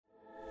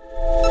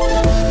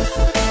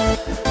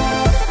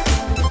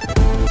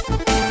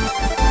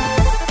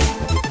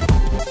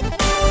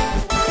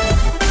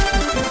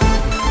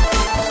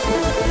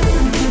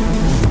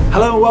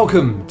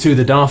Welcome to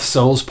the Darth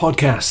Souls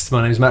podcast.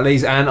 My name is Matt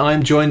Lees and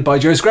I'm joined by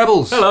Joe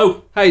Scrabbles.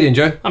 Hello. How you doing,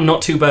 Joe? I'm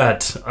not too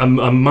bad.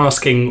 I'm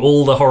masking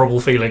all the horrible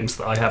feelings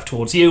that I have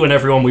towards you and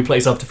everyone we play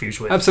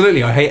Subterfuge with.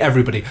 Absolutely, I hate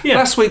everybody. Yeah.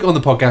 Last week on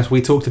the podcast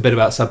we talked a bit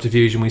about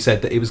Subterfuge and we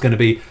said that it was going to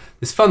be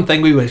this fun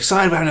thing. We were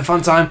excited about having a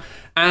fun time.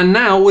 And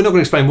now we're not going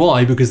to explain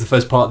why, because the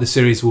first part of this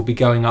series will be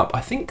going up,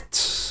 I think,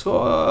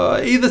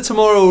 either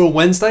tomorrow or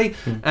Wednesday.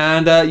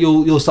 And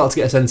you'll start to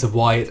get a sense of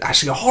why it's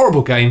actually a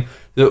horrible game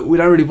that we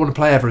don't really want to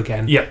play ever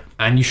again. Yeah.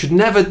 And you should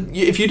never,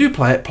 if you do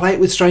play it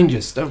with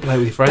strangers. Don't play it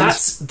with your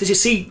friends. Did you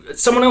see,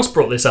 someone else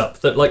brought this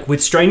up, that like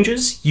with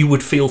strangers, you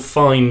would feel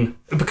fine,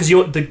 because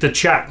the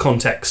chat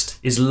context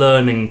is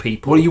learning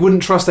people. Well, you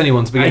wouldn't trust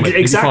anyone to begin with.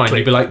 Exactly. You'd be fine.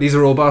 You'd be like, these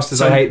are all bastards,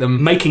 So I hate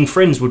them. Making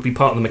friends would be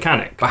part of the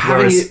mechanic. But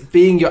having it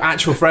being your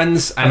actual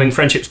friends and having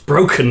friendships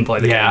broken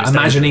by the game is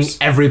imagining dangerous.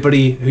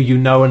 everybody who you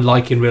know and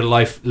like in real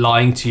life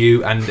lying to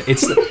you, and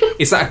it's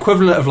that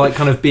equivalent of like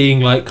kind of being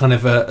like kind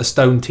of a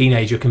stoned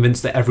teenager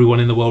convinced that everyone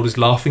in the world is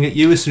laughing at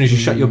you as soon as you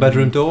shut your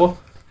bedroom door.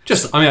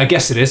 I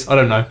guess it is. I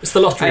don't know. It's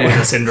the lottery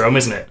winner syndrome,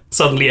 isn't it?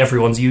 Suddenly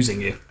everyone's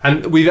using you.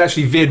 And we've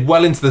actually veered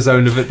well into the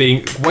zone of it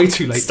being way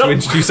too late to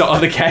introduce our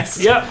other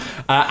guests. Yeah.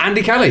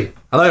 Andy Kelly.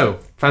 Hello.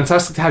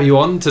 Fantastic to have you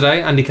on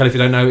today. Andy Kelly, if you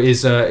don't know,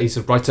 he's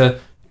a writer.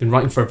 Been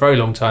writing for a very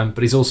long time,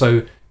 but he's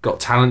also got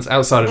talents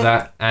outside of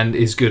that and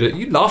is good at...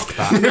 You laughed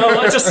at that. No,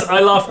 I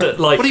laughed at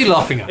like... What are you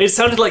laughing at? It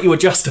sounded like you were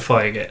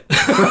justifying it.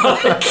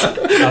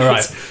 All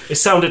right. It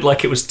sounded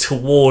like it was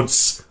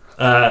towards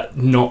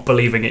not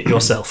believing it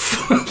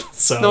yourself.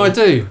 So No, I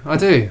do.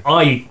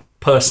 I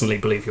personally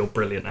believe you're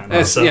brilliant,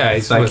 Anna.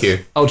 Thank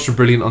you. Ultra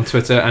brilliant on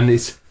Twitter, and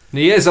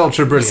he is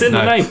ultra brilliant. It's in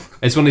the name.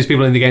 It's one of these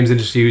people in the games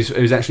industry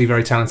who's actually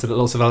very talented at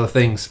lots of other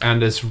things,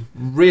 and has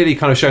really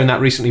kind of shown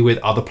that recently with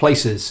Other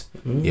Places,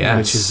 Yes.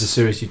 which is the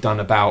series you've done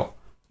about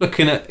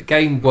looking at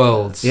game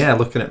worlds. Yeah,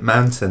 looking at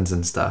mountains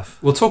and stuff.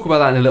 We'll talk about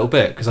that in a little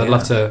bit, because I'd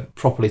love to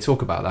properly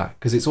talk about that,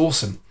 because it's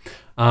awesome.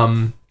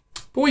 But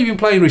what have you been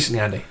playing recently,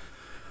 Andy?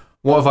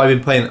 What have I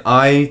been playing?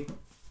 I've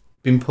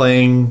been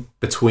playing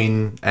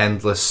between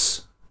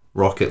Endless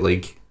Rocket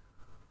League,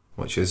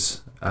 which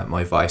is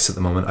my vice at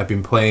the moment. I've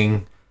been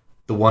playing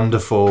the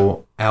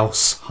wonderful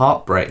Else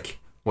Heartbreak,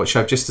 which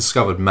I've just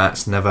discovered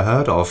Matt's never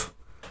heard of.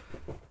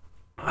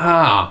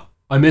 I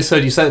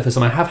misheard you say it first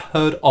time. I have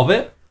heard of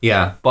it,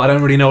 Yeah. but I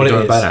don't really know what it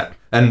is. About it.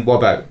 And what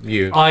about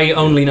you? I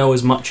only know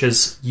as much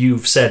as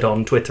you've said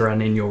on Twitter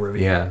and in your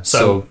review. Yeah.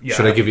 So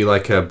should I give you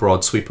like a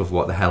broad sweep of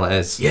what the hell it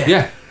is?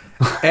 Yeah.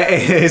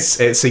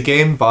 It's a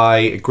game by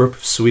a group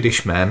of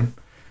Swedish men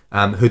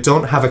who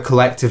don't have a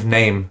collective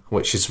name,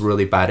 which is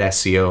really bad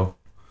SEO.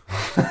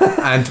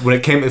 And when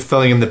it came to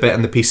filling in the bit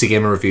in the PC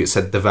Gamer review, it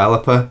said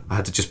developer. I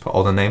had to just put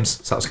all the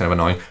names, so that was kind of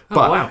annoying. Oh,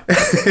 wow.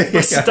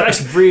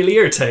 That's really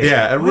irritating.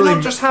 Yeah, it Why really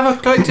not just have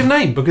a collective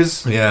name?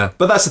 Because yeah.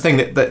 But that's the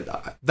thing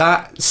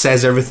that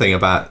says everything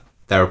about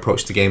their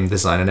approach to game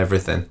design and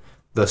everything.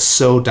 They're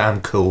so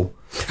damn cool.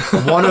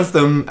 One of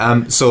them,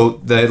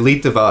 so the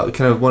lead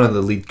developer, one of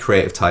the lead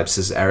creative types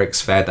is Erik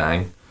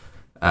Svedang.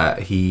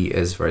 He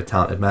is a very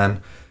talented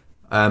man.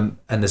 And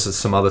there's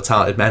some other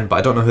talented men, but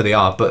I don't know who they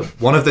are. But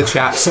one of the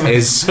chaps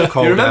is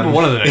called... you remember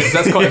one of the names?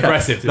 That's quite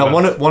impressive. No,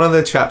 one of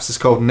the chaps is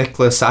called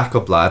Niklas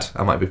Ackerblad.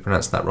 I might be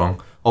pronouncing that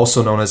wrong.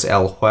 Also known as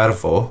El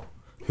Huervo,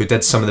 who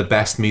did some of the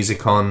best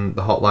music on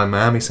the Hotline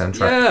Miami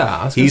soundtrack.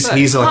 Yeah, I was gonna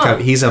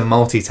say. He's a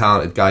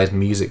multi-talented guy. His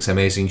music's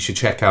amazing. You should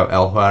check out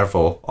El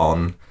Huervo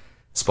on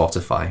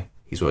Spotify.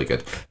 He's really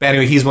good. But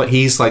anyway,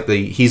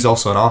 he's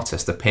also an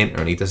artist, a painter,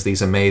 and he does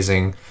these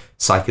amazing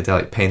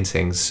psychedelic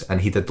paintings.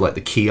 And he did like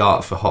the key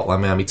art for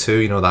Hotline Miami 2.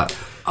 You know that the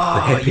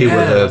hippie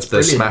with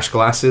the smashed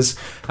glasses.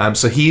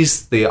 So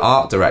he's the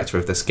art director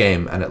of this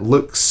game, and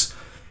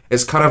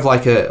it's kind of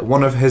like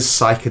one of his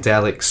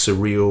psychedelic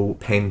surreal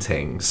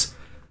paintings,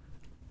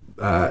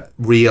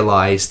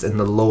 realized in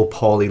the low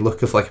poly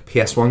look of like a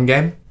PS1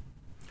 game.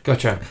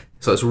 Gotcha.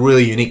 So it's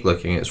really unique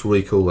looking. It's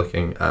really cool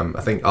looking. I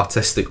think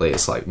artistically,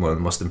 it's like one of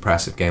the most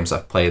impressive games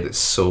I've played. It's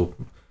so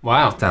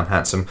damn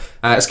handsome.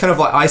 It's kind of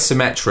like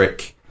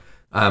isometric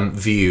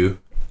view,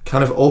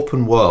 kind of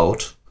open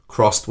world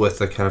crossed with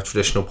a kind of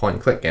traditional point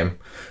and click game.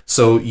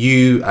 So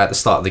you, at the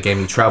start of the game,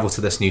 you travel to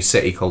this new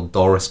city called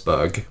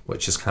Dorisburg,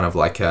 which is kind of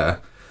like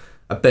a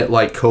bit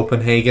like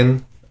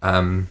Copenhagen.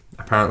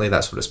 Apparently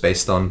that's what it's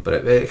based on,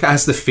 but it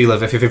has the feel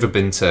of, if you've ever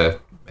been to,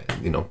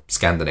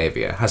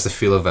 Scandinavia, it has the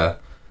feel of a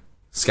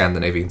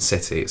Scandinavian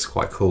city. It's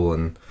quite cool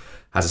and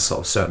has a sort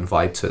of certain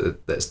vibe to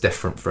it that's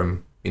different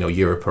from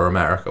Europe or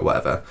America or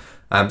whatever.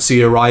 So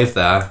you arrive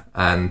there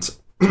and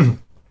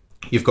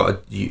you've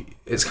got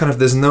it's kind of,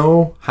 there's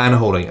no hand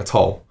holding at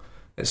all.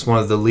 It's one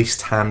of the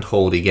least hand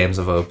holdy games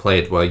I've ever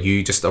played, where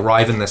you just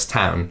arrive in this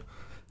town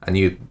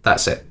and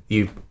that's it.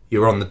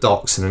 You're on the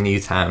docks in a new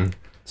town.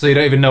 So you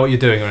don't even know what you're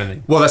doing or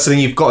anything? Well, that's the thing.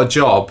 You've got a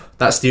job.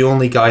 That's the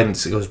only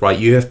guidance. It goes, right,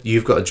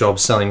 you've got a job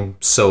selling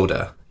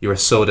soda. You're a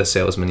soda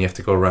salesman. You have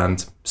to go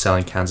around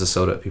selling cans of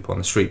soda to people on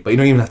the street. But you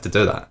don't even have to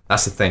do that.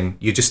 That's the thing.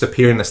 You just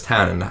appear in this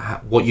town, and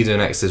what you do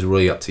next is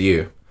really up to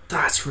you.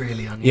 That's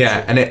really unusual.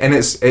 Yeah, and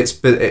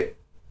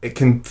it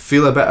can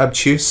feel a bit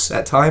obtuse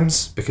at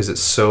times because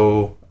it's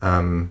so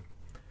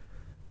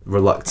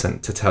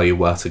reluctant to tell you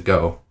where to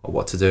go or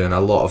what to do, and a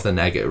lot of the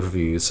negative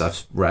reviews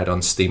I've read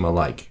on Steam are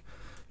like,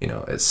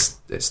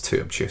 it's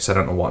too obtuse, I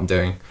don't know what I'm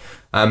doing.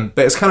 But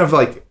it's kind of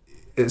like,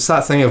 it's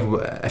that thing of,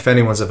 if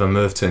anyone's ever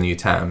moved to a new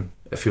town,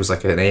 it feels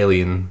like an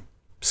alien,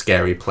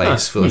 scary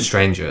place full of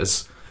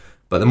strangers.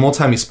 But the more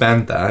time you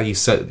spend there, you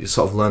sort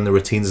of learn the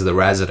routines of the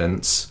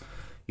residents,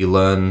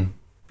 you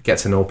get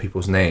to know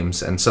people's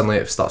names, and suddenly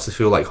it starts to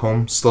feel like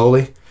home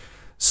slowly.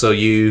 So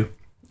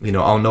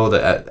I'll know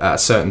that at a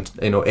certain,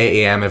 8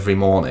 a.m. every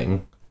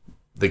morning,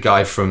 the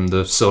guy from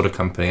the soda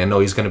company, I know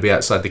he's going to be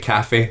outside the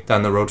cafe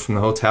down the road from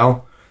the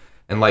hotel.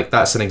 And like,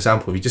 that's an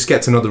example. You just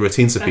get to know the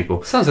routines of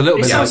people. Sounds a little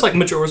bit. It sounds like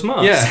Majora's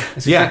Mask. Yeah,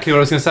 that's exactly what I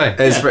was going to say.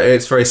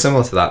 It's very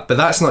similar to that, but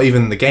that's not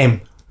even the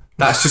game.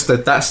 That's just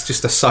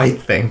a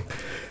side thing.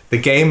 The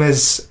game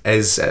is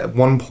at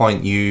one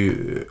point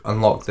you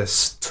unlock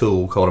this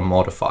tool called a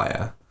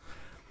modifier,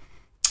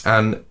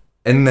 and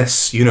in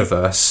this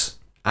universe,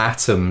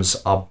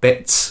 atoms are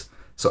bits,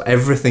 so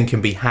everything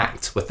can be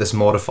hacked with this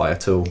modifier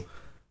tool.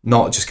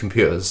 Not just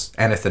computers,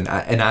 anything,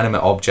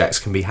 inanimate objects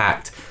can be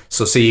hacked.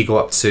 So say you go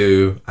up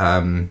to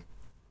a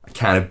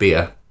can of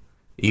beer,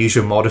 you use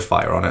your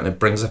modifier on it and it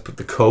brings up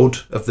the code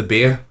of the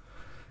beer,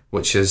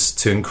 which is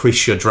to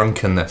increase your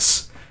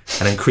drunkenness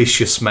and increase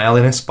your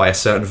smelliness by a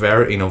certain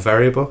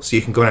variable. So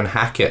you can go in and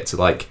hack it to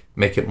like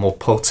make it more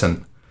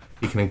potent.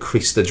 You can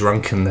increase the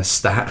drunkenness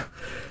stat.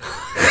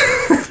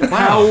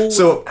 Wow.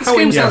 So how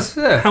in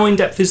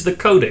depth is the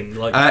coding?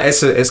 Like,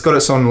 it's got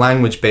its own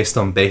language based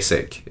on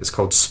BASIC. It's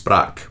called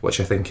Sprak, which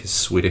I think is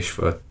Swedish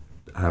for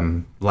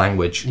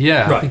language.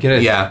 Yeah, right. I think it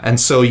is. Yeah, and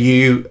so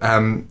you,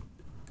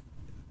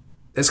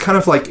 it's kind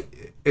of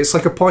like, it's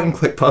like a point and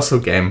click puzzle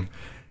game.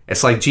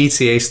 It's like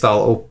GTA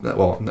style.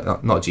 Well,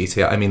 not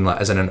GTA. I mean, like,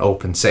 as in an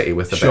open city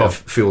with a bit of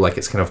feel like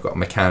it's kind of got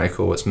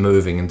mechanical. It's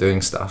moving and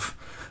doing stuff.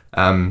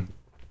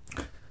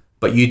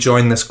 But you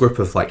join this group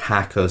of like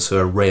hackers who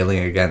are railing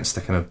against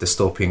the kind of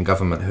dystopian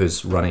government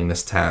who's running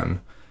this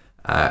town,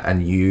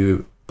 and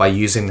you, by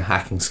using the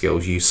hacking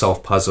skills, you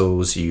solve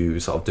puzzles, you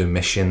sort of do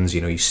missions,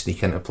 you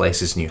sneak into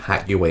places and you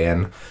hack your way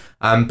in.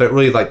 But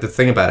really, like, the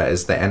thing about it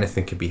is that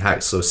anything can be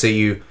hacked. So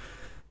say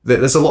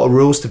there's a lot of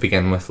rules to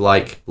begin with,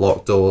 like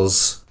locked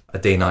doors, a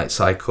day-night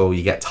cycle,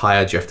 you get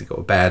tired, you have to go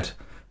to bed.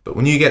 But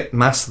when you get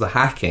master the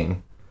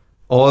hacking,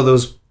 all of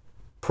those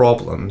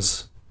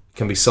problems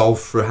can be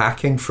solved through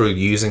hacking, through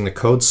using the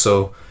code.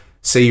 So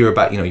say you're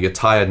you're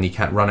tired and you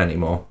can't run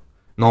anymore.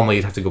 Normally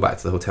you'd have to go back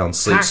to the hotel and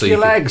sleep. Hack your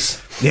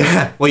legs.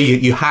 Yeah. Well,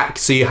 you hack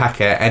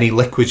it. Any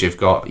liquid you've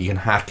got, you can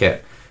hack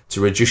it to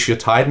reduce your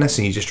tiredness,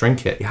 and you just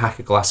drink it. You hack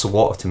a glass of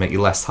water to make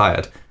you less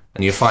tired,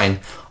 and you're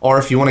fine. Or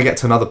if you want to get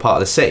to another part of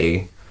the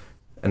city,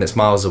 and it's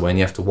miles away and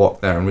you have to walk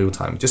there in real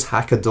time, just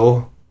hack a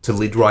door to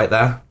lead right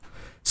there.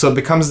 So it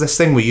becomes this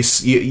thing where you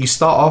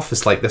start off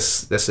as like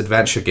this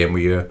adventure game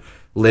where you're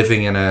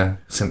living in a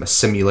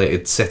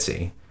simulated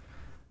city,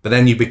 but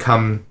then you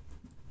become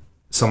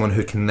someone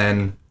who can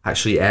then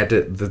actually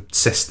edit the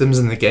systems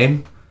in the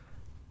game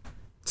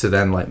to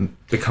then like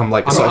become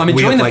like I'm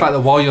enjoying the fact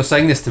that while you're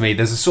saying this to me,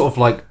 there's a sort of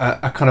like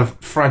a kind of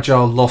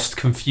fragile, lost,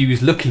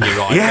 confused look in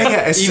your eye.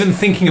 Yeah. Even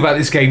thinking about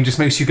this game just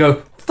makes you go,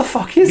 what the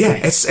fuck is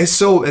this? It's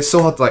so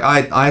hard. Like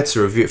I had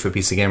to review it for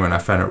PC Gamer and I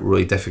found it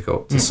really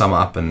difficult to sum it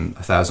up in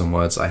 1,000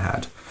 words I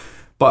had.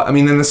 But I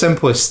mean, in the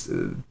simplest,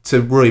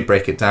 to really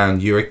break it down,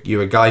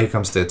 you're a guy who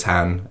comes to a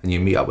town and you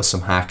meet up with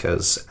some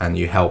hackers and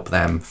you help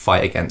them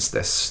fight against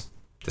this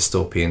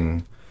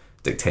dystopian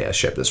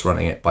dictatorship that's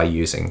running it by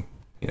using,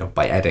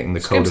 by editing the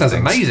code. This game sounds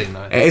amazing,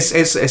 though.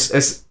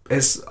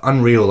 It's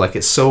unreal. Like,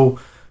 it's so,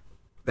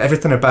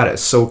 everything about it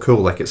is so cool.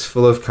 Like, it's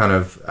full of kind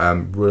of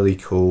really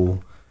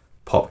cool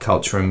pop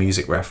culture and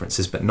music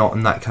references, but not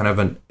in that kind of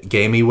a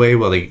gamey way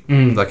where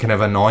they're kind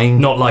of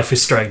annoying. Not Life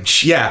is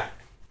Strange. Yeah.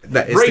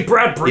 Ray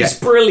Bradbury's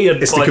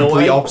brilliant. It's the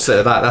complete opposite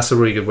of that. That's a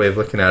really good way of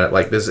looking at it.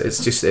 Like,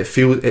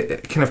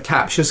 it kind of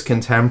captures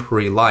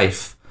contemporary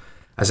life,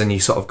 as in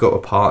you sort of go to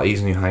parties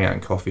and you hang out in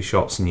coffee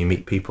shops and you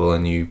meet people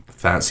and you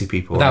fancy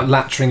people without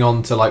latching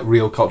on to like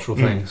real cultural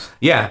things.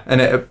 Yeah, and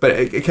it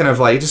kind of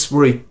like, it just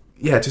really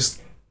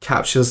just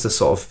captures the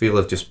sort of feel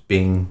of just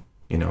being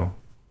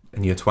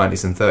in your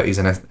 20s and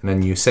 30s in a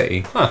new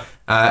city. Huh.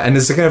 And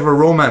there's a kind of a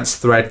romance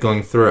thread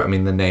going through it. I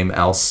mean, the name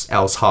Elle's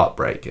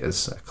Heartbreak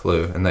is a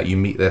clue, and that you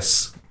meet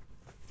this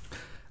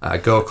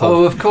girl called...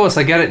 Oh, of course,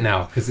 I get it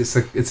now, because it's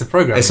a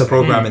programming It's a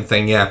programming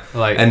thing, yeah.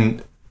 Like,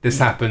 and this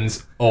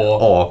happens,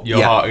 or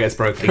your heart gets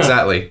broken.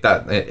 Exactly.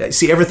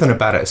 See, everything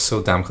about it is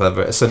so damn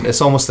clever.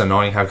 It's almost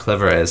annoying how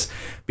clever it is.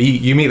 But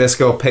you meet this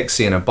girl,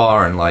 Pixie, in a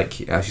bar, and like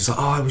she's like,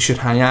 oh, we should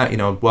hang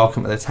out,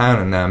 welcome to the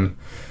town, and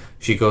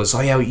she goes,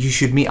 oh yeah, you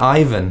should meet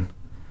Ivan.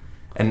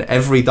 And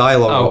every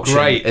dialogue option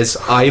is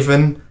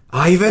Ivan.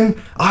 Like,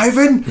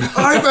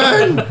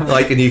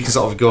 and you can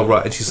sort of go,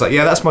 right, and she's like,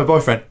 yeah, that's my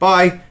boyfriend,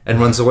 bye, and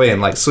runs away.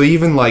 And like, so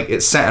even like,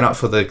 it's setting up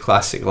for the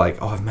classic, like,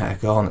 oh, I've met a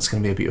girl and it's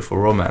going to be a beautiful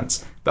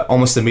romance. But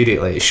almost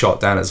immediately it's shot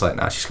down. It's like,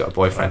 nah, she's got a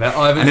boyfriend.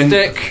 Ivan's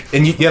dick.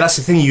 And that's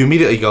the thing, you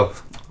immediately go,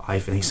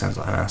 Ivan, he sounds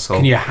like an asshole.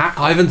 Can you hack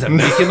Ivan to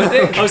make him a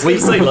dick? I was going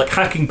to say, like,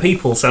 hacking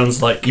people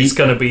sounds like it's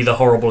going to be the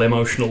horrible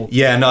emotional.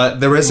 Yeah, no,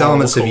 there is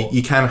elements of core.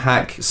 you can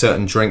hack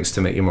certain drinks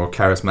to make you more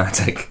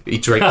charismatic. You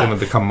drink them and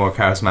become more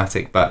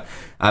charismatic. But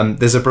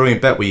there's a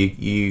brilliant bit where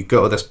you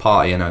go to this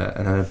party in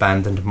an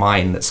abandoned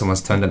mine that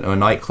someone's turned into a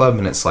nightclub,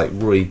 and it's like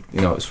really,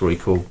 it's a really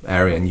cool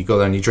area. And you go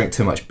there and you drink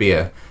too much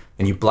beer,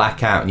 and you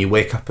black out, and you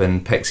wake up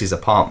in Pixie's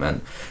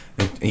apartment.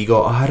 And you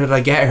go, how did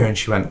I get here? And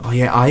she went, oh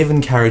yeah,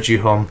 Ivan carried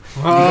you home.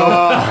 You go,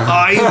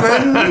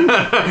 Ivan?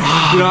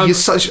 You're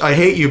such... I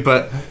hate you,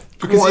 but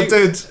what,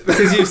 dude?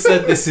 Because you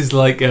said this is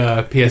like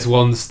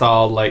PS1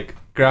 style, like,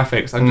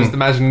 graphics. I'm just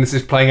imagining this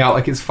is playing out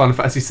like it's Final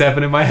Fantasy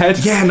VII in my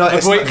head. Yeah, no,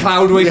 it's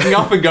Cloud waking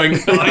up and going,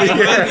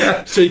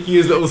 shaking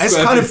his little it's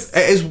square kind piece. of...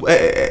 It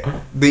is,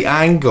 the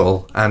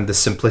angle and the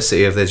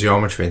simplicity of the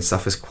geometry and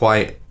stuff is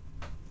quite...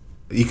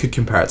 You could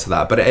compare it to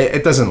that, but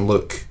it doesn't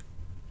look...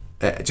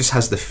 It just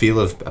has the feel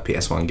of a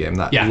PS1 game,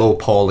 that low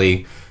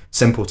poly,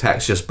 simple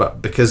textures,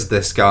 but because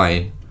this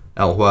guy,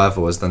 El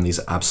Huervo, has done these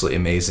absolutely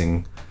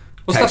amazing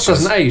textures. Stuff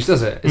doesn't age,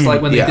 does it? It's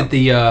like when they did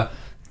the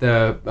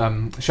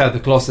Shadow of the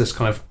Colossus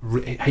kind of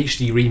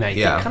HD remake,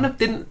 it kind of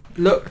didn't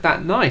look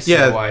that nice in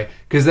a way,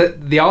 because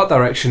the art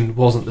direction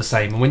wasn't the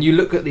same. And when you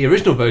look at the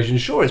original version,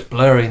 sure, it's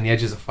blurry and the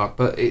edges are fucked,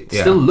 but it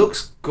still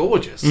looks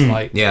gorgeous.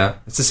 Like,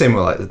 it's the same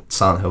with like the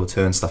Silent Hill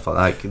 2 and stuff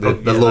like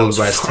that. The low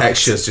res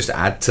textures just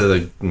add to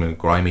the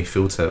grimy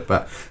feel to it.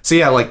 But so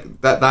yeah, like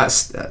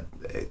that's it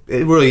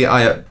really.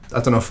 I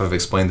don't know if I've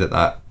explained it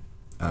that.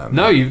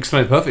 No, you've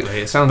explained it perfectly.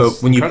 It sounds.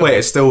 But when you play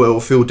it,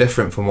 it'll feel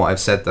different from what I've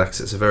said there,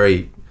 because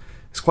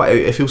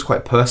it feels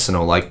quite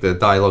personal. Like the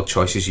dialogue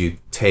choices you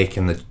take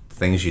and the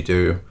things you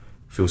do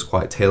feels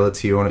quite tailored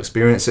to your own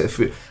experience. I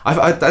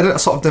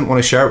sort of didn't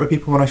want to share it with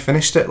people when I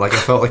finished it. Like I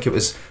felt like it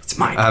was. It's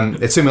mine.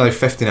 It took me like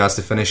 15 hours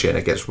to finish it, and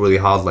it gets really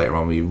hard later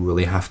on where you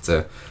really have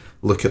to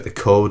look at the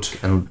code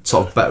and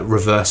sort of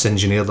reverse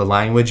engineer the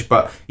language.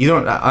 But I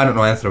don't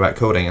know anything about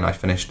coding, and I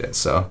finished it.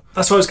 So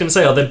that's what I was going to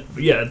say.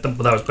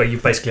 That was you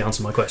basically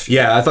answered my question.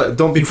 Yeah, I thought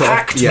don't be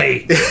hacked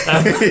me.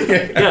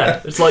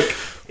 It's like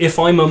if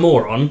I'm a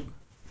moron.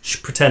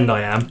 Pretend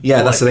I am.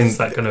 Yeah, that's the thing. Is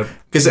that going to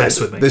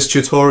mess with me? There's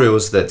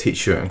tutorials that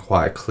teach you in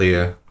quite a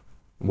clear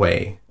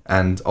way,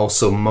 and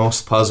also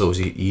most puzzles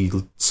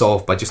you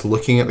solve by just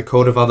looking at the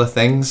code of other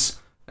things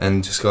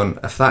and just going,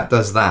 if that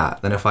does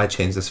that, then if I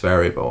change this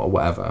variable or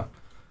whatever,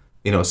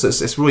 so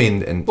it's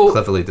really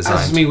cleverly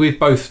designed. I mean, we've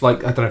both, like,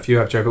 I don't know if you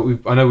have, Joe,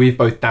 but I know we've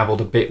both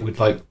dabbled a bit with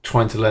like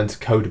trying to learn to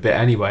code a bit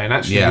anyway, and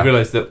actually you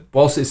realise that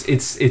whilst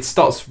it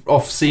starts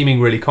off seeming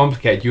really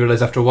complicated, you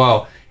realise after a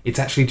while it's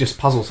actually just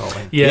puzzle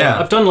solving. Yeah,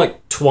 I've done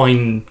like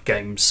Twine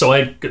games, so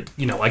I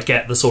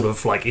get the sort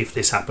of like if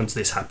this happens,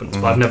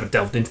 but I've never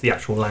delved into the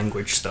actual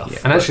language stuff. Yeah.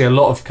 And actually, a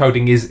lot of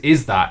coding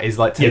is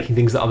like taking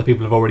things that other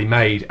people have already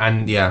made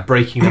and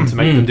breaking them to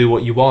make them do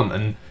what you want,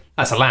 and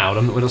that's allowed.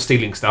 We're not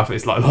stealing stuff.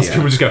 It's like lots of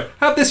people just go,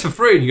 have this for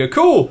free, and you go,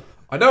 cool.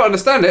 I don't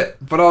understand it,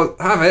 but I'll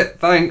have it.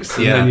 Thanks.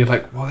 And then you're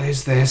like, what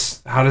is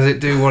this? How does it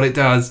do what it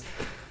does?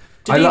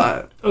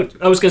 I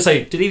was going to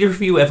say, did either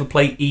of you ever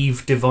play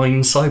Eve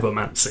Divine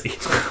Cybermancy?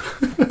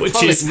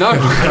 Which is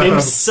an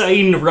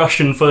insane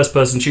Russian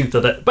first-person shooter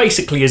that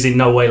basically is in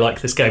no way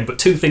like this game, but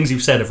two things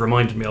you've said have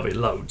reminded me of it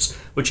loads,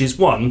 which is,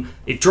 one,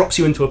 it drops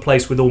you into a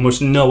place with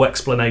almost no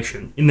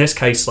explanation. In this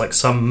case, like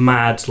some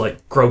mad,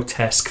 like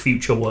grotesque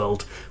future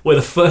world, where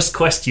the first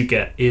quest you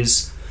get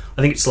is,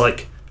 I think it's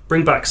like,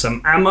 bring back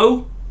some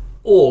ammo,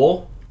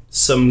 or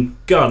some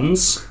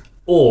guns,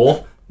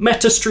 or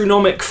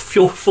metastronomic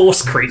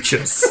force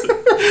creatures,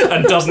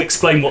 and doesn't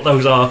explain what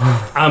those are.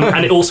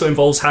 And it also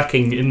involves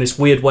hacking in this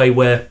weird way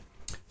where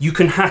you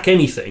can hack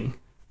anything,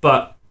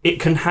 but it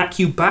can hack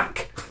you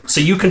back. So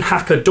you can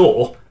hack a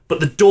door, but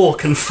the door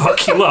can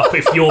fuck you up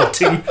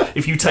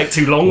if you take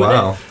too long with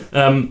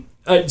it.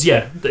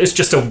 It's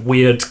just a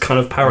weird kind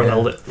of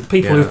parallel that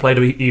people who've played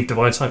Eve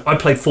Divine Cybermancy. I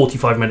played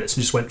 45 minutes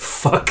and just went,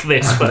 fuck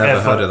this forever.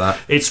 Never heard of that.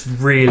 It's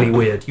really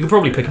weird. You can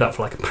probably pick it up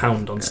for like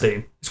 £1 on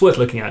Steam. It's worth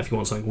looking at if you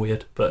want something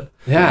weird, but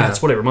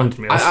that's what it reminded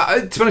me of.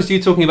 To be honest,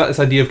 you talking about this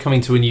idea of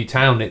coming to a new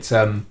town, it's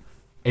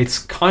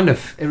kind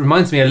of, it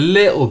reminds me a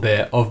little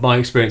bit of my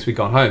experience with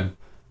Gone Home.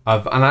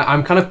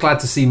 I'm kind of glad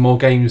to see more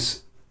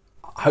games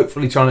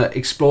hopefully trying to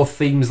explore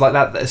themes like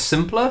that are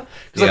simpler,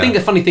 because I think the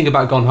funny thing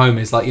about Gone Home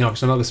is, like, so I'm not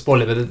going to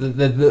spoil it,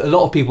 but a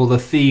lot of people, the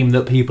theme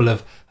that people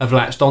have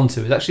latched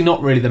onto is actually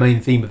not really the main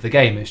theme of the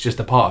game. It's just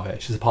a part of it.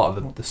 It's just a part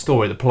of the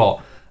story, the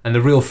plot. And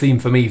the real theme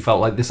for me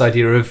felt like this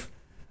idea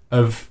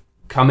of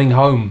coming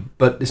home,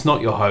 but it's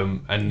not your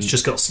home, and it's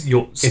just got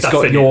your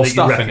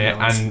stuff in it,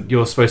 and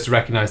you're supposed to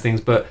recognise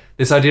things. But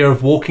this idea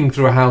of walking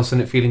through a house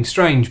and it feeling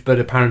strange, but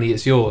apparently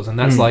it's yours, and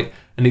that's like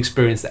an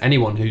experience that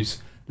anyone who's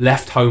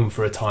left home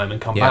for a time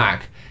and come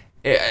back,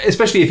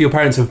 especially if your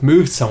parents have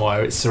moved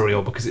somewhere, it's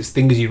surreal because it's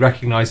things you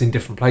recognise in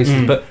different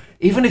places. But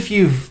even if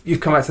you've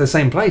come back to the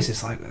same place,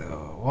 it's like,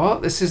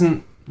 what? This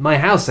isn't my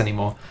house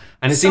anymore.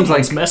 And it seems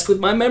like messed with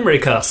my memory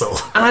castle.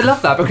 And I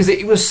love that because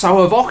it was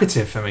so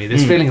evocative for me.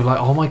 This feeling of like,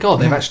 oh my god,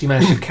 they've actually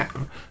managed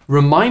to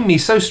remind me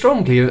so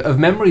strongly of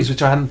memories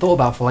which I hadn't thought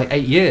about for like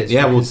 8 years.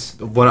 Yeah,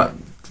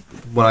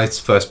 when I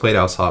first played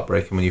Alice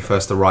Heartbreak, and when you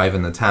first arrive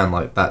in the town,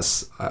 like I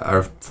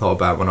thought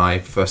about when I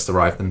first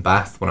arrived in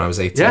Bath when I was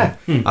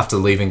 18, after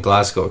leaving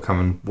Glasgow to come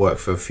and work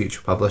for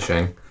Future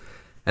Publishing.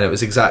 And it was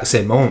the exact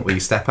same moment where you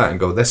step out and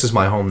go, this is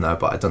my home now,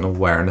 but I don't know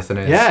where anything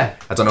is. Yeah.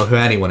 I don't know who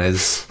anyone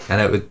is.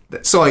 And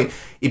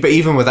but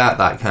even without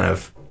that kind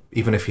of,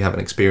 even if you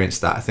haven't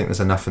experienced that, I think there's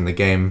enough in the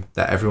game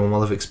that everyone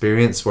will have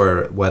experienced,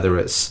 whether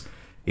it's,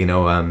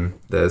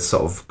 the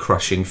sort of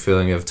crushing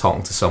feeling of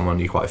talking to someone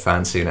you quite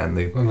fancy and then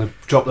they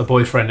drop the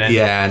boyfriend in.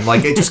 Yeah, and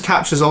like it just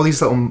captures all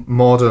these little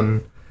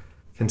modern,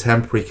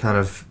 contemporary kind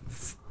of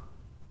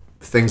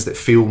things that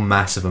feel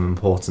massive and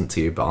important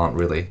to you but aren't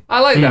really.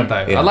 I like that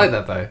though. Yeah. I like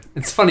that though.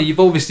 It's funny, you've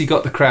obviously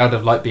got the crowd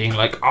of like being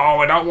like, oh,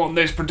 I don't want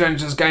these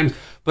pretentious games.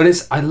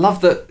 But I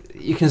love that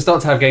you can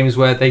start to have games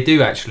where they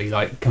do actually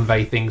like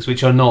convey things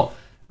which are not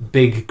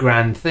big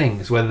grand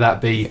things, whether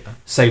that be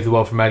save the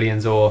world from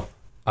aliens or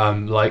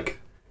like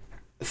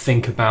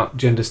think about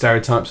gender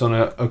stereotypes on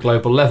a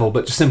global level,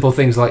 but just simple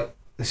things like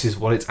this is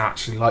what it's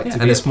actually like to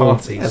be at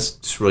parties. It's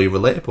just really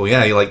relatable.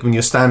 Yeah, you're like when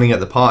you're standing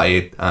at the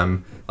party,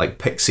 like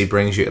Pixie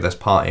brings you to this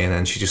party and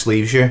then she just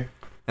leaves you.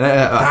 And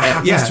that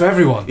happens to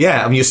everyone.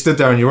 Yeah, I mean, you stood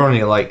there on your own and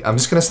you're like, I'm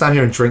just going to stand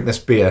here and drink this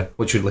beer,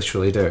 which you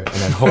literally do, and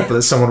then hope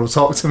that someone will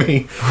talk to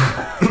me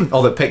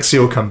or that Pixie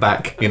will come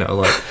back,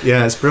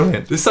 yeah, it's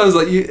brilliant. This sounds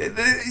like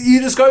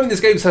you describing this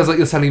game sounds like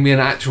you're telling me an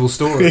actual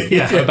story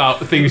about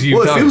things you've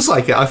done. Well, it feels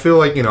like it. I feel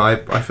like,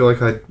 I feel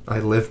like I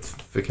lived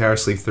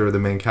vicariously through the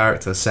main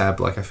character, Seb.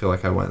 Like, I feel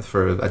like I went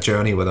through a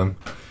journey with him.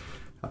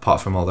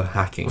 Apart from all the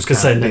hacking. I was going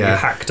to say, then you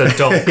hacked a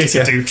dog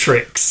to do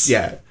tricks.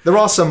 Yeah. There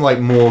are some like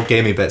more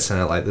gamey bits in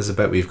it. Like there's a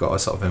bit where you've got to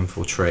sort of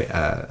infiltrate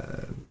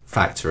a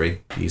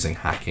factory using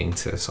hacking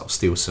to sort of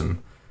steal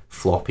some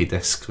floppy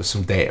disks with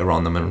some data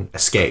on them and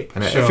escape.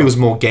 And it feels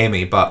more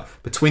gamey, but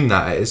between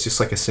that, it's just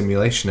like a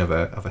simulation of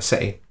a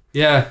city.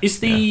 Yeah. Is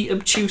the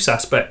obtuse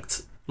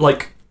aspect,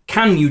 like,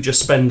 can you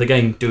just spend the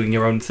game doing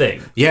your own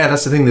thing? Yeah,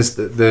 that's the thing. There's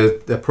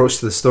the approach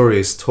to the story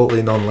is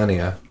totally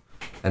non-linear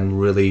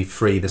and really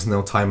free. There's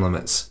no time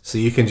limits, so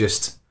you can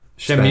just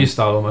Shenmue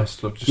style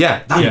almost.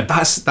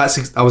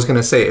 That's I was going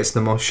to say it's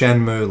the most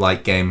Shenmue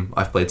like game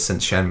I've played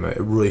since Shenmue.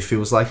 It really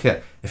feels like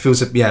it. It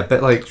feels a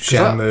bit like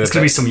Shenmue. There's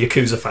going to be some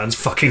Yakuza fans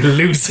fucking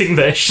losing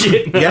their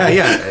shit now.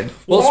 Yeah.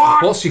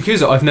 What's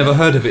Yakuza? I've never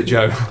heard of it,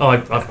 Joe. Oh,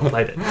 I've not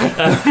played it.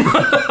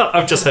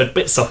 I've just heard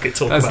BitSocket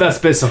talk about it. That's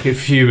BitSocket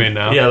fuming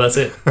now. Yeah, that's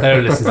it. They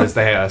don't listen to us,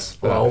 they hate us.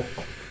 Well.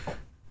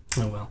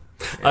 Oh well.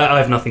 I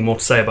have nothing more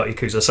to say about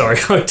Yakuza. Sorry,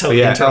 I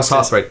totally Alice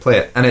Heartbreak, play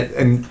it,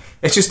 and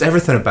it's just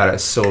everything about it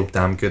is so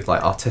damn good.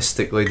 Like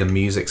artistically, the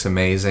music's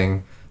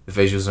amazing, the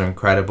visuals are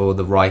incredible,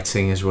 the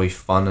writing is really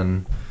fun,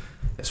 and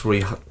it's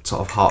really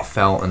sort of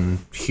heartfelt and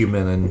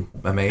human and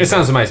amazing. It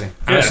sounds amazing.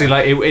 Yeah. Actually,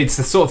 like it's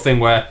the sort of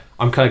thing where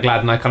I'm kind of glad,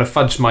 and I kind of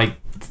fudged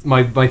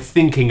my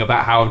thinking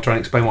about how I'm trying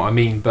to explain what I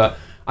mean. But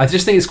I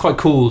just think it's quite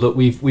cool that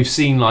we've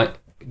seen like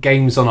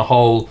games on a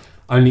whole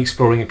only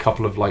exploring a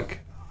couple of like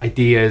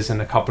ideas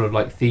and a couple of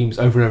like themes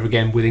over and over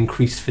again with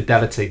increased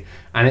fidelity,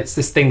 and it's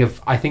this thing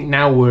of I think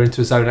now we're into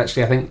a zone.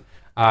 Actually, I think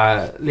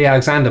Lee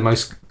Alexander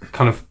most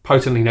kind of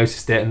potently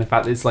noticed it, and the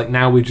fact that it's like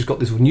now we've just got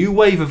this new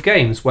wave of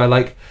games where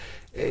like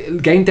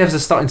game devs are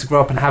starting to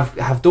grow up and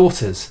have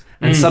daughters,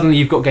 and suddenly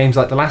you've got games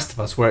like The Last of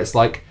Us where it's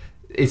like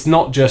it's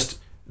not just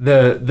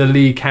the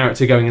lead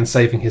character going and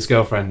saving his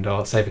girlfriend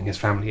or saving his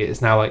family.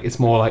 It's now like it's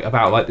more like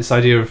about like this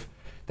idea of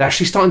they're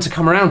actually starting to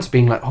come around to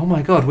being like, oh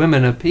my god,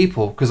 women are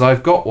people because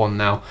I've got one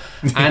now,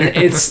 and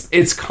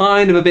it's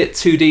kind of a bit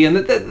 2D, and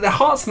the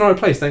heart's in the right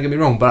place. Don't get me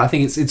wrong, but I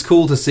think it's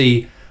cool to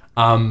see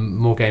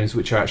more games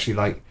which are actually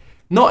like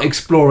not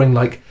exploring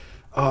like.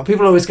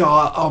 People always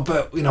go,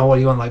 but you know what,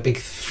 you want like big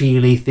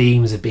feely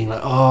themes of being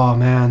like, oh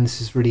man, this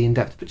is really in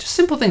depth, but just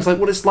simple things like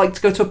what it's like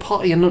to go to a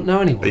party and not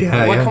know anyone.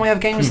 Why can't we have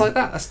games like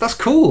that? That's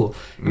cool.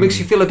 It makes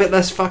you feel a bit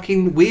less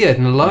fucking weird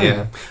and alone.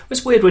 Yeah.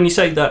 It's weird when you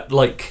say that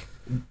like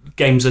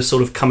games are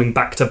sort of coming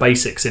back to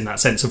basics in that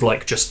sense of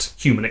like just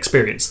human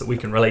experience that we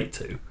can relate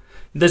to.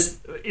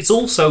 It's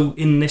also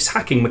in this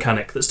hacking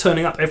mechanic that's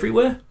turning up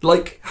everywhere.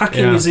 Like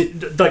hacking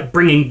is like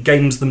bringing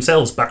games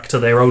themselves back to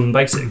their own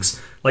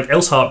basics. Like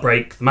Alice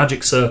Heartbreak, The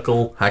Magic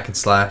Circle, Hack and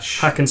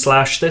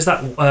Slash. There's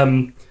that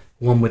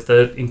one with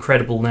the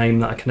incredible name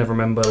that I can never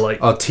remember. Like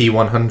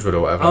T100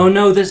 or whatever. Oh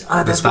no, there's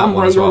one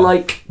where you're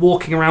like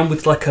walking around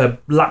with like a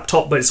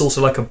laptop, but it's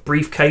also like a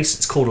briefcase.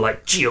 It's called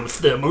like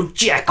Geothermal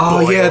Jack.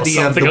 Oh yeah,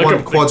 the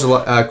one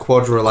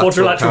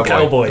quadrilateral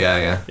cowboy.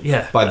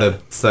 Yeah. By the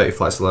 30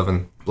 Flights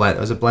 11.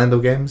 Was it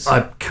Blendo Games?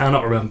 I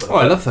cannot remember. Oh,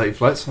 I love 30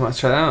 Flights. I might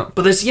check that out.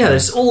 But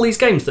there's all these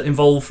games that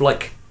involve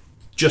like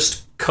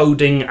just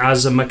coding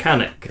as a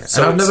mechanic.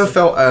 So and I've never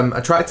felt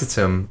attracted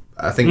to him.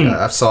 I think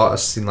I've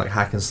seen like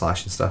Hack and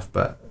Slash and stuff,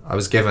 but I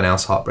was given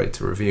Alice Heartbreak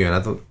to review,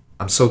 and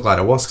I'm so glad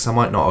I was because I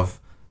might not have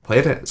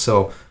played it.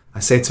 So I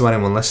say to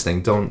anyone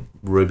listening, don't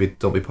be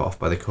put off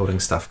by the coding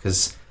stuff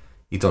because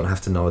you don't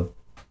have to know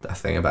a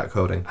thing about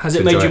coding. Has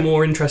it made you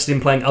more interested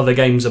in playing other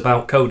games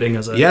about coding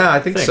as a I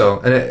think thing? so.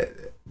 And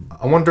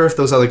I wonder if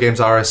those other games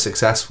are as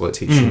successful at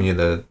teaching you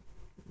the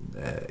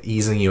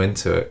easing you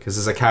into it, because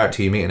there's a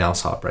character you meet in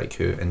Alice Heartbreak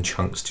who in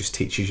chunks just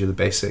teaches you the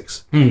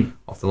basics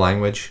of the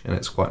language, and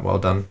it's quite well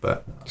done.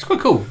 But it's quite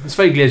cool. It's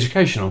vaguely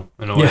educational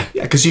in a way.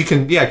 Yeah, because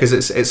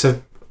it's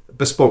a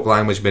bespoke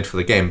language made for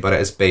the game, but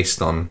it is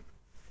based on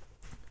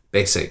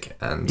basic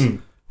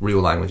and real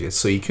languages,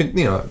 so you can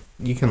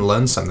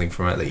learn something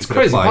from it that you can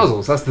crazy apply.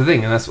 Puzzles. That's the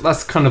thing, and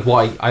that's kind of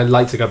why I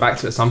like to go back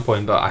to it at some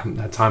point, but I haven't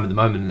had time at the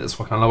moment, and that's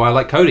kind of why I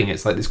like coding.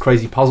 It's like these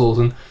crazy puzzles,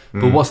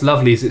 but what's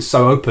lovely is it's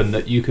so open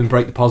that you can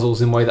break the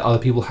puzzles in a way that other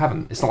people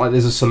haven't. It's not like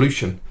there's a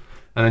solution,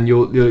 and then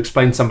you'll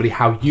explain to somebody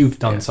how you've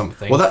done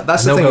something. Well,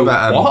 that's the thing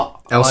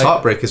about Alice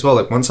Heartbreak as well.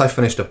 Like, once I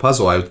finished a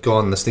puzzle, I would go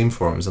on the Steam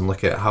forums and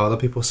look at how other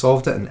people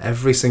solved it, and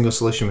every single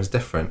solution was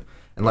different.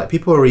 And like,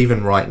 people are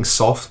even writing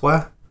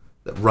software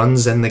that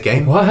runs in the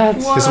game. What?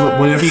 Because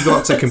whenever you go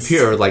up to a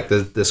computer, like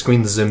the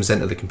screen zooms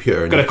into the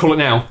computer. Gotta call it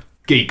now.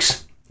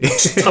 Geeks.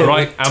 All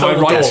right? Am I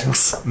right?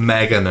 Dogs.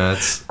 Mega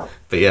nerds.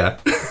 But yeah.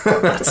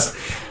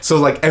 So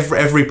like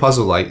every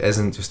puzzle like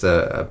isn't just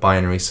a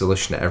binary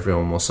solution that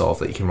everyone will solve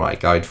that you can write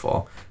a guide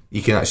for.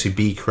 You can actually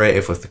be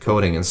creative with the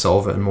coding and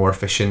solve it in more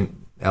efficient,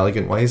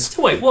 elegant ways.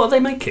 So wait, what are they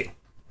making?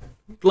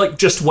 Like,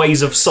 just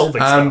ways of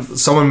solving stuff?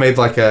 Someone made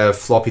like a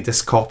floppy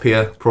disk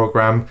copier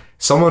program.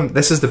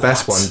 This is the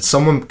best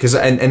one. Because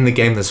in the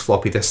game there's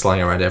floppy disks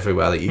lying around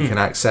everywhere that you can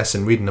access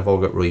and read, and they've all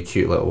got really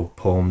cute little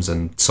poems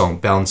and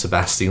Belle and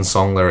Sebastian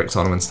song lyrics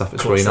on them and stuff.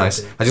 It's really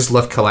nice. I just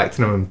love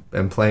collecting them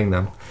and playing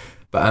them.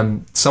 But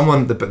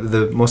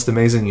the most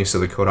amazing use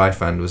of the code I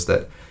found was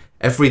that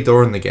every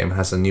door in the game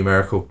has a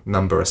numerical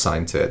number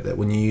assigned to it, that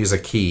when you use a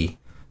key,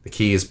 the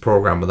key is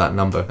programmed with that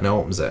number and it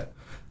opens it.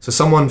 So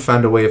someone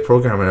found a way of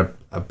programming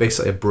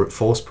basically a brute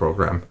force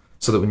program,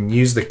 so that when you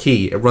use the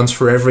key, it runs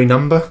for every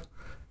number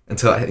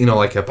until,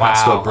 like a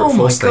password brute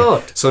force thing.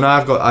 God. So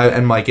now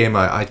in my game,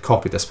 I'd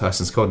copied this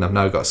person's code, and I've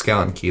now got a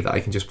skeleton key that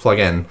I can just plug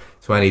in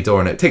to any door,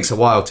 and it takes a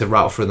while to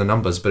rattle through the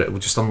numbers, but it will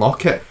just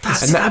unlock it.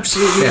 That's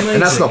absolutely amazing.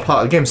 And that's not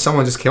part of the game.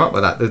 Someone just came up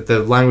with that. The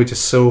language is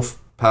so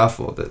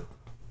powerful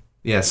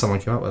that someone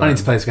came up with that. I need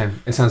to play this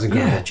game. It sounds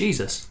incredible. Yeah,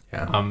 Jesus.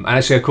 Yeah. And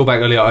actually, I called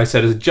back earlier. I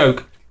said as a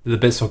joke that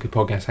the BitSocket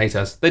podcast hate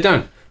us. They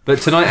don't. But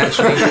tonight,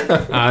 actually,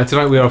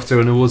 tonight we're off to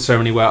an awards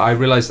ceremony where I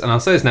realised, and I'll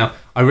say this now,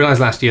 I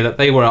realised last year that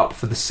they were up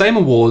for the same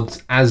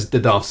awards as the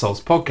Dark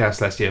Souls podcast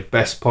last year,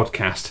 Best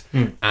Podcast,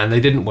 and they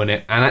didn't win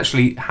it. And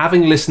actually,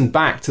 having listened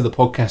back to the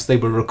podcast they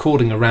were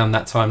recording around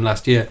that time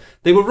last year,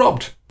 they were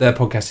robbed. Their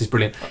podcast is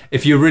brilliant.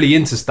 If you're really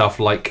into stuff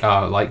like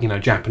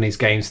Japanese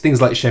games, things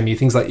like Shenmue,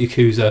 things like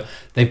Yakuza,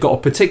 they've got a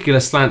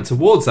particular slant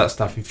towards that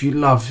stuff. If you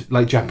love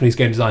like Japanese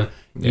game design,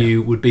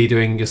 you would be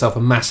doing yourself a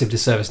massive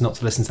disservice not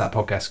to listen to that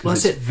podcast,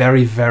 because it's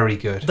very, very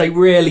good. They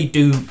really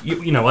do.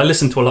 I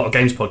listen to a lot of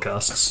games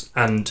podcasts,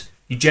 and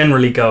you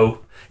generally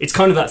go, it's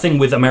kind of that thing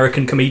with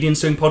American comedians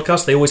doing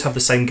podcasts. They always have the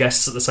same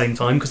guests at the same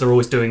time because they're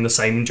always doing the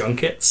same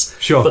junkets.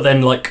 Sure. But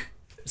then,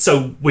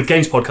 so with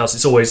games podcasts,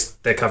 it's always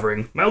they're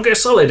covering Metal Gear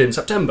Solid in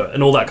September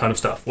and all that kind of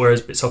stuff.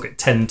 Whereas BitSocket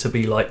tend to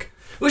be like,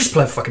 we're just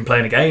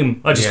playing a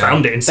game. I just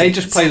found it. They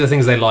just play the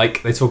things they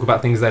like. They talk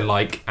about things they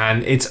like,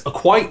 and it's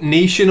quite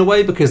niche in a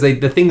way, because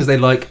the things they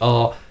like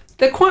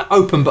they're quite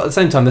open, but at the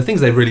same time, the things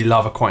they really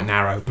love are quite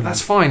narrow. But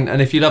that's fine.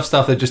 And if you love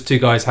stuff, they're just two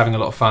guys having a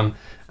lot of fun,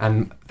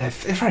 and they're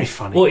very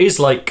funny. Well, it is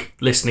like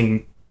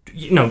listening.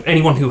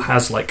 Anyone who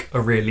has like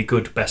a really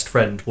good best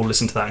friend will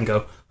listen to that and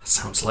go, that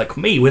sounds like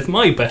me with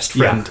my best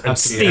friend, and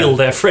steal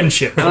their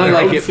friendship and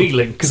their own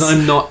feelings. Because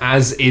I'm not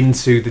as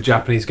into the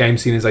Japanese game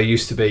scene as I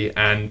used to be,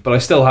 but I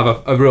still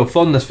have a real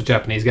fondness for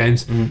Japanese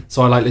games,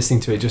 so I like listening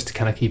to it just to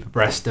kind of keep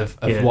abreast of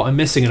what I'm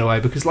missing in a way,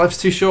 because life's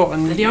too short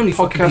and the only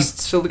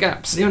podcasts fill the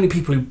gaps. The only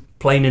people who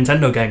play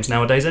Nintendo games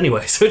nowadays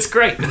anyway, so it's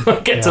great. I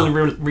get to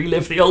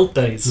relive the old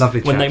days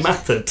when they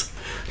mattered.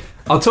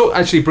 I'll talk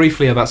actually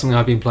briefly about something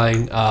I've been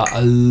playing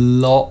a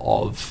lot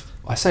of.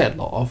 I say a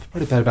lot of,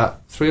 probably played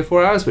about 3 or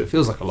 4 hours, but it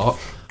feels like a lot.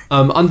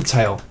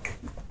 Undertale.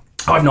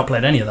 I've not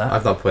played any of that.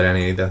 I've not played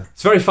any either.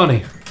 It's very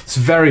funny.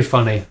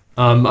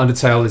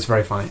 Undertale is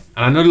very funny.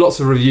 And I know lots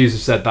of reviews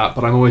have said that,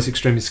 but I'm always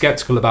extremely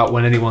sceptical about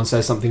when anyone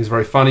says something's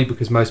very funny,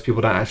 because most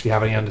people don't actually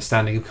have any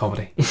understanding of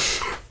comedy.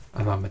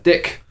 And I'm a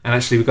dick. And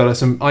actually, we've got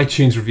some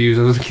iTunes reviews.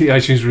 I was looking at the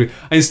iTunes review.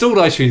 I installed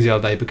iTunes the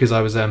other day because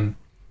I was I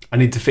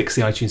need to fix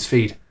the iTunes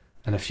feed,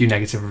 and a few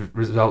negative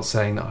results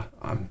saying that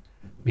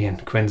me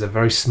and Quinn's are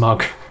very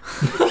smug.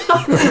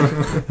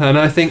 And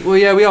I think, well,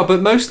 yeah, we are,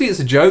 but mostly it's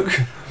a joke.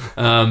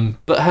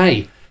 But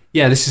hey,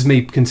 this is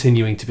me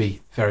continuing to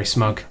be very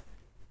smug.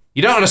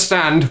 You don't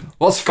understand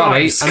what's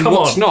funny and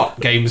what's not,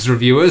 games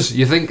reviewers.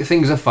 You think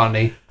things are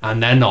funny,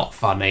 and they're not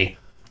funny.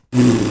 But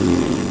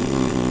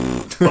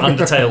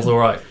Undertale's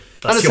alright.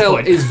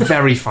 Undertale is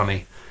very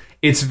funny.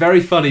 It's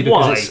very funny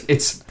because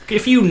it's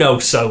if you know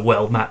so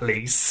well, Matt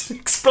Lees,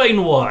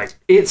 explain why.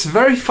 It's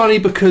very funny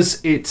because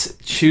it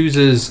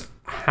chooses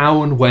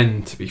how and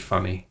when to be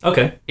funny.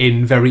 Okay.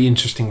 In very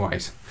interesting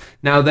ways.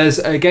 Now, there's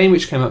a game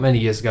which came out many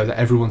years ago that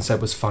everyone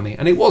said was funny,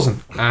 and it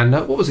wasn't. And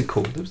what was it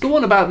called? It was the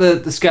one about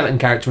the skeleton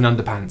character in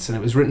underpants, and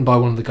it was written by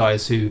one of the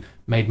guys who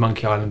made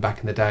Monkey Island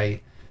back in the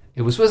day.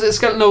 was it a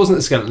skeleton? No, it wasn't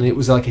a skeleton. It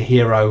was like a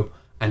hero,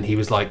 and he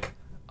was like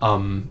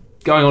going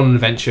on an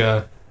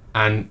adventure,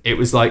 and it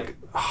was like,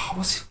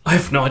 I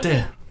have no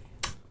idea.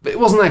 But it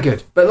wasn't that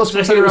good. But lots of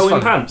people said it was in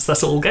pants.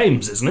 That's all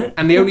games, isn't it?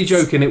 And the only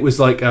joke in it was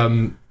like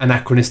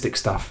anachronistic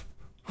stuff.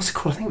 What's it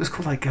called? I think it was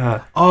called like...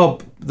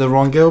 the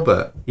Ron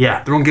Gilbert.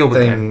 Yeah, the Ron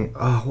Gilbert game.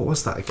 Oh, what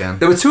was that again?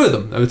 There were two of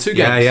them. There were two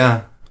games.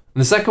 Yeah. And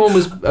the second one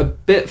was a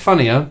bit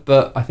funnier,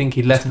 but I think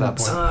he left at that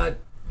point.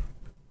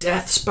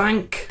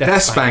 Deathspank?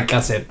 Deathspank,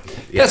 that's it.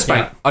 Yeah, Deathspank.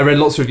 Yeah. I read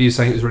lots of reviews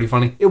saying it was really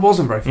funny. It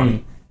wasn't very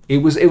funny. It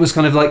was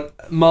kind of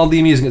like mildly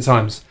amusing at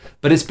times.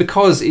 But it's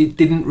because it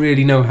didn't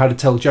really know how to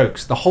tell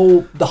jokes. The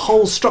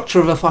whole structure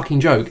of a fucking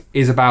joke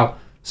is about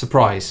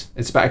surprise.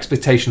 It's about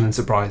expectation and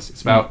surprise.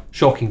 It's about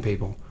shocking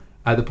people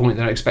at the point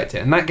they don't expect it.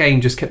 And that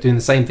game just kept doing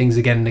the same things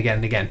again and again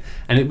and again.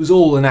 And it was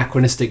all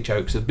anachronistic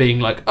jokes of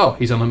being like, oh,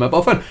 he's on a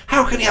mobile phone.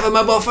 How can he have a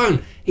mobile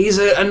phone? He's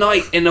a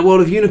knight in a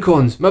world of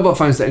unicorns. Mobile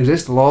phones don't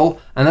exist,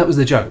 lol. And that was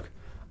the joke.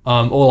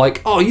 Or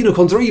like, oh,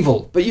 unicorns are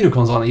evil, but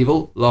unicorns aren't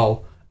evil,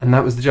 lol. And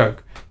that was the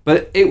joke.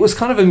 But it was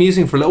kind of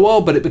amusing for a little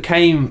while, but it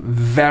became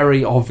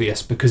very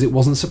obvious because it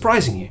wasn't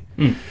surprising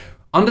you.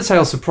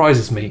 Undertale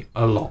surprises me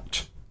a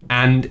lot.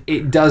 And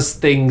it does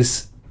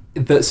things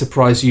that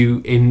surprise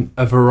you in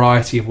a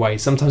variety of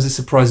ways. Sometimes it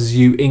surprises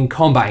you in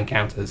combat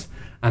encounters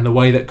and the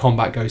way that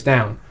combat goes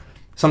down.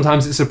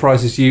 Sometimes it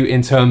surprises you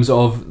in terms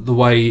of the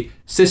way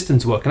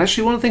systems work. And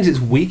actually one of the things it's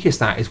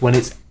weakest at is when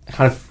it's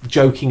kind of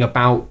joking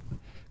about...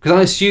 Because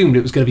I assumed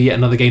it was going to be yet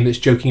another game that's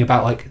joking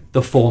about like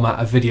the format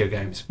of video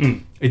games.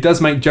 It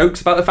does make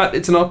jokes about the fact that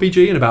it's an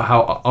RPG and about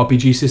how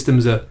RPG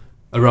systems are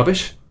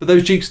rubbish, but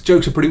those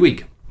jokes are pretty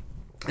weak.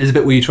 There's a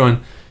bit where you try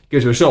and go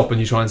to a shop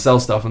and you try and sell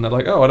stuff and they're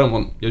like, oh, I don't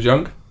want your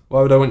junk.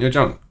 Why would I want your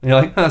junk? And you're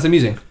like, that's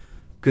amusing.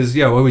 Because,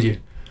 yeah, why would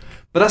you?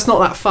 But that's not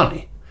that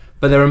funny.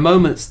 But there are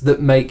moments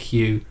that make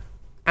you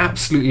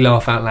absolutely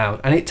laugh out loud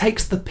and it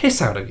takes the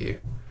piss out of you.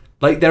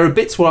 Like, there are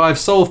bits where I've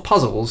solved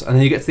puzzles and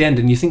then you get to the end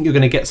and you think you're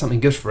going to get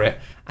something good for it,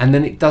 and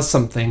then it does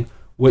something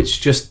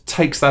which just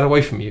takes that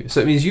away from you.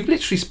 So it means you've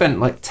literally spent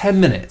like 10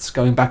 minutes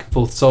going back and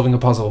forth solving a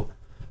puzzle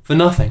for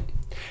nothing.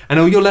 And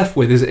all you're left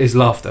with is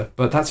laughter.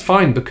 But that's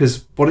fine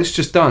because what it's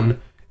just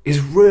done is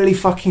really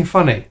fucking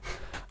funny.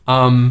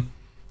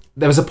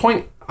 There was a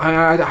point...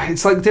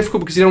 it's like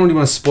difficult because you don't really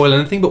want to spoil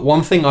anything, but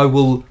one thing I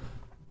will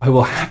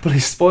happily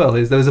spoil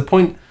is there was a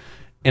point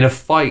in a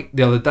fight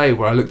the other day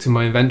where I looked in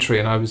my inventory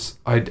and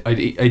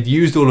I'd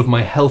used all of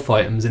my health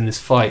items in this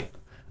fight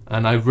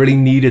and I really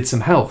needed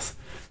some health.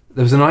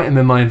 There was an item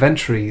in my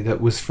inventory that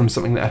was from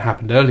something that had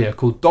happened earlier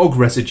called dog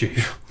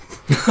residue.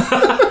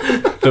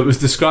 That was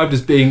described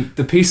as being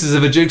the pieces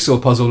of a jigsaw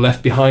puzzle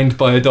left behind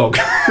by a dog.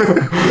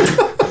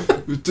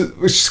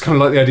 Which is kind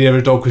of like the idea of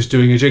a dog was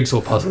doing a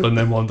jigsaw puzzle and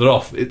then wandered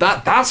off.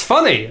 That's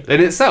funny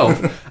in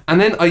itself. And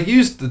then I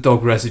used the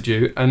dog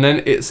residue and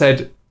then it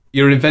said,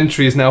 your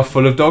inventory is now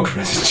full of dog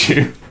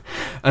residue.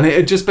 And it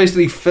had just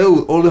basically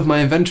filled all of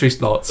my inventory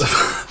slots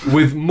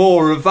with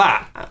more of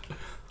that.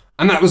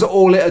 And that was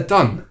all it had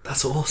done.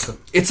 That's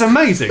awesome. It's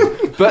amazing.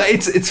 But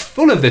it's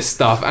full of this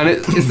stuff. And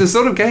it's the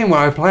sort of game where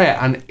I play it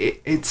and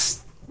it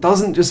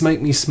doesn't just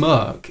make me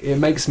smirk. It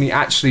makes me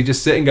actually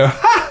just sit and go,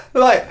 ha!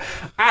 Like,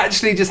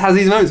 actually just has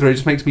these moments where it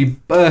just makes me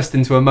burst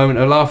into a moment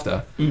of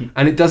laughter.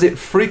 And it does it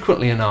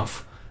frequently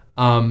enough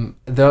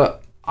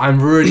that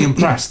I'm really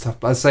impressed. I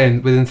was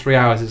saying within 3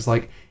 hours, it's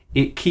like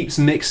it keeps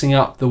mixing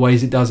up the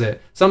ways it does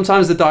it.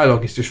 Sometimes the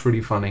dialogue is just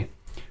really funny.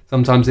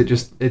 Sometimes it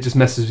just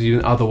messes with you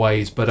in other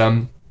ways.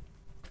 But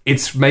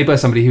it's made by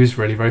somebody who's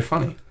really, very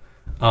funny.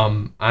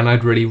 And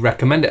I'd really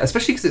recommend it,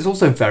 especially because it's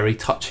also very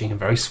touching and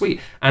very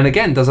sweet. And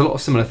again, does a lot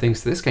of similar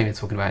things to this game you're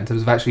talking about in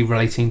terms of actually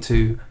relating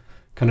to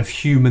kind of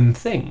human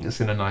things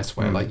in a nice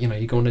way. Like, you know,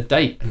 you go on a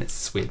date and it's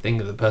this weird thing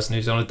that the person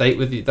who's on a date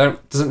with you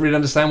doesn't really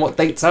understand what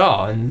dates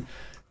are and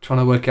trying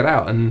to work it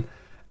out. And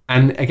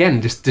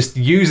again, just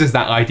uses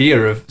that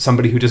idea of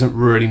somebody who doesn't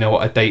really know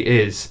what a date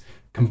is,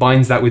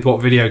 combines that with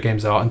what video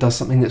games are and does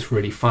something that's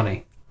really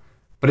funny.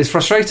 But it's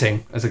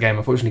frustrating as a game,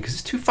 unfortunately, because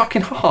it's too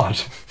fucking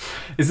hard.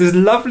 It's this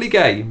lovely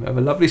game of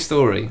a lovely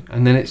story,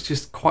 and then it's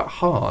just quite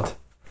hard.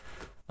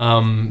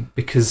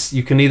 Because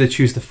you can either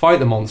choose to fight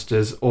the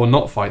monsters or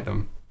not fight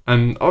them.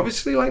 And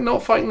obviously, like,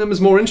 not fighting them is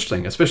more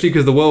interesting, especially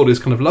because the world is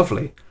kind of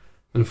lovely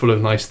and full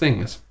of nice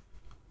things.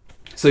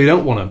 So you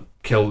don't want to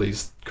kill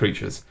these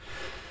creatures.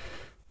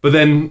 But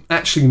then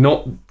actually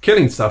not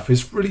killing stuff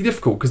is really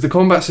difficult, because the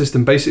combat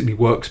system basically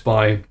works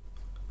by...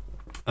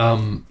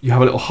 you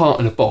have a little heart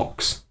in a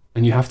box,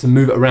 and you have to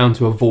move it around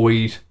to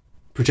avoid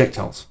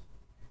projectiles.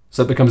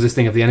 So it becomes this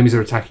thing of the enemies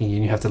are attacking you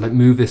and you have to like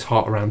move this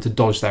heart around to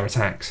dodge their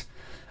attacks.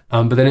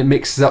 But then it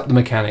mixes up the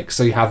mechanics.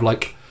 So you have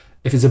like,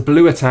 if it's a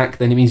blue attack,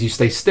 then it means you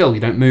stay still, you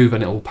don't move,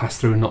 and it will pass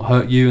through and not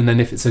hurt you. And then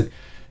if it's a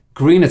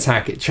green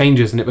attack, it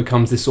changes and it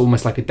becomes this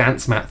almost like a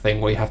dance mat thing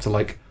where you have to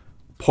like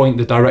point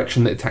the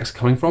direction that attacks are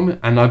coming from.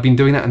 And I've been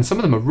doing that, and some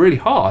of them are really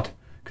hard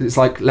because it's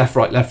like left,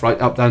 right,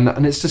 up, down.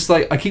 And it's just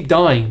like, I keep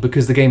dying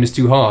because the game is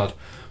too hard.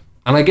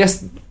 And I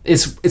guess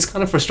it's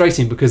kind of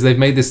frustrating because they've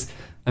made this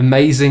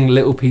amazing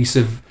little piece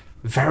of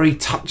very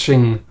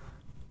touching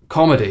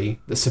comedy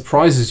that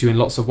surprises you in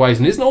lots of ways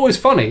and isn't always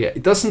funny.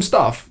 It does some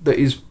stuff that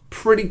is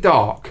pretty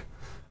dark.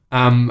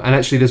 And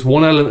actually, there's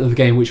one element of the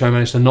game which I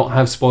managed to not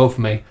have spoiled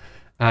for me,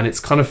 and it's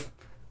kind of,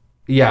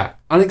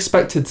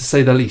 unexpected to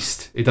say the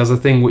least. It does a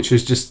thing which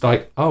is just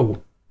like,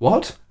 oh,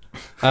 what?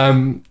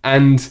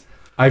 And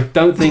I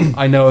don't think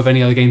I know of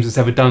any other games that's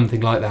ever done anything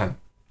like that.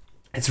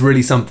 It's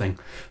really something.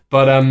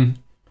 But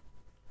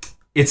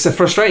it's a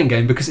frustrating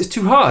game because it's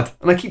too hard,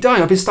 and I keep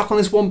dying. I've been stuck on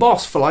this one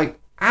boss for like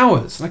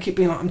hours, and I keep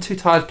being like, I'm too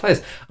tired to play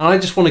this. And I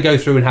just want to go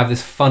through and have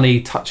this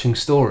funny, touching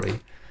story.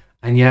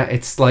 And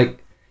it's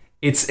like,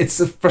 it's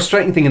a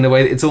frustrating thing in the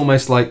way that it's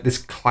almost like this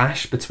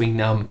clash between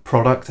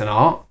product and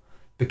art,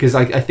 because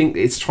I think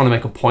it's trying to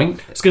make a point.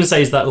 I was going to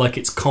say, is that like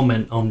its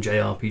comment on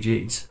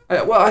JRPGs?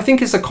 Well, I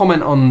think it's a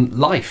comment on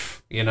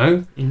life,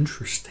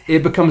 Interesting.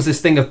 It becomes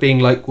this thing of being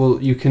like, well,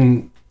 you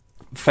can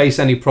face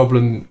any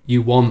problem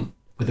you want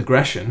with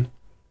aggression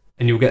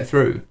and you'll get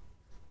through.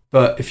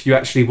 But if you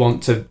actually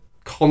want to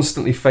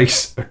constantly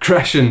face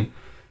aggression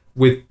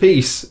with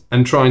peace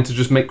and trying to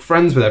just make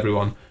friends with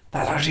everyone,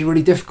 that's actually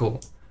really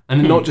difficult.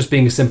 And not just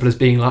being as simple as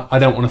being like, I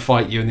don't want to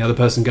fight you, and the other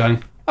person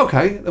going,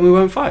 okay, then we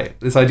won't fight.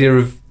 This idea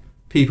of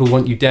people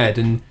want you dead,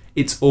 and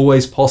it's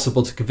always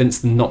possible to convince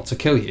them not to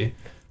kill you.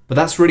 But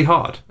that's really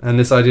hard. And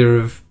this idea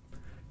of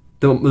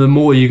the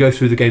more you go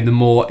through the game, the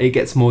more it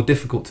gets more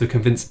difficult to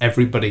convince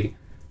everybody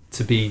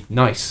to be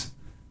nice.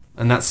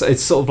 And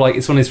it's sort of like,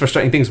 it's one of these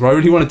frustrating things where I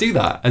really want to do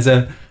that.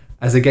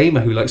 As a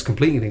gamer who likes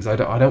completing things, I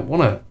don't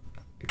want to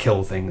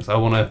kill things. I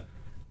want to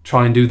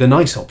try and do the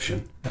nice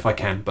option if I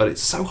can, but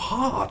it's so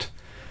hard.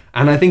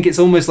 And I think it's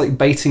almost like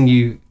baiting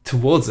you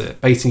towards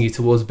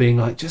being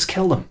like, just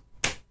kill them.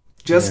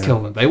 Just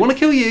kill them. They want to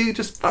kill you,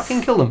 just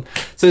fucking kill them.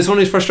 So it's one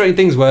of these frustrating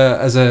things where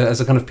as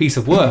a kind of piece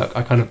of work,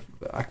 I kind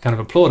of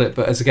applaud it,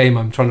 but as a game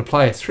I'm trying to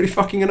play, it's really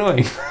fucking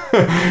annoying.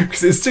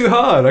 Because it's too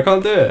hard. I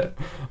can't do it.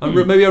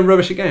 Maybe I'm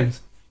rubbish at games.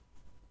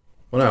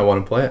 Well, no, I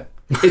want to play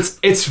it.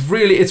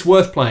 It's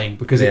worth playing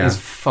because it is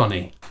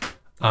funny.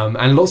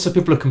 And lots of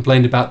people have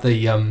complained about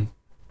the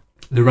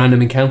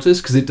random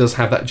encounters because it does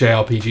have that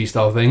JRPG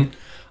style thing.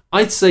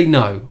 I'd say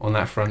no on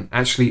that front.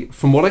 Actually,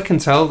 from what I can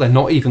tell, they're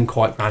not even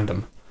quite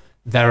random.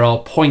 There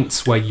are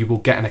points where you will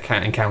get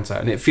an encounter,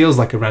 and it feels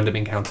like a random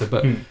encounter,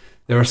 but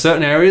there are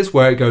certain areas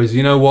where it goes,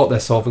 you know what,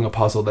 they're solving a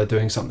puzzle, they're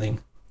doing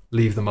something,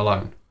 leave them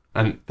alone.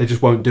 And they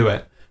just won't do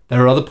it.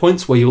 There are other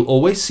points where you'll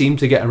always seem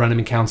to get a random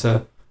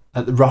encounter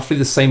at roughly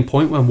the same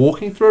point when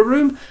walking through a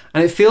room,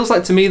 and it feels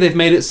like to me they've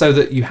made it so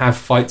that you have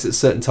fights at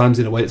certain times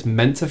in a way that's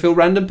meant to feel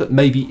random, but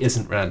maybe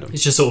isn't random.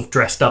 It's just sort of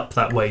dressed up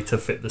that way to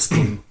fit the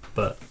scheme.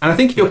 And I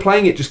think if you're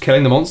playing it just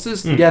killing the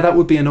monsters, that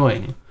would be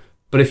annoying.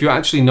 But if you're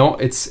actually not,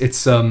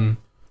 it's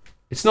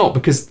not,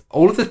 because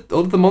all of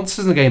the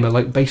monsters in the game are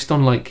like based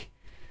on like,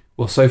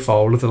 well, so far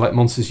all of the like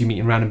monsters you meet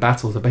in random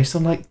battles are based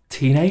on like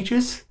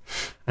teenagers,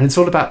 and it's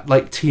all about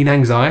like teen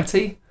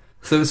anxiety.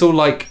 So it's all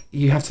like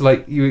you have to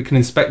like, you can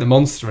inspect the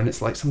monster, and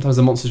it's like sometimes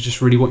the monsters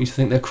just really want you to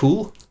think they're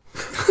cool.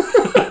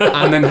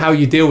 And then how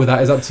you deal with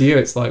that is up to you.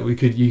 It's like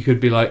you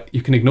could be like,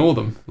 you can ignore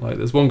them. Like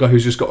there's one guy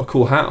who's just got a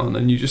cool hat on,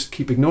 and you just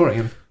keep ignoring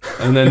him,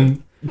 and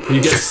then he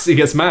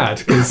gets mad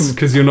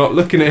because you're not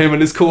looking at him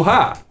and his cool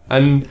hat,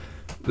 and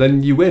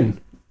then you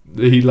win.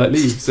 He like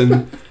leaves,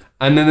 and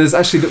then there's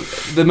actually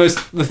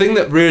the thing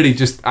that really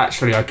just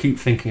actually I keep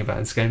thinking about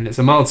in this game, and it's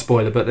a mild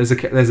spoiler, but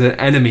there's an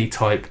enemy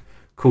type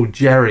called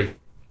Jerry.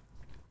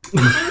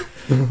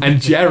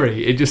 And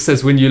Jerry, it just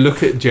says when you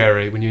look at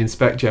Jerry, when you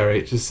inspect Jerry,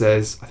 it just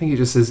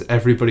says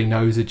everybody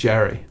knows a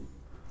Jerry.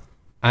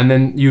 And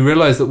then you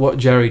realise that what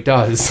Jerry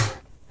does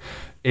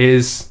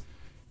is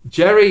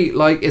Jerry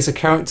like is a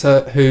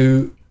character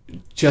who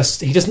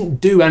he doesn't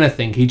do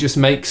anything, he just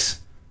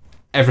makes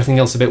everything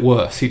else a bit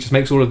worse. He just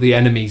makes all of the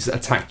enemies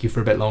attack you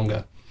for a bit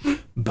longer.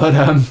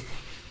 But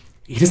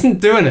he doesn't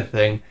do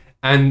anything.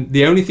 And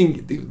the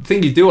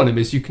thing you do on him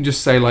is you can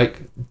just say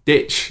like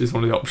ditch is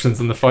one of the options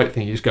on the fight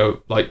thing. You just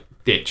go like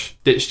ditch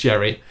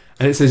Jerry,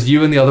 and it says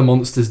you and the other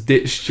monsters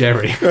ditch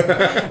Jerry.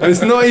 And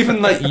it's not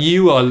even like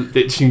you are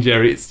ditching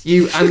Jerry, it's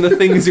you and the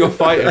things you're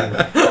fighting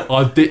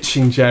are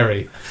ditching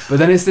Jerry. But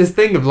then it's this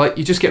thing of like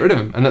you just get rid of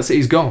him and that's it,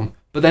 he's gone.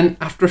 But then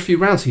after a few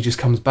rounds he just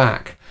comes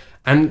back,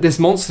 and this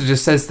monster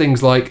just says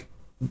things like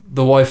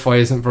the Wi-Fi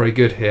isn't very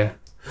good here.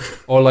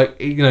 Or like,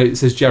 it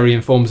says Jerry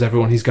informs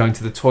everyone he's going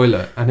to the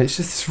toilet, and it's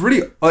just this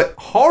really like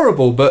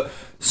horrible but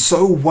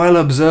so well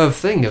observed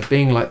thing of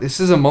being like, this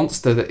is a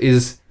monster that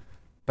is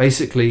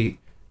basically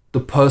the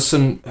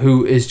person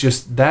who is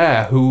just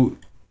there, who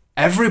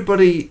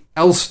everybody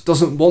else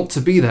doesn't want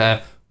to be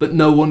there, but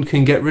no one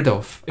can get rid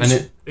of.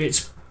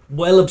 It's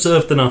well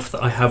observed enough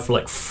that I have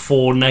like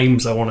 4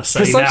 names I want to say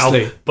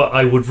precisely. Now, but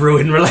I would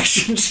ruin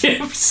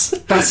relationships.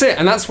 That's it,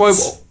 and that's why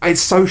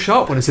it's so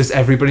sharp when it says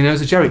everybody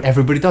knows a Jerry.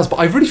 Everybody does, but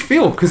I really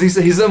feel, because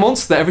he's a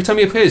monster that every time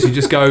he appears, you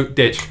just go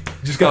ditch.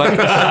 You just go like,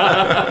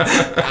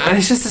 and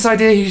it's just this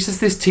idea. He's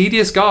just this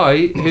tedious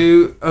guy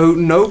who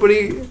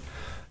nobody.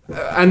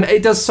 And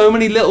it does so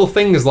many little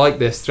things like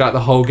this throughout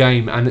the whole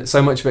game, and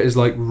so much of it is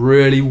like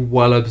really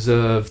well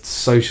observed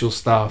social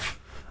stuff.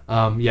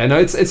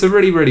 It's a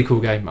really, really cool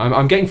game.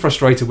 I'm getting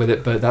frustrated with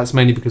it, but that's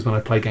mainly because when I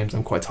play games,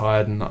 I'm quite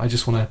tired and I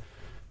just want to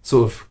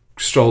sort of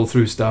stroll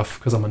through stuff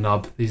because I'm a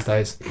nub these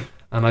days.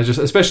 And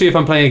especially if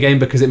I'm playing a game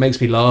because it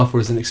makes me laugh or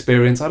as an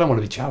experience, I don't want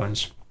to be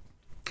challenged.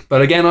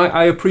 But again,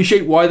 I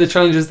appreciate why the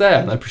challenge is there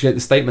and I appreciate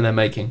the statement they're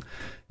making.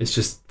 It's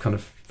just kind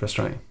of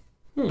frustrating.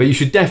 But you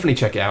should definitely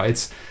check it out.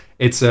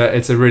 It's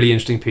a really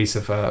interesting piece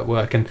of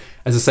work. And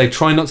as I say,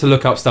 try not to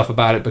look up stuff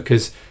about it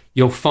because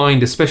you'll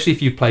find, especially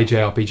if you've played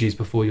JRPGs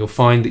before, you'll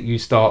find that you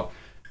start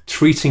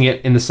treating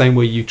it in the same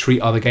way you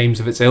treat other games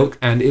of its ilk,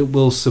 and it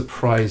will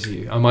surprise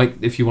you.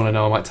 If you want to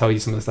know, I might tell you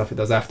some of the stuff it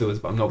does afterwards,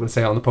 but I'm not going to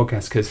say it on the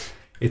podcast because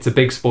it's a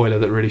big spoiler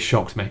that really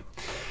shocked me.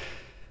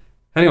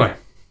 Anyway,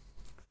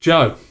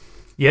 Joe.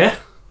 Yeah?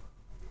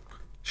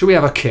 Should we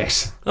have a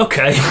kiss?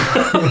 Okay.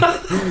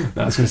 I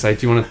was going to say,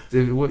 have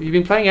you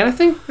been playing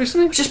anything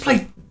recently? I just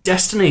played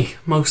Destiny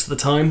most of the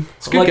time.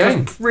 It's a good game.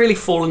 I've really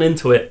fallen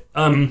into it.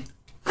 And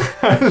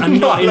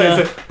not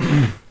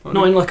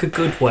in like a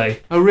good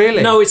way. Oh,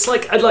 really? No, it's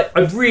like I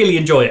really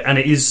enjoy it, and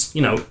it is,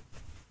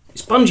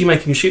 it's Bungie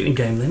making a shooting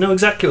game. They know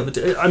exactly what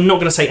they're doing. I'm not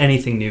going to say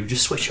anything new.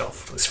 Just switch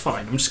off. It's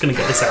fine. I'm just going to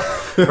get this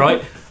out,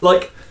 right?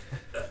 Like,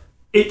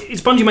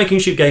 it's Bungie making a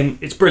shoot game.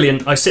 It's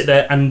brilliant. I sit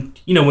there, and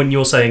when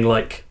you're saying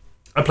like,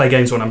 I play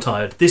games when I'm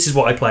tired. This is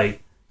what I play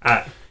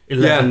at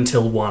 11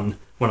 till 1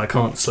 when I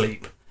can't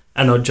sleep,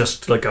 and I'm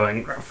just like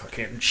going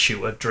fucking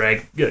shooter,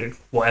 drag,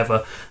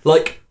 whatever.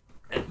 Like,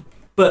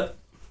 but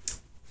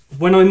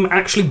when I'm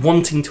actually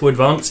wanting to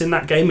advance in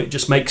that game, it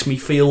just makes me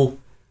feel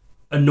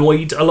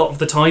annoyed a lot of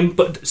the time,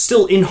 but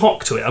still in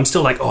hock to it. I'm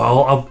still like,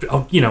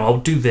 I'll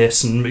do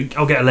this and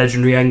I'll get a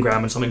legendary engram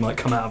and something might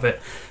come out of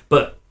it.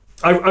 But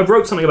I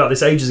wrote something about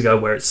this ages ago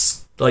where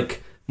it's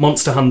like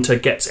Monster Hunter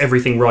gets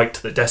everything right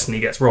that Destiny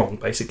gets wrong,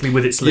 basically,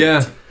 with its loot.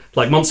 Yeah.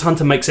 Like, Monster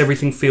Hunter makes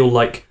everything feel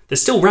like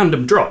there's still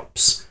random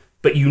drops,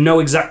 but you know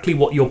exactly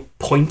what you're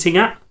pointing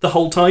at the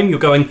whole time. You're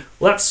going,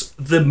 well, that's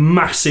the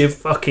massive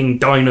fucking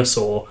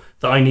dinosaur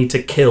that I need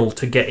to kill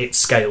to get its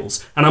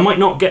scales. And I might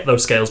not get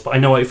those scales, but I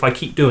know if I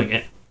keep doing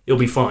it, it'll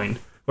be fine.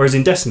 Whereas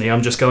in Destiny,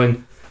 I'm just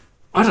going,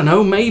 I don't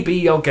know,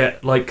 maybe I'll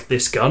get, like,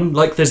 this gun.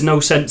 Like, there's no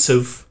sense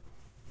of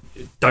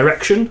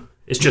direction.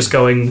 It's just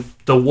going,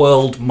 the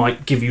world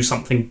might give you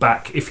something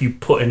back if you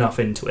put enough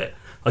into it.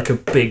 Like a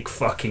big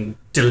fucking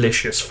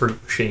delicious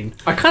fruit machine.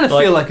 I kind of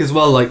feel like as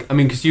well,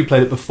 because you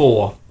played it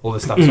before all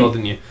this stuff as well,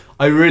 didn't you?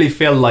 I really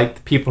feel like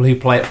the people who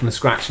play it from the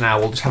scratch now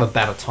will just have a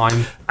better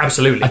time.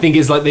 Absolutely. I think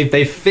it's like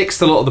they've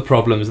fixed a lot of the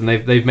problems and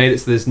they've made it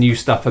so there's new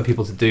stuff for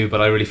people to do,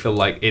 but I really feel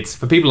like it's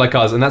for people like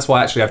us, and that's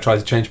why actually I've tried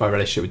to change my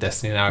relationship with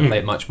Destiny now. I play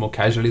it much more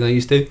casually than I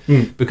used to,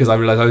 because I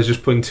realised I was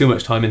just putting too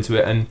much time into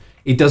it and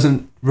it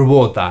doesn't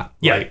reward that.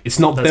 Yeah, like, it's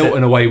not built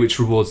in a way which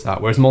rewards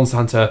that. Whereas Monster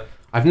Hunter,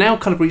 I've now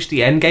kind of reached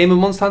the end game of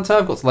Monster Hunter.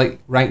 I've got to like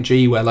rank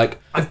G where like...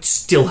 I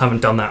still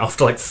haven't done that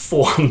after like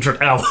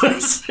 400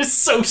 hours. It's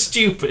so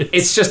stupid.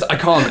 It's just, I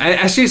can't. And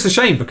actually, it's a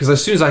shame because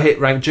as soon as I hit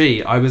rank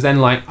G, I was then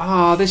like,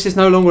 this is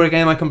no longer a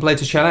game I can play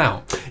to chill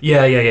out.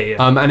 Yeah.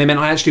 And it meant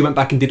I actually went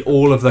back and did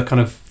all of the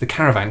kind of the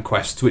caravan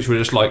quests, which were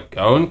just like,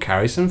 go and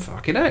carry some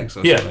fucking eggs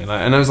or something.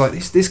 Like, and I was like,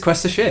 this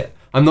quest is shit.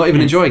 I'm not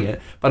even enjoying it,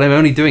 but I'm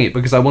only doing it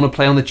because I want to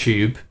play on the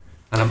tube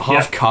and I'm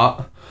half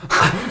cut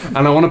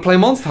and I want to play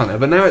Monster Hunter.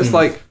 But now it's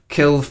like,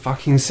 kill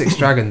fucking 6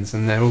 dragons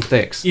and they're all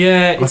dicks.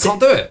 Yeah, I can't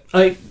do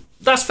it.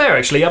 That's fair,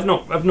 actually. I've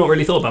not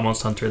really thought about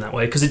Monster Hunter in that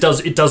way because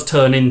it does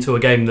turn into a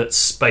game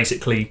that's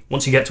basically,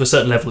 once you get to a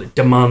certain level, it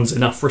demands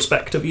enough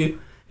respect of you.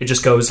 It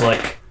just goes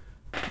like,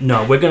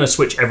 no, we're going to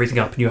switch everything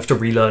up and you have to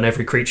relearn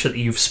every creature that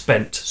you've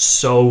spent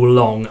so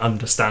long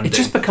understanding. It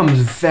just becomes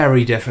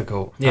very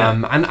difficult. Yeah.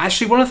 And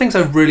actually, one of the things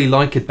I really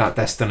like about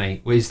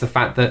Destiny is the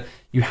fact that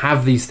you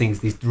have these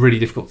things, these really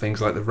difficult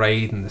things like the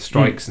raid and the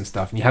strikes and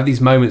stuff, and you have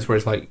these moments where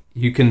it's like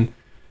you can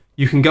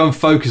go and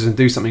focus and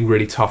do something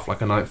really tough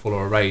like a Nightfall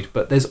or a raid,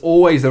 but there's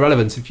always the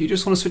relevance. If you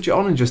just want to switch it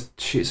on and just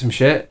shoot some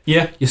shit,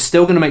 you're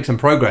still going to make some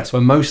progress,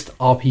 where most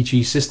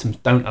RPG systems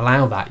don't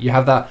allow that. You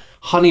have that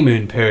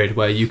honeymoon period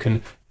where you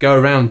can go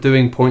around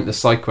doing pointless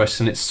side quests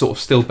and it's sort of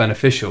still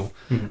beneficial,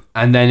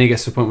 and then it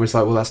gets to the point where it's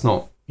like,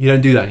 well, you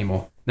don't do that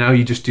anymore. Now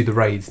you just do the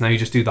raids. Now you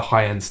just do the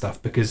high-end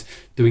stuff because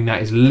doing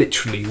that is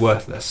literally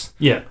worthless.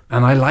 Yeah.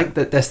 And I like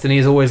that Destiny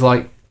is always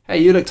like, hey,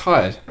 you look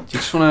tired. Do you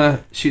just want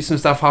to shoot some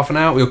stuff half an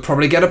hour? We'll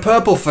probably get a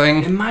purple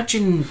thing.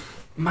 Imagine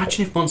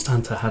if Monster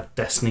Hunter had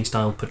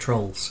Destiny-style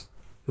patrols.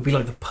 It would be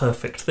like the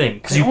perfect thing.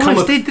 Because you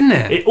always did, didn't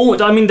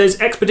it? There's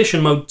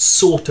Expedition mode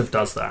sort of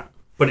does that,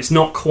 but it's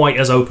not quite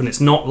as open.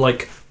 It's not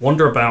like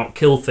wander about,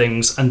 kill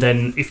things, and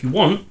then if you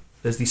want,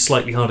 there's these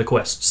slightly harder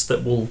quests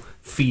that will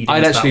feed into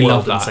I'd actually that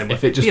love world that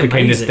if it just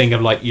became this thing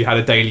of like you had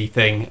a daily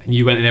thing and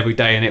you went in every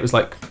day and it was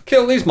like,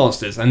 kill these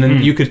monsters, and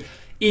then you could,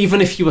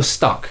 even if you were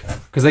stuck,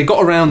 because they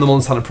got around the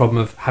Monster Hunter problem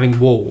of having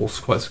walls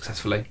quite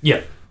successfully.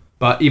 Yeah.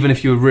 But even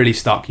if you were really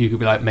stuck, you could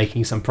be like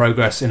making some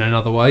progress in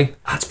another way.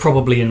 That's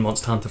probably in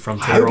Monster Hunter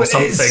Frontier or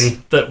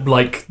something. That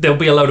like there'll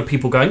be a load of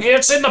people going,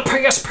 it's in the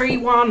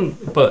PSP one.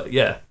 But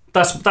yeah,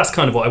 That's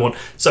kind of what I want.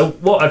 So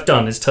what I've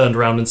done is turned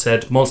around and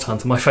said Monster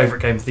Hunter, my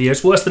favourite game of the year.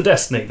 It's worse than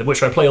Destiny,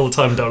 which I play all the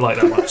time and don't like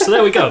that much. So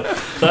there we go.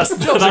 That's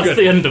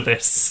the end of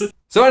this.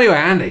 So anyway,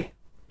 Andy,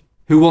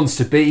 who wants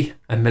to be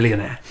a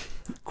millionaire?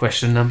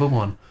 Question number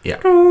 1. Yeah.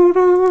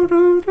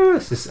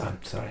 I'm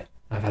sorry,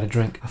 I've had a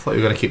drink. I thought you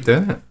were going to keep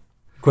doing it.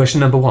 Question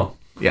number 1.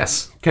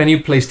 Yes. Can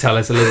you please tell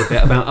us a little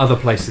bit about other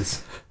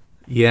places?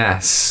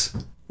 Yes.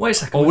 Wait a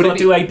second, we've got to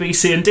do A, B,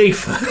 C and D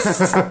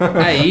first.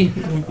 A,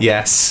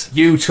 yes.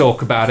 You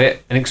talk about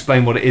it and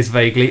explain what it is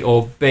vaguely,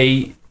 or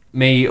B,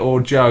 me or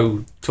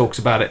Joe talks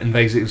about it and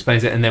vaguely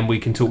explains it, and then we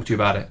can talk to you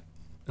about it.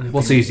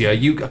 What's easier?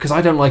 Because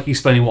I don't like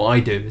explaining what I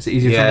do. Is it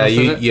easier for us to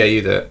do it? Yeah,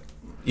 you do it.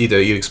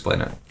 You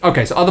explain it.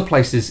 Okay, so Other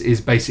Places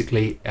is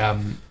basically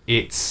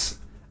it's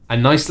a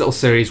nice little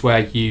series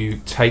where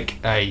you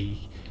take a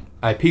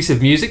piece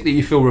of music that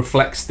you feel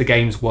reflects the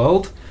game's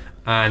world,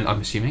 and I'm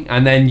assuming,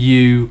 and then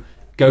you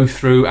go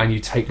through and you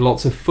take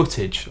lots of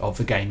footage of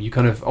the game. You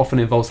kind of often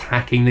involves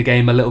hacking the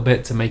game a little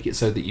bit to make it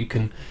so that you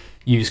can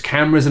use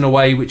cameras in a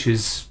way which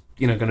is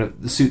going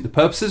to suit the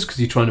purposes, because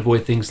you try and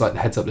avoid things like the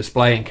heads-up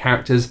display and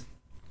characters,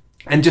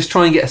 and just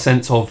try and get a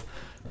sense of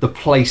the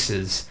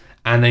places,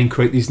 and then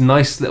create these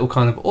nice little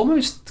kind of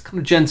almost kind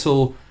of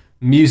gentle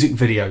music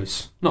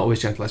videos. Not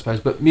always gentle, I suppose,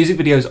 but music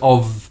videos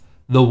of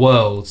the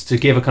world to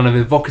give a kind of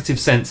evocative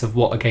sense of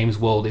what a game's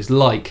world is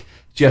like,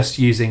 just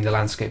using the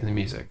landscape and the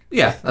music.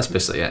 Yeah, that's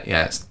basically it.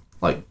 Yeah, it's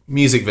like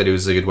music videos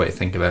is a good way to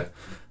think of it,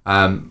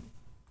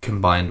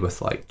 combined with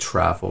like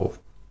travel,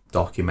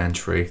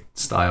 documentary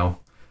style,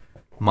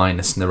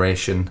 minus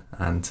narration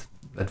and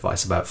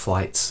advice about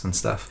flights and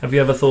stuff. Have you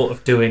ever thought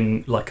of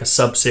doing like a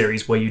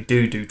sub-series where you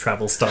do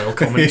travel style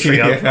commentary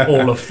of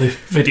all of the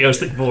videos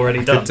that you've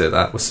already done? Could do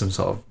that with some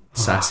sort of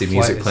sassy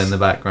music playing in the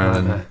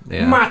background. And,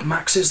 yeah. Mad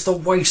Max is the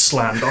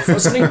Wasteland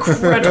offers an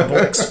incredible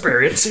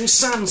experience in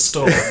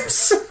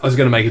sandstorms. I was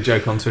going to make a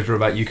joke on Twitter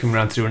about you can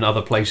run through in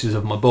other places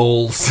of my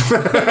balls,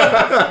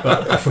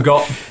 but I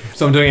forgot,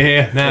 so I'm doing it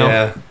here now.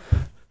 Yeah.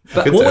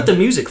 But what would the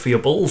music for your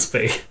balls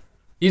be?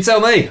 You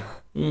tell me.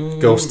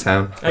 Ghost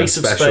Town. Ace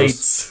of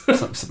Spades.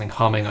 Something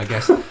humming, I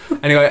guess.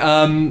 Anyway,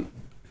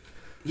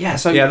 yeah.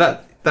 So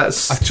yeah,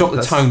 that's I've chopped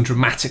the tone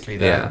dramatically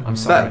there. Yeah, I'm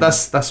sorry.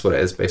 That's what it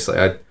is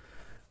basically.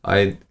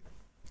 I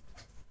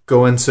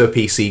go into a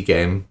PC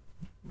game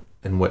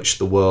in which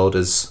the world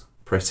is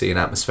pretty and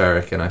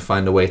atmospheric, and I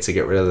find a way to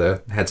get rid of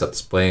the heads-up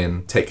display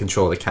and take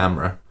control of the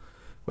camera,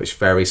 which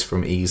varies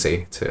from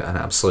easy to an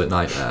absolute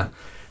nightmare.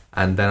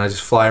 And then I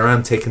just fly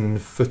around taking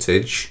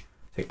footage,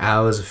 take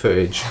hours of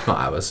footage, not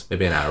hours,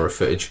 maybe an hour of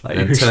footage. Like,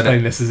 you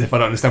explain this as if I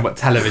don't understand what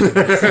television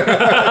is.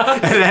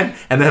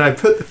 and then I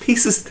put the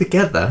pieces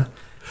together,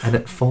 and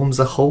it forms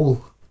a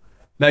whole.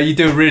 No, you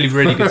do really,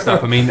 really good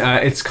stuff. I mean,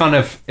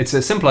 it's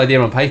a simple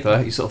idea on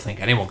paper. You sort of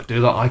think anyone could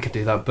do that, I could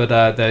do that, but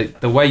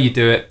the way you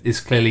do it is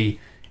clearly,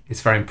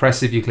 it's very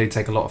impressive. You clearly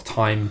take a lot of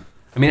time.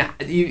 I mean,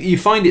 you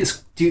find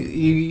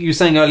you were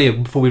saying earlier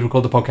before we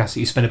record the podcast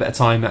that you spend a bit of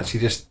time actually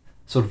just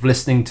sort of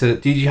listening to.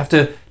 Do you have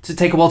to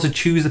take a while to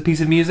choose a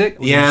piece of music?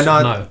 Yeah,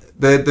 no.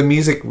 The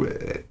music,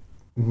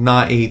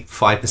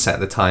 95% of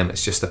the time,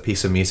 it's just a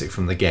piece of music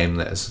from the game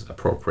that is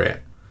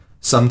appropriate.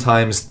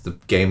 Sometimes the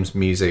game's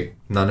music,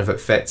 none of it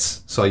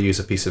fits, so I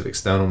use a piece of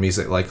external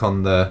music, like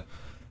on the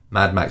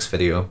Mad Max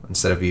video.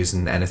 Instead of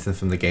using anything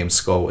from the game's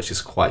score, which is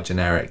quite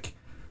generic,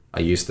 I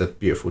used a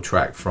beautiful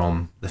track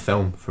from the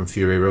film, from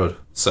Fury Road.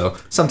 So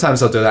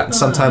sometimes I'll do that, and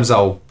sometimes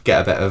I'll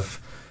get a bit of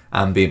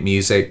ambient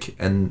music,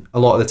 and a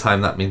lot of the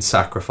time that means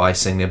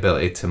sacrificing the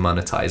ability to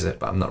monetize it,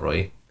 but I'm not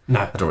really... No.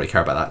 I don't really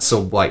care about that.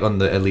 So like on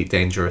the Elite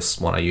Dangerous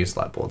one, I used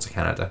like Boards of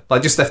Canada.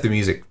 Like just left the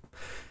music...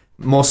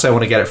 More so I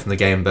want to get it from the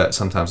game, but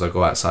sometimes I'll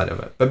go outside of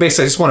it. But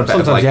basically I just want a bit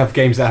sometimes of like... you have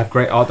games that have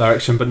great art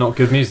direction but not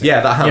good music.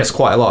 Yeah, that happens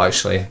quite a lot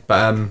actually.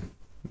 But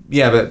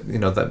but you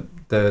know,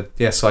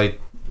 so I...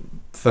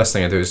 First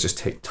thing I do is just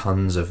take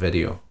tons of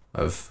video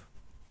of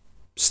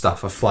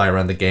stuff. I fly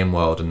around the game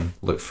world and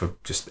look for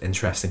just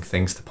interesting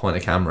things to point the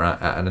camera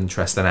at an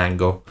interesting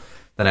angle.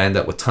 Then I end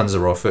up with tons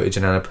of raw footage,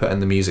 and then I put in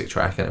the music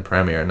track in a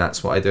Premiere, and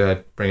that's what I do. I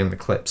bring in the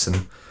clips,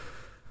 and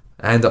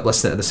I end up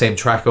listening to the same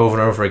track over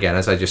and over again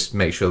as I just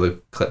make sure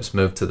the clips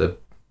move to the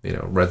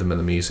rhythm of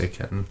the music.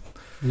 And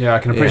yeah, I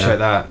can appreciate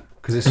that.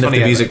 Because it's funny,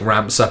 if the music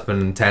ramps up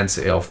in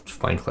intensity, I'll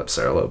find clips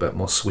that are a little bit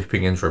more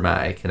sweeping and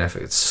dramatic, and if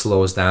it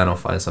slows down, I'll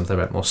find something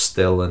a bit more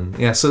still. And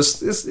yeah, so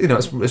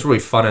it's really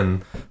fun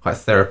and quite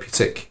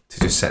therapeutic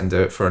to just sit and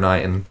do it for a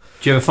night. And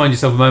do you ever find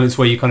yourself in moments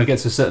where you kind of get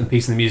to a certain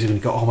piece of the music and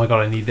you go, oh my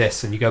god, I need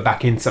this, and you go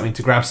back in something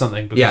to grab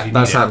something? Yeah,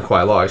 that's happened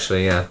quite a lot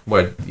actually. Yeah,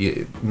 where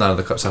none of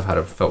the clips I've had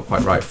have felt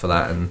quite right for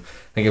that, and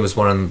I think it was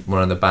one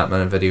of the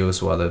Batman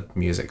videos where the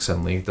music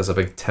suddenly does a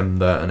big Tim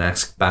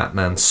Burton-esque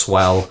Batman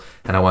swell,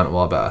 and I went,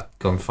 well, I better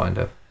go and find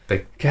a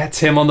big... Get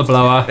Tim on the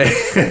blower.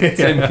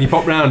 Tim, can you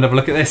pop round and have a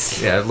look at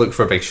this? Yeah, look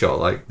for a big shot,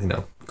 like,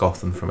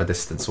 Gotham from a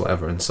distance or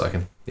whatever, and so I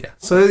can... Yeah.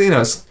 So,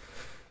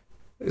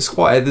 it's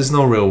quite... There's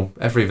no real...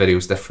 Every video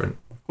is different.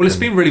 Well, it's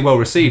been really well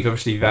received.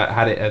 Obviously, you've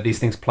had it these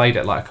things played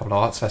at like a couple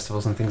of arts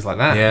festivals and things like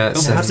that. Yeah, how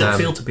does it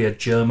feel to be a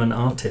German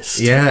artist?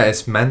 Yeah,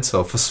 it's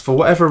mental. For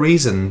whatever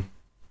reason,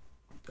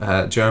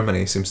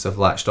 Germany seems to have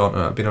latched on to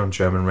it. I've been on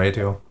German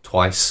radio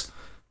twice,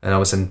 and I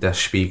was in Der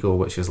Spiegel,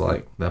 which is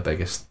like the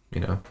biggest,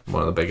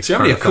 one of the biggest.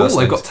 Germany are cool.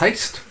 They've got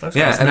taste.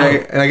 Yeah,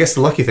 and I guess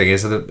the lucky thing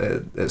is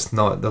that it's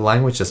not, the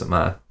language doesn't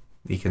matter.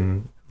 You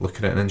can look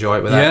at it and enjoy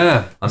it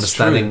without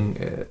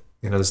understanding.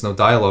 There's no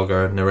dialogue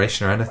or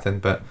narration or anything.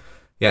 But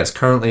yeah, it's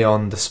currently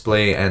on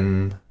display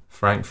in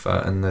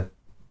Frankfurt in the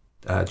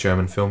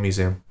German Film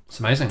Museum. It's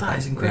amazing. That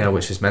is incredible. Yeah,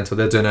 which is mental.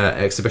 They're doing an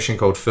exhibition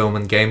called Film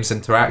and Games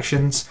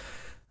Interactions,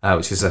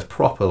 which is a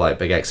proper like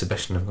big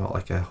exhibition. They've got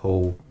like a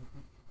whole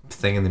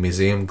thing in the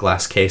museum,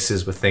 glass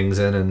cases with things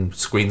in and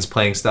screens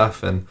playing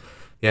stuff, and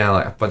yeah,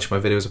 like a bunch of my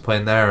videos are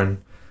playing there,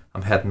 and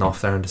I'm heading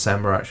off there in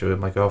December actually with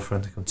my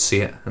girlfriend to come see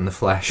it in the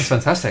flesh. That's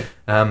fantastic.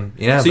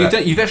 Yeah. So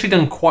you've actually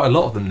done quite a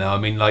lot of them now. I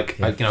mean, like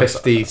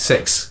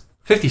 56.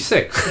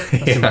 56.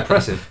 That's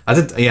impressive. I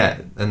did,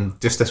 and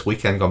just this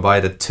weekend gone by, I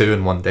did 2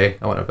 in one day.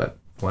 I went a bit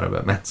mental.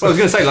 Well, I was going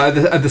to say, like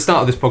at the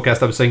start of this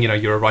podcast, I was saying,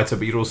 you're a writer,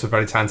 but you're also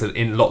very talented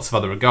in lots of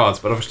other regards.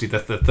 But obviously, the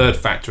third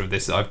factor of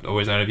this I've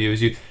always known of you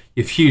is you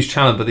have huge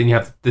talent, but then you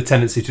have the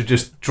tendency to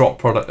just drop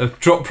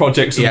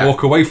projects and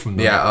walk away from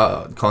them.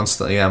 Yeah,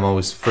 constantly. I'm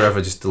always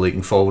forever just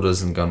deleting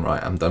folders and going,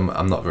 right, I'm done.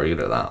 I'm not very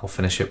good at that. I'll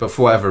finish it. But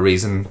for whatever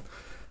reason,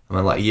 I'm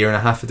in like a year and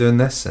a half of doing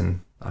this, and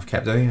I've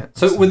kept doing it.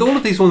 So with all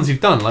of these ones you've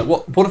done, like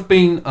what have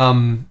been,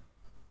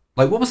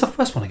 like what was the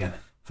first one again?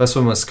 First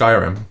one was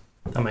Skyrim.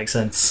 That makes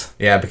sense.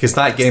 Yeah, because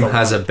that game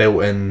has a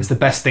built-in. It's the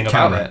best thing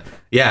camera. about it.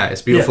 Yeah,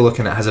 it's beautiful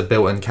looking. It has a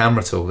built-in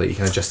camera tool that you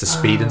can adjust the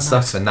speed and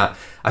stuff. Nice. And that,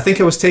 I think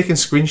I was taking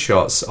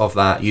screenshots of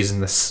that using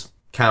this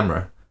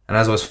camera, and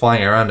as I was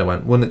flying around, I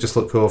went, "Wouldn't it just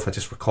look cool if I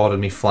just recorded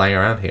me flying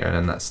around here?" And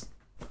then that's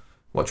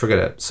what triggered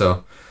it.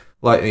 So,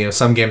 like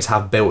some games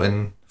have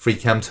built-in free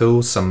cam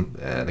tools. Some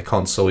in the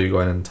console, you go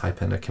in and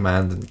type in a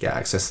command and get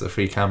access to the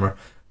free camera,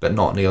 but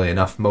not nearly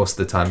enough. Most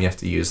of the time, you have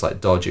to use like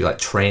dodgy like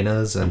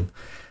trainers and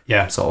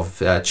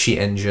sort of cheat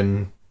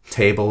engine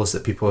tables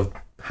that people have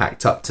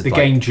hacked up to the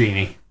Game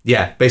Genie.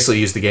 Yeah, basically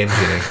use the Game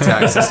Genie to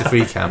access the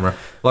free camera.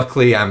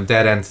 Luckily,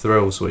 Dead End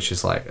Thrills, which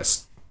is like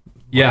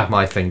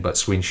my thing, but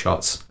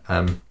screenshots.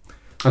 I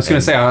was going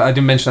to say, I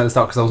didn't mention that at the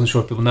start because I wasn't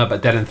sure if people know,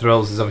 but Dead End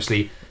Thrills is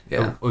obviously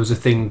it was a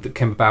thing that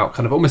came about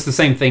kind of almost the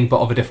same thing, but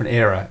of a different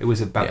era. It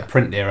was about the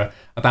print era,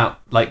 about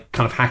like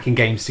kind of hacking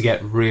games to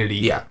get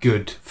really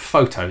good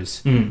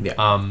photos. And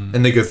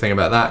the good thing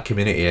about that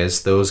community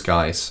is those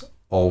guys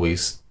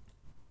always,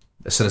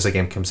 as soon as a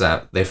game comes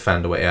out, they've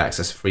found a way to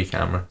access a free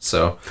camera.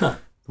 So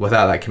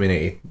without that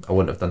community, I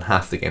wouldn't have done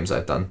half the games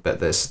I've done. But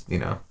there's,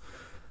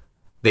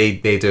 they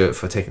do it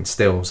for taking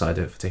stills, I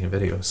do it for taking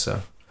videos.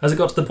 So has it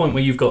got to the point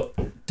where you've got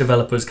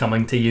developers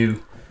coming to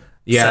you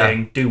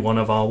saying, do one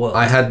of our work?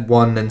 I had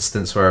one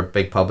instance where a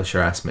big publisher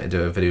asked me to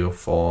do a video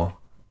for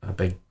a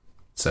big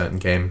certain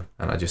game,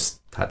 and I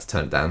just had to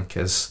turn it down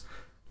because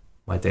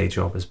my day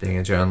job is being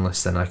a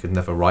journalist and I could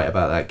never write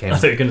about that game. I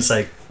thought you were going to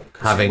say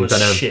having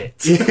done shit.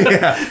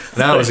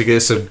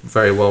 It's a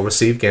very well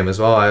received game as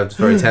well. I was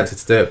very tempted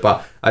to do it,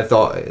 but I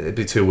thought it'd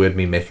be too weird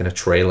me making a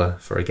trailer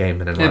for a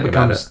game and then writing about it. It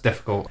becomes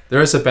difficult.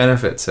 There is a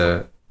benefit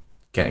to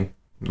getting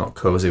not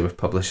cozy with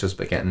publishers,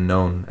 but getting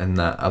known, in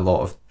that a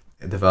lot of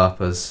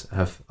developers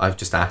I've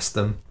just asked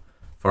them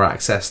for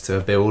access to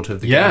a build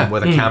of the game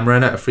with a camera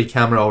in it, a free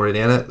camera already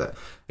in it, that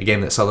a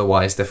game that's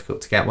otherwise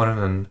difficult to get one in.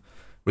 And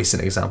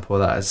recent example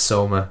of that is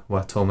Soma,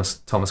 where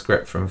Thomas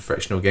Grip from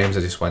Frictional Games,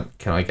 I just went,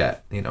 can I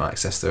get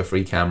access to a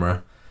free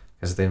camera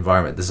because the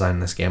environment design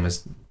in this game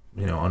is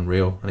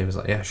unreal, and he was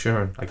like, yeah,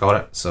 sure, and I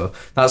got it. So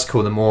that's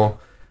cool. The more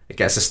it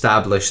gets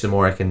established, the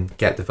more I can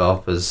get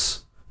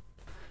developers.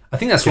 I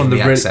think that's one of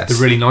the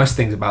really nice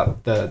things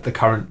about the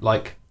current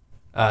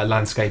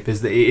landscape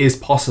is that it is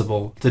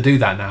possible to do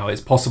that now.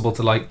 It's possible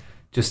to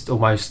just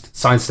almost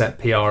sidestep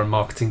PR and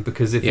marketing,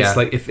 because if it's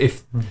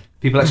if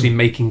people actually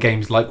making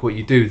games like what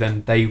you do,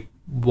 then they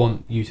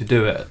want you to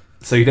do it.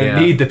 So you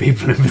don't need the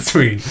people in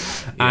between,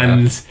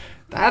 and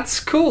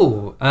that's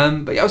cool.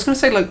 But I was going to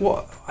say,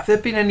 what have there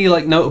been any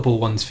notable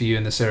ones for you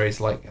in the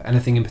series?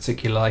 Anything in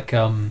particular?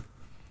 Have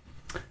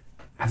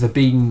there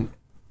been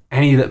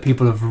any that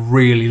people have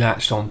really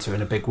latched onto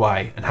in a big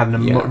way and had a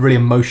really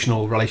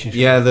emotional relationship?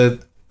 Yeah,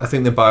 I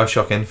think the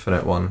BioShock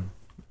Infinite one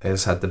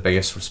has had the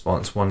biggest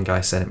response. One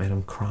guy said it made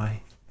him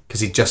cry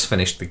because he just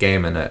finished the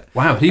game in it.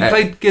 Wow, he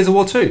played Gears of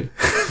War 2?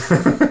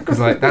 Because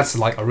that's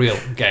a real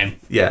game.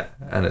 Yeah,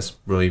 and it's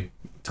really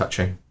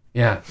touching.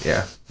 Yeah.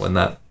 Yeah, when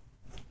that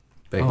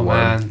big worm.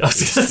 Man. Why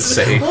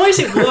is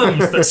it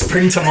worms that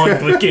spring to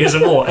mind with Gears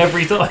of War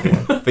every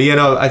time? But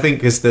I think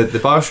because the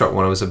BioShock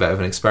one was a bit of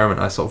an experiment.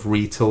 I sort of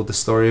retold the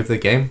story of the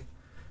game,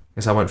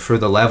 because I went through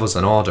the levels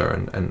in order,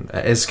 and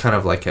it is kind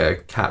of like a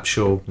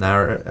capsule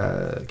like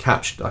a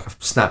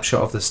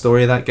snapshot of the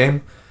story of that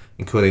game.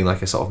 including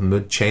like a sort of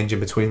mood change in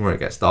between where it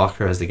gets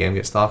darker as the game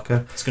gets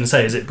darker. I was going to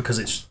say, is it because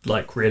it's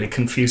like really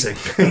confusing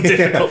and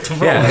difficult to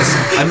follow?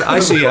 And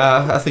actually,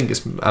 I think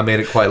I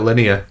made it quite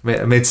linear.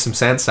 I made some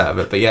sense out of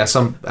it. But yeah,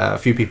 a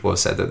few people have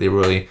said that they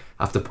really,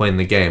 after playing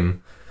the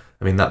game,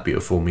 I mean, that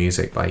beautiful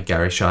music by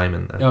Gary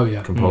Scheinman,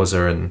 the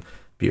composer, and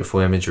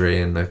beautiful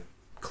imagery and the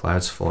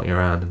clouds floating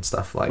around and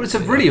stuff like. Well, it's a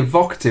really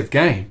evocative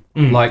game.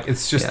 Like,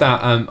 it's just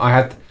that I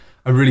had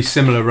a really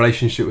similar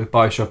relationship with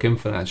BioShock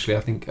Infinite, actually. I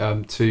think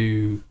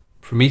to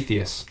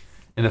Prometheus,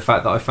 in the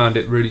fact that I found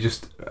it really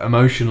just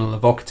emotional and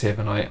evocative,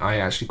 and I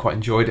actually quite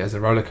enjoyed it as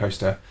a roller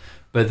coaster.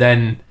 But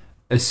then,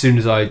 as soon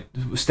as I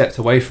stepped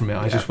away from it,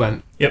 I just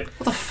went, "Yep,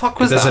 what the fuck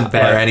was that?" It doesn't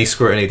bear any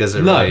scrutiny, does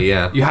it? No, really?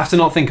 Yeah. You have to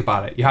not think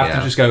about it. You have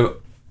to just go.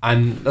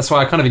 And that's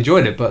why I kind of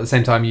enjoyed it, but at the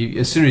same time,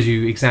 as soon as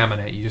you examine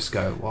it, you just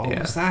go, what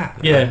was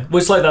that? Yeah, well,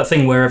 it's like that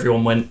thing where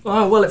everyone went,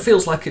 oh, well, it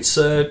feels like it's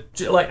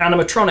like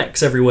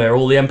animatronics everywhere.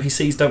 All the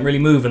NPCs don't really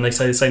move, and they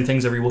say the same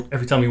things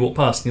every time you walk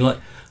past. And you're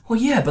like, well,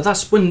 yeah, but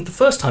that's when the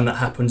first time that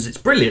happens, it's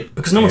brilliant,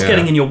 because no one's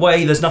getting in your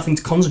way, there's nothing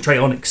to concentrate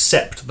on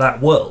except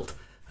that world.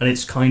 And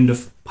it's kind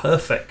of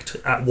perfect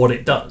at what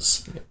it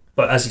does.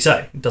 But as you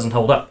say, it doesn't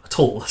hold up at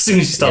all. As soon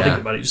as you start thinking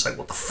about it, you're just like,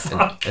 what the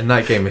fuck? And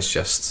that game is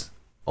just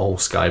all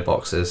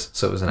skyboxes,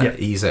 so it was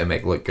easy to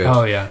make look good.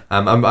 Oh yeah.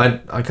 I'm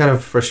kind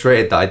of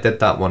frustrated that I did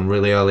that one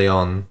really early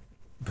on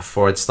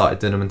before I'd started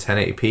doing them in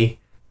 1080p,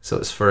 so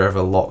it's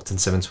forever locked in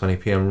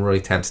 720p. I'm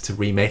really tempted to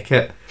remake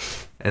it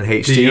in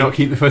HD. Did you not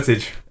keep the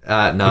footage? No,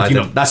 I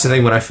didn't. That's the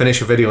thing. When I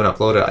finish a video and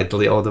upload it, I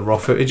delete all the raw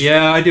footage.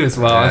 Yeah, I do as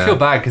well. I feel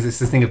bad because it's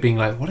this thing of being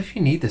like, what if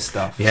you need this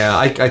stuff? Yeah,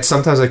 I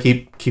sometimes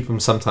keep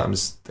them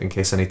sometimes in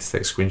case I need to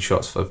take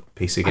screenshots for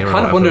PC Gamer. I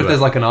kind of wonder if there's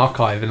like an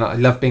archive, and I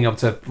love being able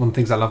to. One of the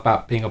things I love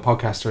about being a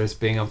podcaster is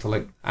being able to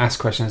like ask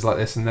questions like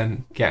this and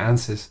then get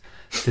answers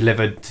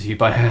delivered to you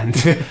by hand.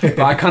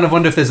 But I kind of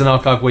wonder if there's an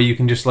archive where you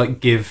can just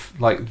like give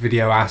like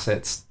video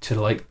assets to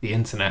like the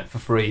internet for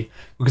free,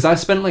 because I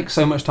spent like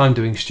so much time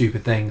doing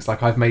stupid things.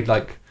 Like I've made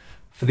like,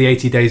 for the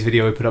 80 days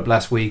video we put up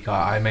last week,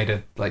 I made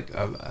a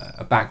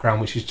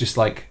background which is just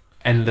like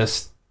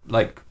endless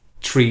like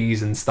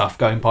trees and stuff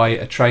going by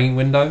a train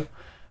window,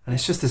 and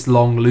it's just this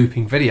long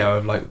looping video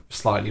of like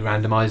slightly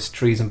randomized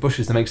trees and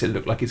bushes that makes it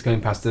look like it's going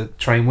past a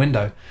train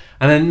window.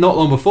 And then not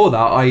long before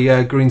that,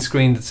 I green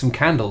screened some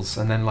candles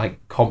and then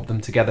like comped them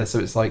together, so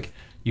it's like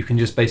you can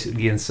just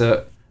basically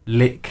insert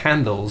lit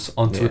candles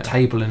onto a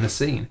table in a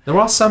scene. There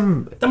are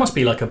some. There must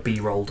be like a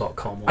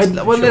broll.com.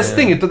 Well, there's the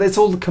thing, but it's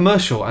all the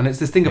commercial, and it's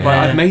this thing of like,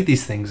 I've made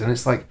these things, and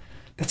it's like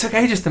they took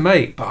ages to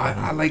make, but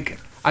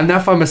I now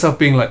find myself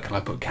being like, can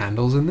I put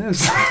candles in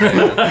this?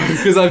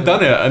 Because I've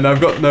done it and I've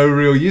got no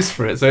real use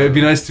for it. So it'd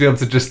be nice to be able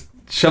to just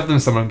shove them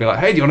somewhere and be like,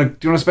 hey, do you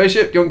want a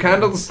spaceship? Do you want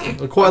candles?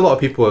 Quite a lot of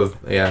people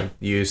have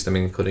used. I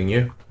mean, including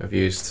you, have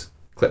used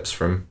clips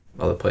from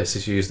other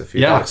places. You used a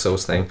few Dark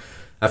Souls thing.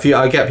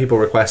 I get people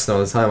requesting all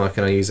the time, like,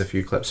 can I use a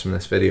few clips from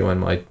this video in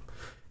my,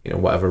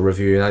 whatever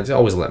review, and I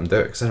always let them do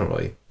it because I don't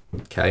really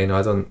care.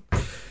 I don't.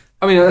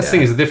 I mean, that's the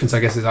thing is the difference, I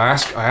guess, is I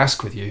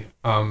ask with you.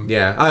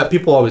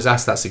 People always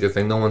ask. That's a good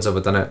thing. No one's ever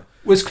done it.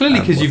 Well, it's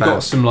clearly because you've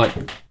got some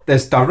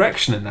there's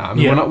direction in that. I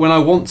mean, when I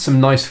want some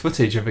nice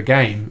footage of a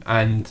game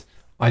and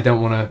I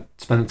don't want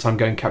to spend the time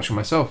going capture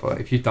myself,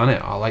 if you've done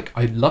it,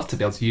 I'd love to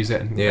be able to use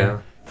it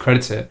and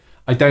credit it.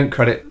 I don't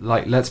credit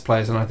like Let's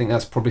Players, and I think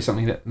that's probably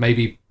something that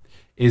maybe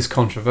is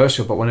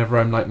controversial, but whenever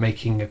I'm like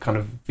making a kind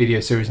of video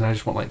series and I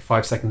just want like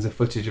 5 seconds of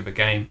footage of a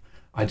game,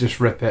 I just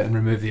rip it and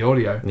remove the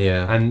audio.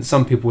 Yeah. And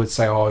some people would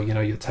say, oh,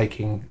 you're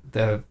taking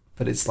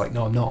but it's like,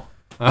 no, I'm not.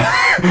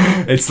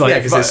 It's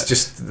like, because it's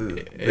just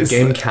the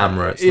game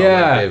camera. It's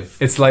not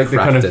like it's like the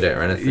kind of it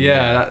or anything.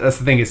 Yeah, that's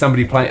the thing. Is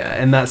somebody playing,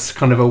 and that's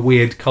kind of a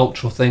weird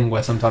cultural thing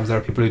where sometimes there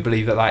are people who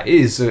believe that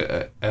is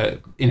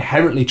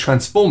inherently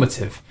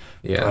transformative.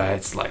 Yeah, but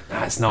it's like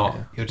it's not.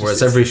 Yeah.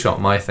 Whereas every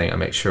shot, my thing, I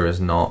make sure is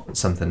not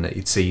something that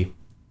you'd see.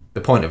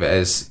 The point of it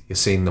is you're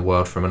seeing the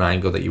world from an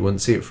angle that you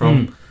wouldn't see it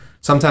from.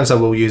 Sometimes I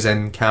will use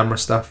in-camera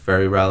stuff,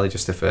 very rarely,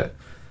 just if it,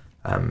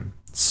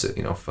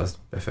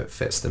 if it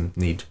fits the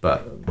need.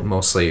 But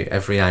mostly,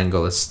 every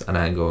angle is an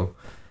angle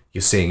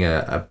you're seeing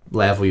a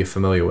level you're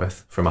familiar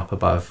with from up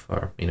above,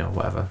 or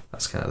whatever.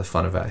 That's kind of the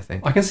fun of it, I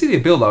think. I can see the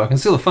appeal though. I can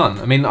see the fun.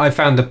 I mean, I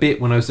found a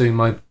bit when I was doing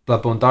my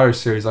Bloodborne Diaries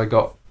series. I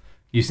got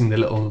using the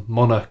little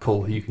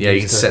monocle you can. Yeah,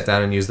 you can sit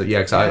down and use the.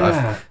 Yeah, because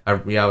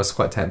I was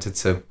quite tempted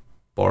to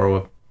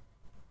borrow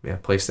a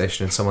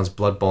PlayStation and someone's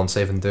Bloodborne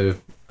Save and Do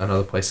and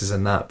other places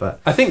in that,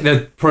 but I think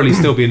there'd probably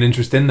still be an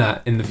interest in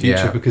that in the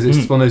future because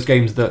it's one of those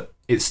games that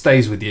it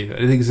stays with you.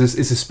 I think it's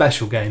a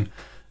special game,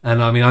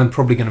 and I mean I'm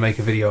probably going to make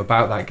a video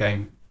about that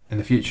game in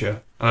the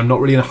future, and I'm not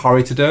really in a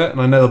hurry to do it.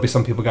 And I know there'll be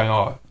some people going,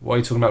 "Oh, why are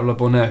you talking about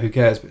Bloodborne now? Who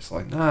cares?" But it's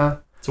like, nah.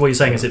 So what you're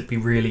saying is it'd be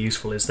really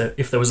useful is that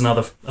if there was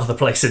other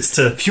places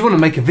to. If you want to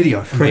make a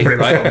video for me,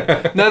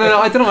 right? No,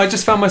 I don't know. I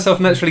just found myself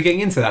naturally getting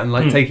into that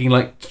and taking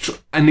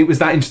and it was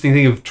that interesting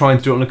thing of trying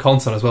to do it on a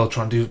console as well,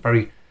 trying to do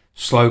very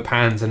slow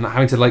pans and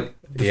having to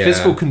the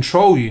physical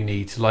control you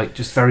need to like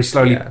just very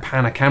slowly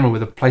pan a camera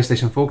with a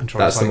PlayStation 4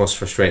 controller. That's the most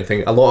frustrating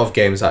thing. A lot of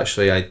games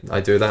actually, I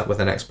do that with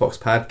an Xbox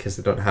pad because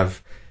they don't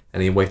have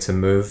any way to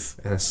move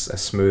in a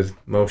smooth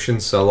motion.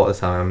 So a lot of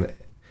the time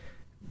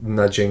I'm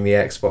nudging the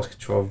Xbox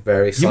controller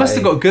very slightly. You must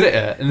have got good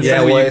at it.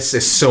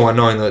 It's so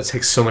annoying that it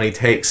takes so many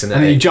takes, and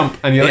then you jump,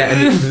 and you're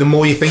and the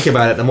more you think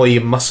about it, the more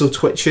your muscle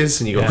twitches,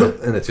 and you go,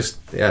 and it just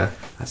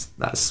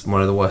that's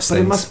one of the worst things.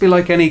 But it must be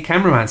like any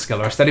cameraman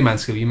skill or a steadyman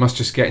skill. You must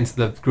just get into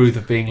the groove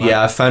of being like...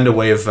 I found a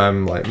way of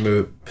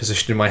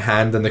positioning my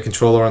hand and the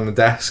controller on the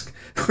desk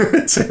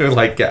to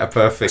like get a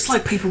perfect... It's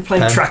like people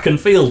playing track and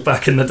field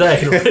back in the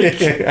day.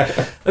 Like,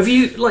 have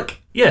you, like...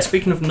 Yeah,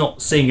 speaking of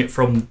not seeing it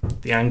from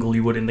the angle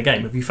you would in the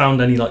game, have you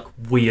found any like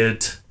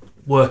weird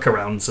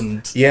workarounds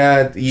and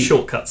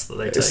shortcuts that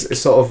they take? It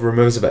sort of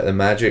removes a bit of the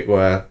magic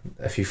where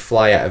if you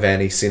fly out of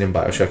any scene in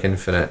Bioshock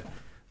Infinite,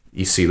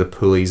 you see the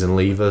pulleys and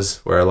levers,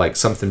 where like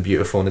something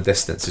beautiful in the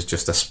distance is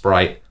just a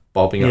sprite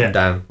bobbing up and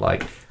down.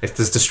 Like it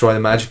does destroy the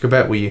magic a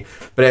bit.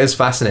 But it is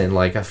fascinating.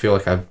 Like I feel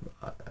like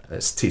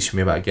it's teaching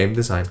me about game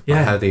design.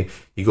 Like how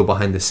you go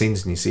behind the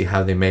scenes and you see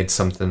how they made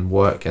something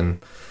work,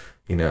 and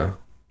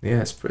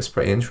it's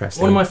pretty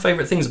interesting. One of my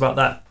favourite things about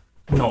that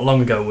not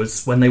long ago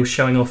was when they were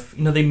showing off.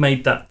 They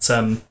made that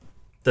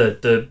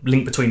the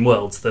Link Between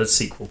Worlds, the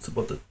sequel to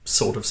the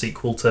sort of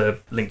sequel to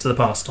Link to the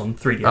Past on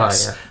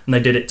 3DS, and they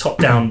did it top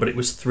down, but it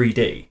was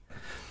 3D.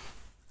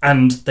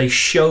 And they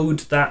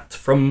showed that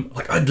from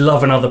like I'd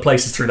love in other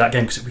places through that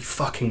game because it'd be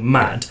fucking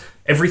mad.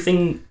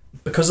 Everything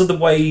because of the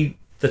way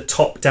the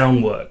top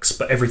down works,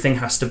 but everything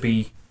has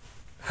to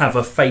have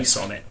a face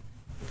on it.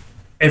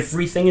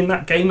 Everything in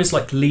that game is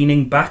like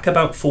leaning back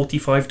about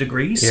 45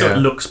 degrees, so it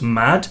looks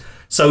mad.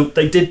 So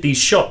they did these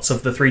shots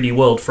of the 3D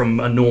world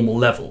from a normal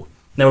level.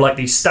 They were like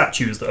these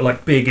statues that are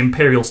like big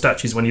imperial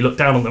statues when you look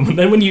down on them, and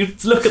then when you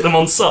look at them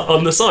on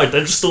the side,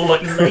 they're just all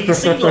like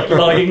lazy, like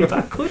lying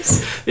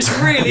backwards. It's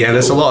really cool.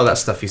 There's a lot of that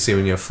stuff you see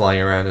when you're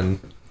flying around in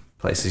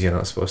places you're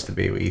not supposed to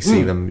be, where you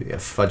see them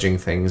fudging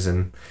things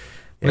and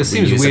it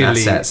seems weirdly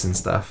assets and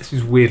stuff. This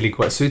is weirdly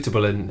quite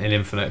suitable in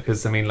Infinite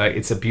because I mean, like,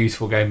 it's a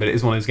beautiful game, but it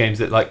is one of those games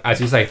that, like,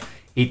 as you say,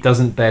 it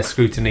doesn't bear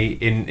scrutiny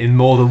in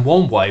more than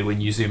one way when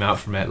you zoom out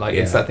from it. Like,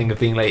 it's that thing of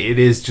being like, it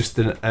is just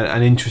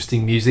an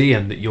interesting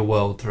museum that you're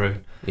whirled through.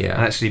 Yeah,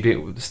 and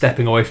actually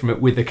stepping away from it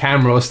with the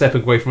camera or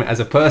stepping away from it as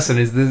a person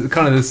is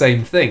kind of the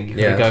same thing. You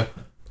kind of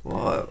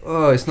go,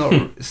 oh, it's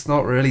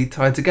not really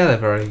tied together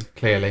very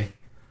clearly.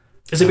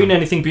 Has there been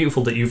anything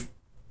beautiful that you've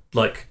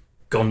like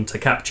gone to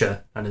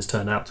capture and has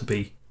turned out to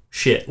be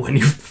shit when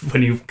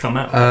you've come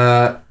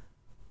out?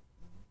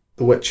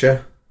 The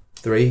Witcher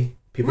 3.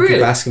 People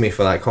keep asking me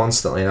for that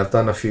constantly, and I've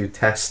done a few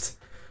test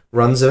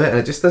runs of it, and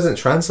it just doesn't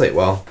translate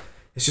well.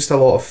 It's just a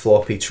lot of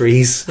floppy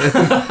trees.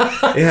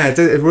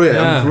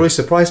 I'm really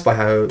surprised by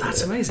how...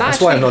 That's amazing. That's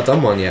why I've not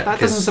done one yet. That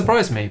doesn't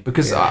surprise me,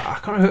 because I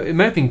can't remember, it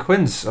may have been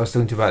Quinn's I was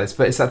talking to about this,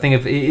 but it's that thing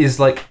of, it is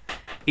like,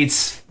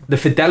 it's the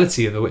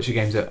fidelity of the Witcher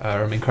games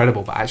are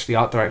incredible, but actually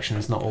art direction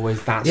is not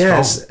always that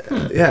strong.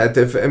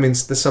 I mean,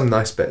 there's some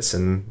nice bits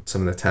in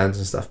some of the towns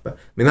and stuff, but I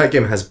mean, that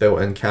game has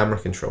built-in camera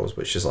controls,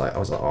 which is like, I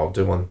was like, I'll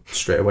do one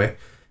straight away.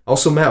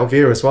 Also, Metal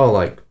Gear as well,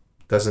 like,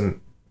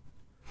 doesn't...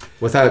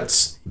 Without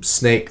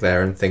Snake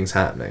there and things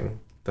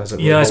happening, doesn't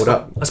really hold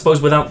up. I suppose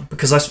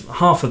because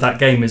half of that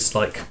game is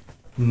like,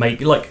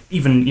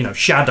 even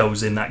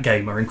shadows in that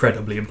game are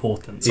incredibly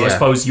important. So I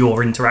suppose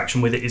your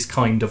interaction with it is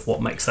kind of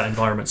what makes that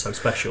environment so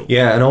special.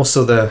 Yeah, and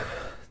also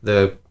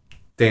the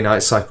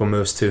day-night cycle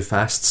moves too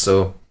fast,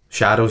 so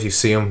shadows, you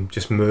see them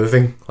just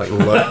moving, like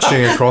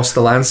lurching across the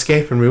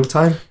landscape in real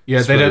time.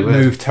 Yeah, they don't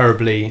move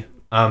terribly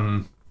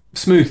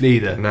smoothly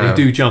either. No. They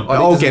do jump.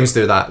 All games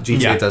do that.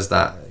 GTA does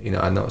that.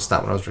 I noticed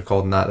that when I was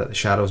recording that the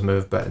shadows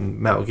move, but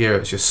in Metal Gear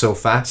it's just so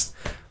fast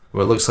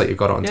where it looks like you've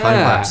got it on time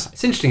lapse.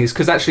 It's interesting. It's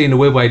because actually in a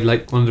weird way,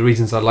 like, one of the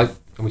reasons I like,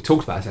 and we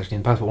talked about this actually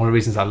in the past, but one of the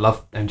reasons I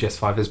love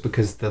MGS5 is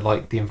because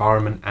the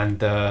environment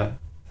and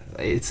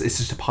it's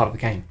just a part of the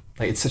game.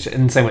 Like, it's such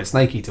in the same way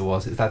Snake Eater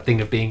was. It's that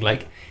thing of being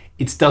like,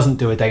 it doesn't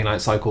do a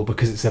day-night cycle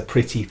because it's a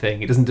pretty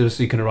thing. It doesn't do it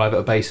so you can arrive at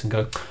a base and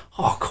go,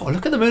 oh God,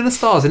 look at the moon and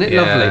stars, isn't it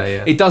lovely?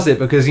 Yeah. It does it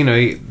because,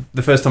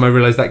 the first time I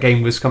realised that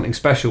game was something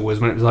special was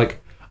when it was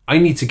like, I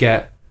need to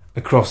get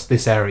across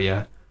this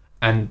area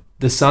and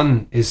the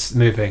sun is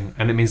moving,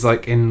 and it means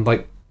in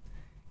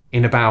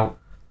about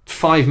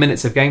 5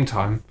 minutes of game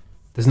time,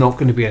 there's not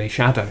going to be any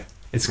shadow.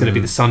 It's going to be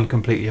the sun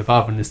completely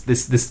above, and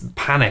this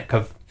panic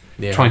of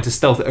trying to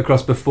stealth it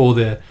across before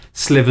the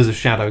slivers of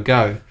shadow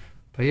go.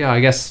 But yeah, I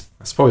guess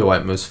that's probably why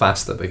it moves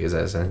faster, because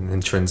it's an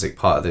intrinsic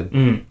part of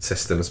the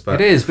systems. But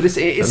it is, but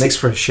it makes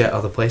for a shit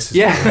other places.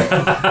 Yeah,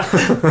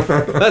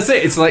 that's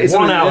it. It's like it's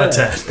 1 out of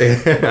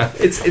 10. Yeah.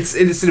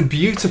 It's a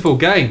beautiful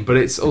game, but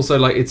it's also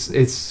like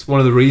it's one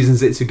of the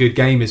reasons it's a good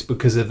game is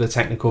because of the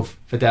technical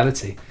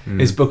fidelity.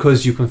 It's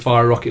because you can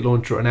fire a rocket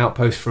launcher at an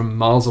outpost from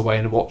miles away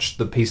and watch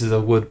the pieces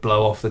of wood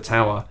blow off the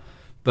tower,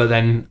 but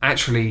then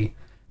actually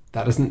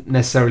that doesn't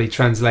necessarily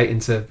translate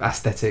into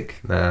aesthetic.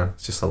 No,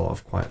 it's just a lot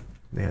of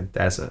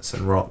deserts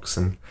and rocks,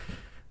 and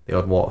the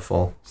odd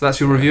waterfall. So that's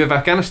your review of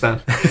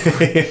Afghanistan.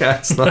 Yeah,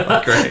 it's not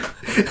that great.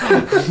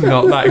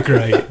 Not that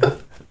great.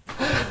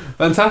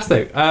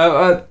 Fantastic.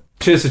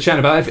 Cheers for chatting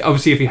about it.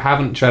 Obviously, if you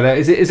haven't tried it,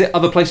 is it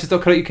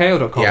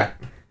otherplaces.co.uk or .com? Yeah,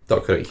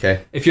 .co.uk.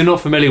 If you're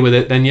not familiar with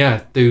it, then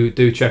yeah,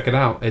 do check it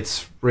out.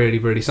 It's really,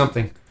 really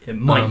something. It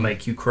might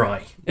make you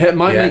cry. It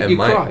might make you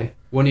cry.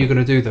 When are you going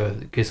to do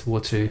the Gears of War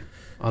 2?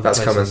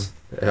 That's places?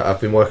 Coming. I've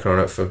been working on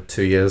it for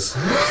 2 years.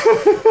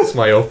 It's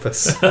my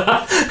opus.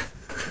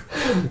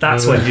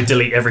 That's when you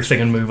delete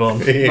everything and move on.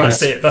 Yeah.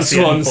 That's it. That's the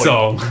Swan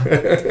song.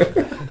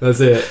 That's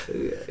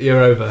it.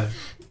 You're over.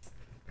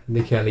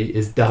 Nick Kelly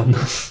is done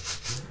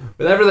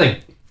with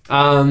everything.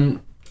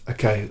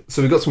 Okay,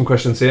 so we've got some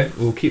questions here.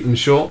 We'll keep them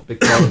short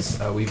because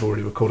we've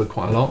already recorded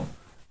quite a lot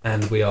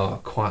and we are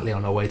quietly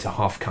on our way to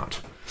half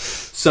cut.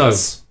 So,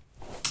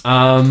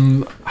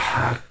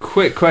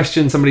 quick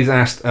question somebody's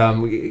asked.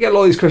 We get a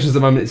lot of these questions at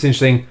the moment. It's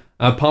interesting.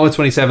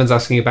 Palmer27's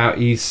asking about,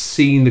 he's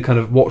seen the kind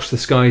of Watch the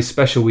Skies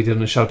special we did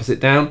on Shut Up and Sit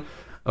Down,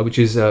 which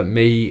is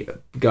me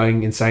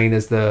going insane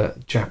as the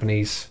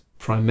Japanese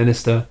Prime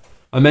Minister.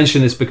 I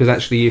mention this because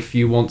actually if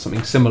you want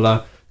something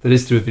similar that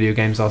is through video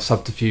games, our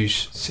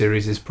Subterfuge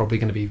series is probably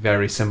going to be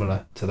very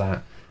similar to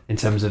that in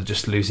terms of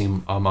just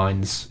losing our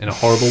minds in a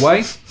horrible way.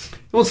 If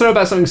you want to know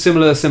about something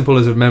similar, simple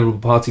as a memorable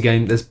party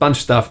game, there's a bunch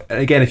of stuff. And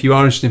again, if you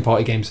are interested in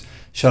party games,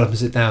 Shut Up and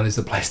Sit Down is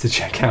the place to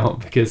check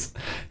out, because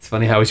it's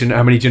funny how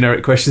many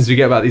generic questions we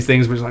get about these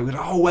things, which is like, we've got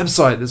a whole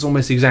website that's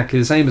almost exactly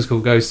the same as Cool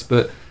Ghosts,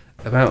 but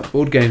about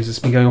board games that's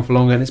been going on for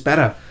longer and it's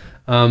better.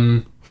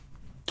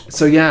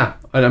 So yeah,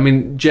 I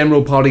mean,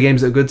 general party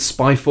games that are good.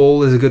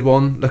 Spyfall is a good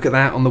one. Look at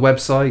that on the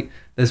website.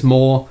 There's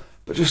more,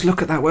 but just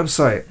look at that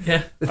website.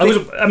 Yeah,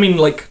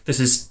 this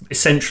is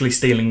essentially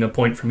stealing a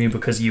point from you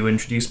because you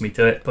introduced me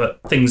to it,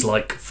 but things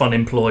like Fun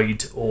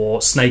Employed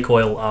or Snake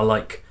Oil are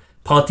like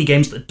party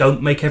games that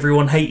don't make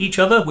everyone hate each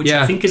other, which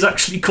I think is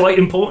actually quite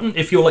important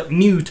if you're like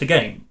new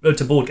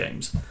to board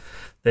games.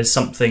 There's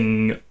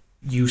something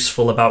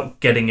useful about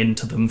getting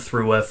into them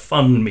through a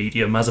fun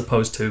medium as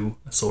opposed to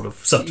a sort of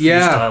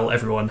subterfuge style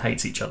everyone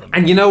hates each other.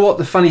 And you know what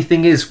the funny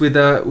thing is with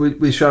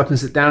Shut Up and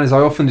Sit Down is I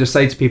often just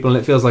say to people, and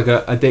it feels like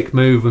a dick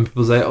move when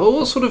people say, oh,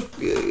 what sort of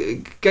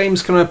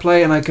games can I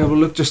play? And I go,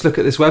 well, just look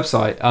at this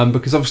website,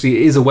 because obviously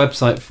it is a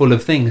website full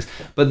of things.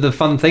 But the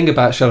fun thing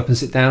about Shut Up and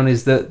Sit Down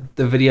is that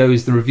the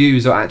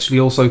reviews are actually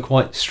also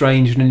quite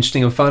strange and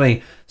interesting and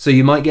funny. So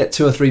you might get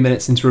 2 or 3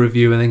 minutes into a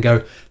review and then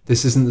go,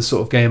 this isn't the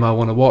sort of game I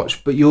want to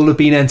watch. But you'll have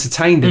been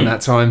entertained in that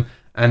time,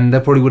 and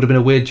there probably would have been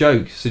a weird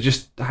joke. So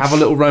just have a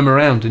little roam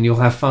around and you'll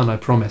have fun, I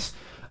promise.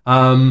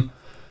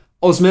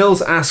 Oz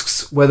Mills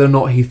asks whether or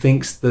not he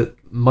thinks that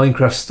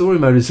Minecraft Story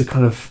Mode is a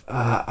kind of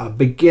a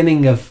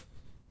beginning of...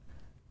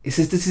 It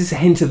says this is a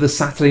hint of the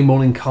Saturday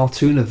morning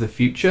cartoon of the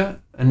future,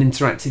 and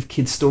interactive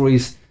kids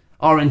stories...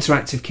 Are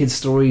interactive kids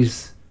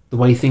stories the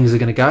way things are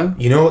going to go?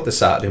 You know what the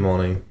Saturday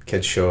morning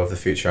kids show of the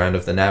future and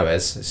of the now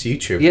is? It's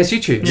YouTube. Yes,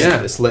 YouTube.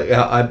 Yeah, it's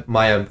like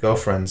my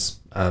girlfriend's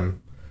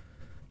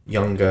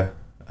younger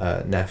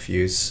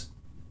nephews.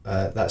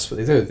 That's what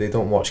they do. They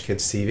don't watch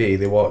kids' TV.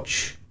 They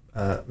watch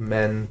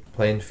men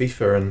playing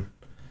FIFA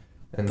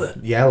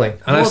and yelling.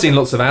 And I've seen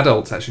lots of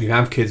adults actually who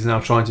have kids now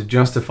trying to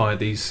justify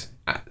these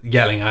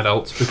yelling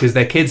adults because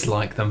their kids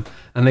like them,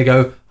 and they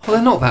go, "Oh,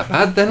 they're not that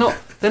bad.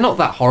 They're not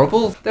that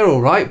horrible. They're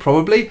all right,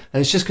 probably."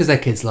 And it's just because their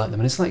kids like them.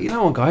 And it's like, you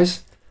know what,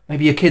 guys?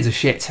 Maybe your kids are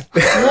shit.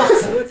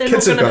 What? They're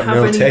Kids not going to have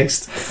no any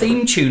taste.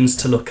 theme tunes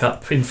to look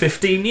up in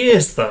 15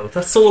 years, though.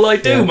 That's all I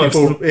do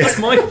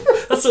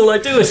That's all I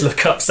do is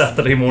look up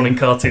Saturday morning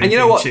cartoon. And you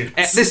know what? Tunes.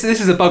 This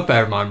is a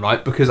bugbear of mine,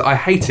 right? Because I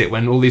hate it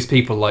when all these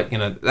people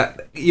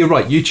you're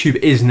right. YouTube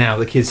is now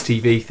the kids'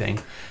 TV thing.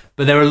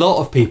 But there are a lot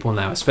of people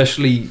now,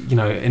 especially,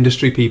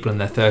 industry people in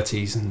their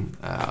 30s and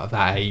of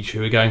that age,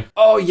 who are going,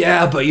 oh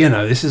yeah, but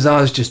this is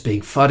us just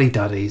being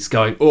fuddy-duddies,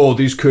 going, oh,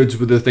 these kids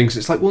were the things.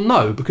 It's like, well,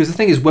 no, because the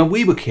thing is, when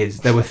we were kids,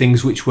 there were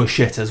things which were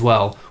shit as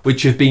well,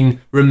 which have been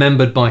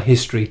remembered by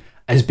history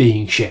as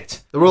being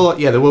shit. There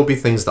will be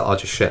things that are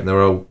just shit, and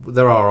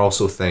there are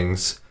also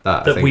things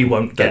that I think we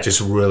won't get. That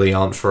just really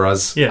aren't for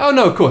us. Yeah. Oh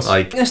no, of course.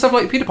 Stuff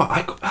like Peter Pan.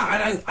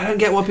 I don't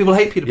get why people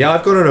hate Peter Pan. Yeah,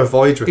 I've gone on a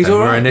voyage with him where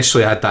right. I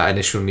initially had that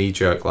initial knee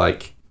jerk,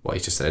 like, well,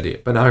 he's just an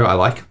idiot. But now I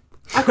like him.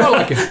 I quite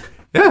like him.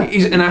 Yeah,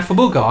 he's an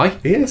affable guy.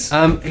 He is.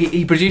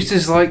 He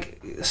produces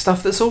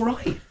stuff that's all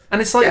right,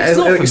 and it's like it's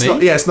not for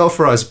me. It's not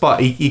for us.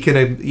 But you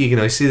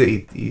can see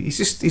that he's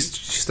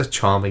just a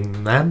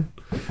charming man.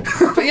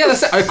 But yeah,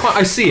 that's it.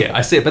 I see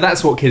it. But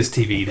that's what kids'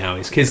 TV now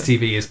is. Kids'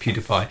 TV is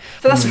PewDiePie.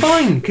 But that's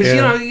fine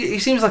because he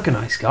seems like a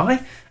nice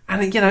guy,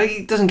 and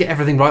he doesn't get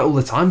everything right all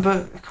the time.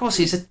 But of course,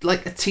 he's a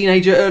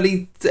teenager,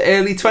 early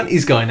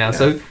 20s guy now.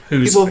 So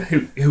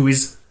who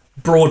is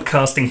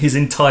broadcasting his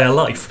entire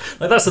life.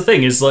 Like, that's the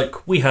thing, is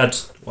like, we had,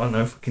 I don't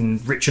know,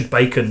 fucking Richard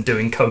Bacon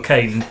doing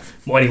cocaine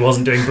when he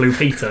wasn't doing Blue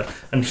Peter,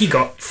 and he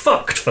got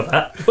fucked for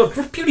that. But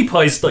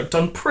PewDiePie's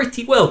done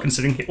pretty well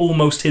considering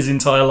almost his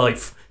entire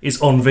life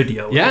is on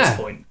video at this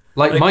point.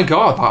 Like, my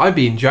God, I'd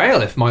be in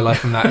jail if my life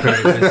from that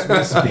period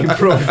was being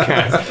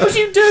broadcast. What do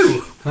you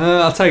do?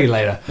 I'll tell you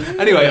later.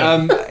 Anyway,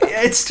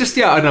 it's just,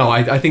 I don't know.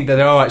 I think that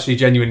there are actually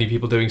genuinely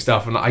people doing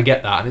stuff, and I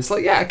get that. And it's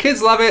like, yeah,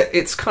 kids love it.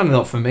 It's kind of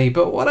not for me,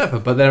 but whatever.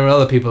 But there are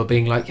other people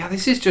being like, yeah,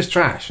 this is just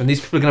trash, and these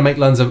people are going to make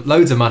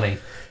loads of money,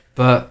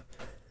 but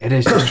it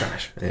is just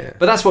trash. Yeah.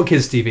 But that's what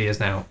kids' TV is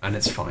now, and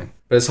it's fine.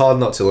 But it's hard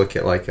not to look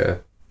at like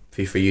a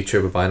FIFA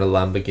YouTuber buying a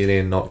Lamborghini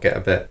and not get a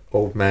bit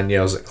old man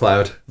yells at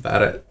cloud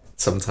about it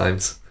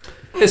sometimes.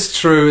 It's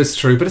true,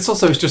 but it's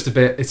just a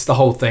bit, it's the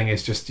whole thing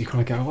is just, you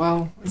kind of go,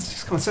 well, it's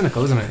just kind of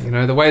cynical, isn't it? You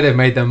know, the way they've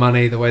made their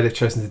money, the way they've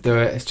chosen to do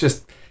it,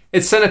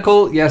 it's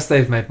cynical. Yes,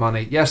 they've made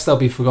money. Yes, they'll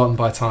be forgotten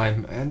by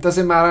time. And does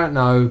it matter?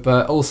 No.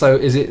 But also,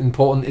 is it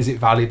important? Is it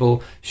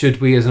valuable? Should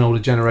we as an older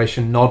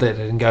generation nod at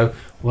it and go,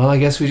 well, I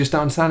guess we just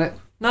don't understand it?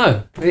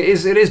 No, it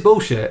is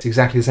bullshit. It's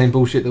exactly the same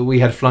bullshit that we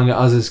had flung at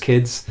us as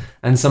kids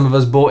and some of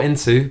us bought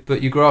into,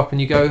 but you grow up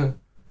and you go,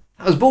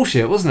 that was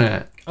bullshit, wasn't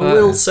it? I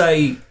will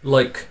say,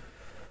 like,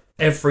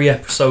 every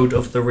episode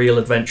of The Real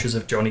Adventures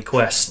of Johnny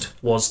Quest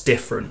was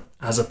different,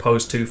 as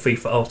opposed to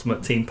FIFA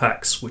Ultimate Team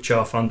Packs, which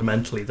are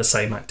fundamentally the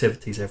same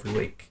activities every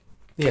week.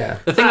 Yeah.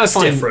 The thing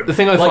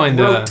I find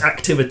rote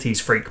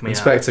activities freak me out.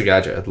 Inspector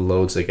Gadget had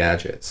loads of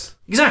gadgets.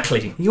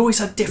 Exactly. He always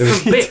had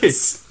different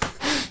bits.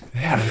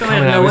 Yeah, the guy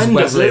had no end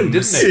of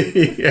limbs, didn't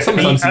he? Yeah.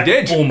 Sometimes he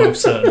did.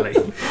 Almost certainly.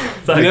 You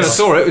never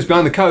saw it. It was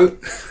behind the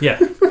coat. Yeah.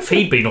 If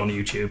he'd been on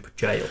YouTube,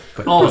 jail.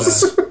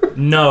 Oz,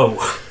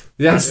 no.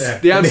 Yes.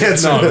 The answer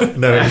is no.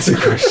 No, that's a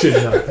question.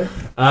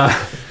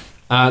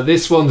 No.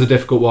 This one's a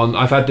difficult one.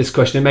 I've had this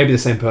question. It may be the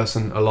same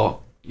person a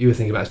lot. You were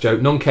thinking about this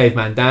joke.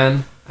 Non-Caveman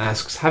Dan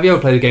asks, have you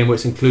ever played a game where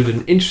it's included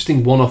an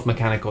interesting one-off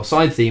mechanic or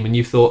side theme and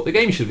you thought the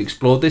game should have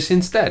explored this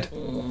instead?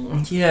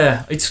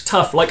 Yeah, it's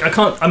tough. Like,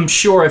 I'm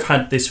sure I've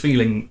had this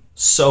feeling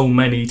so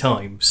many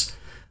times.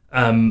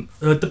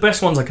 The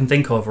best ones I can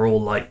think of are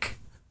all like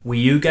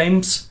Wii U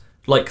games.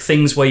 Like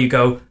things where you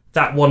go,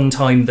 that one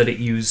time that it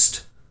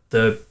used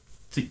the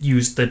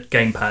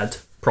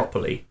gamepad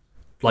properly,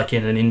 like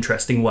in an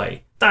interesting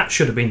way. That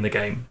should have been the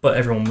game, but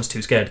everyone was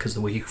too scared because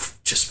the Wii U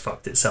just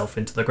fucked itself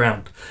into the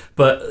ground.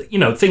 But, you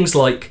know, things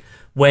like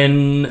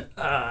when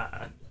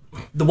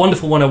The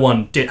Wonderful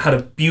 101 had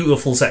a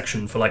beautiful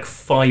section for like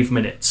 5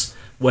 minutes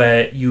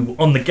where you,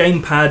 on the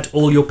gamepad,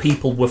 all your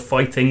people were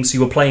fighting, so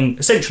you were playing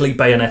essentially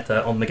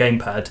Bayonetta on the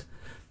gamepad,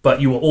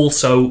 but you were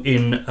also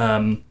in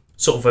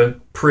sort of a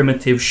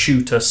primitive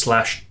shooter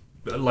slash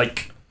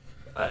like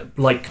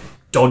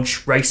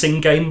dodge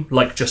racing game,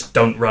 like just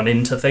don't run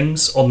into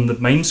things on the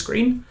main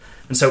screen.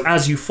 And so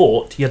as you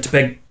fought, you had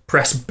to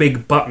press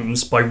big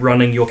buttons by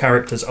running your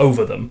characters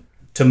over them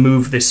to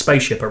move this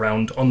spaceship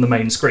around on the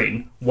main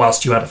screen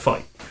whilst you had a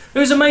fight. It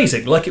was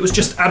amazing. Like, it was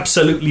just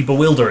absolutely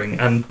bewildering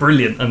and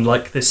brilliant, and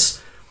like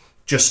this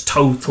just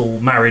total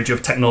marriage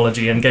of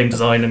technology and game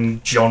design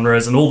and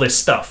genres and all this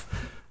stuff.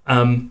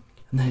 And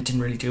then it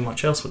didn't really do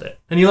much else with it.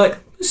 And you're like,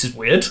 this is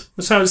weird.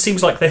 That's how it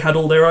seems like they had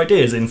all their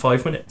ideas in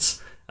 5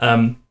 minutes.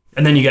 And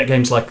then you get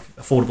games like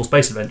Affordable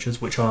Space Adventures,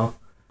 which are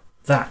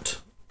that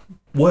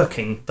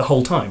working the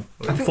whole time.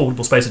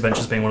 Affordable Space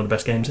Adventures being one of the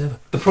best games ever.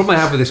 The problem I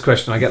have with this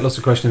question, I get lots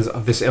of questions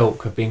of this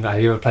ilk of being like,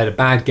 have you ever played a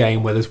bad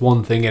game where there's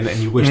one thing in it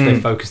and you wish they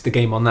focused the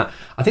game on that?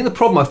 I think the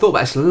problem, I've thought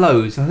about this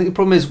loads, and I think the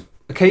problem is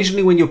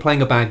occasionally when you're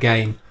playing a bad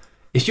game,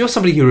 if you're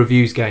somebody who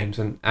reviews games,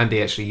 and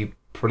Andy, actually, you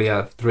probably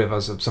have 3 of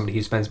us of somebody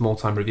who spends more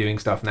time reviewing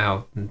stuff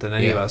now than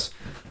any of us.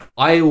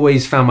 I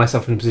always found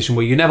myself in a position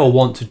where you never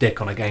want to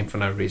dick on a game for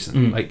no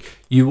reason. Like,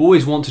 you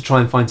always want to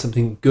try and find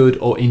something good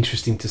or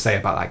interesting to say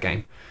about that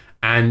game.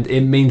 And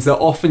it means that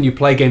often you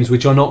play games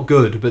which are not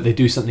good, but they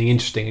do something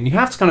interesting. And you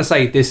have to kind of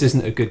say, this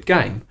isn't a good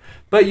game.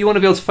 But you want to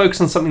be able to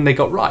focus on something they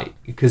got right.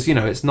 Because, you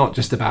know, it's not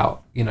just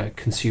about, you know,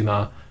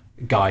 consumer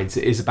guides.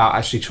 It is about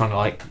actually trying to,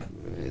 like,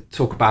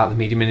 talk about the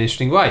medium in an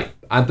interesting way.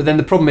 But then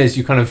the problem is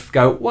you kind of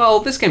go, well,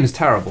 this game is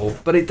terrible,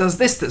 but it does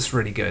this that's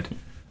really good.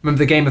 Remember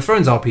the Game of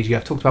Thrones RPG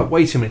I've talked about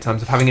way too many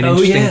times of having an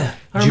interesting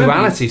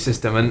duality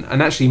system.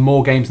 And actually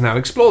more games now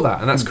explore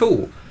that. And that's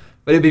cool.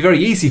 But it'd be very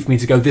easy for me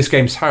to go, this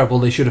game's terrible,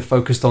 they should have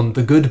focused on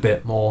the good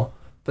bit more.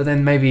 But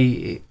then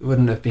maybe it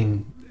wouldn't have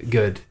been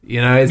good.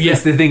 You know,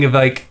 it's the thing of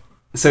like...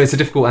 So it's a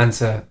difficult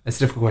answer. It's a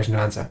difficult question to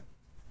answer.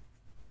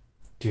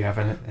 Do you have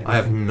anything? I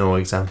have no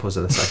examples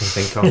of this I can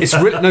think of. It's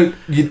no,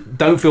 you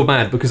don't feel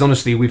bad, because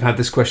honestly, we've had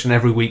this question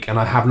every week and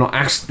I have not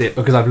asked it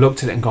because I've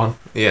looked at it and gone,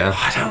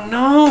 I don't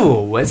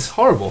know. It's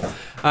horrible.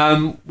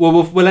 Well,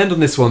 we'll end on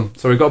this one.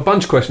 So we've got a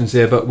bunch of questions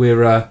here, but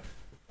we're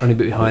only a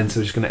bit behind, so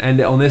we're just going to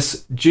end it on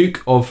this.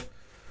 Duke of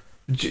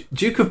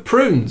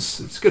Prunes.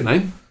 It's a good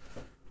name.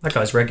 That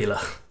guy's regular.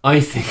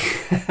 I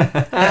think.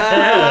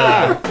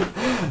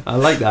 I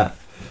like that.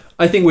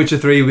 I think Witcher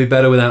 3 would be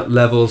better without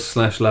levels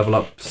 / level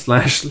up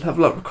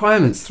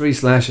requirements. 3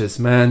 slashes,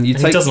 man. He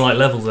doesn't like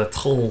levels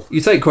at all.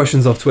 You take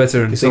questions off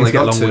Twitter and things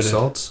get long with it. He's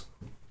only got 2 swords.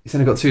 He's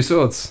only got 2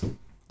 swords.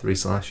 3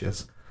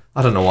 slashes.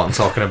 I don't know what I'm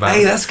talking about.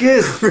 Hey, that's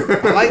good.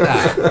 I like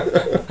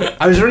that.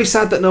 I was really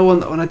sad that no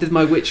one, when I did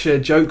my Witcher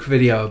joke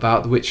video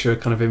about The Witcher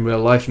kind of in real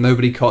life,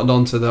 nobody cottoned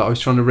on to that. I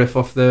was trying to riff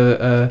off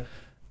the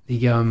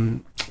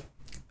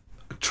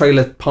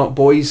Trailer Park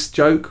Boys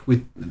joke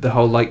with the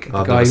whole like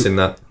I've guy. never seen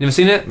that. You ever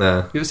seen it?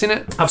 No. You ever seen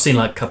it? I've seen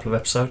like a couple of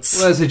episodes.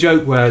 Well, there's a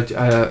joke where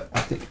I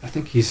think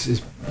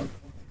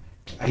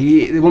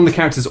one of the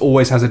characters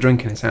always has a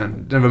drink in his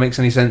hand. It never makes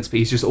any sense, but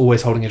he's just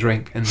always holding a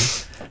drink,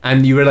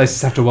 and you realise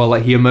this after a while.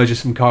 Like he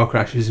emerges from car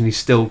crashes and he's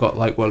still got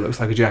like what looks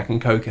like a Jack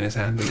and Coke in his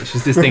hand, and it's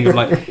just this thing of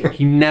like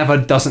he never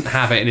doesn't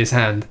have it in his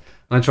hand.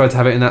 And I tried to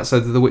have it in that,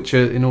 so that The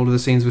Witcher in all of the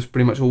scenes was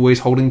pretty much always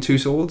holding two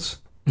swords.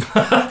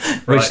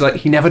 Which like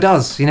he never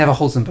does. He never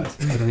holds them both.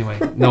 But anyway,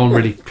 no one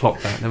really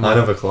clocked that. I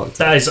never clocked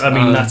that. That is, I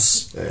mean,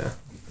 that's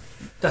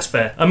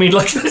fair. I mean,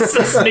 like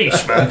that's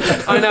niche, man.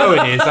 I know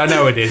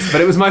it is. But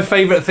it was my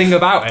favourite thing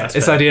about it.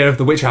 This idea of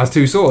the Witcher has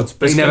two swords,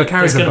 but he never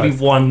carries them both. There's going to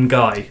be one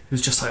guy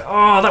who's just like,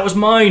 oh, that was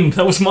mine.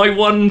 That was my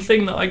one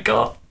thing that I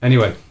got.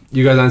 Anyway,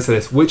 you guys answer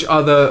this. Which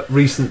other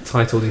recent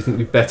title do you think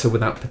would be better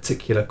without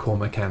particular core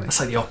mechanics? That's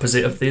like the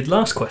opposite of the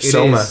last question.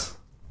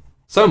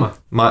 Soma.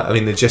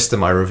 The gist of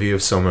my review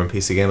of Soma and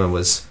PC Gamer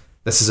was,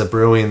 this is a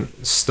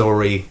brilliant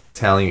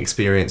storytelling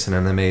experience in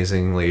an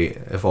amazingly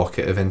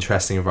evocative,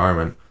 interesting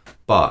environment,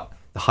 but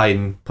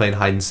the playing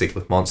hide and seek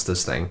with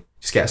monsters thing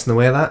just gets in the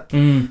way of that.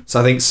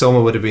 So I think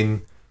Soma would have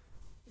been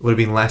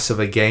less of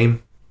a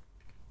game,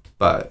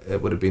 but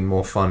it would have been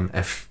more fun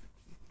if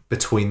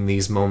between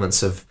these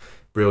moments of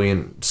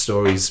brilliant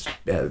stories,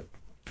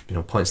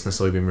 points in the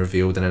story being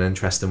revealed in an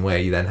interesting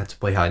way, you then had to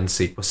play hide and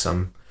seek with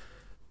some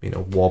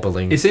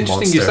wobbling. It's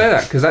interesting monster. you say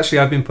that, because actually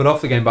I've been put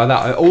off the game by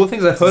that. All the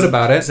things I've heard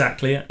about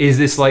it is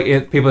this like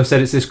people have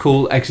said it's this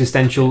cool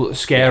existential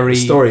scary the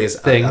story is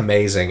thing.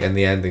 Amazing, and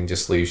the ending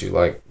just leaves you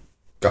like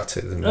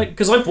gutted.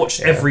 Because I've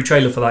watched every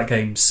trailer for that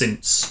game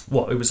since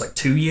it was like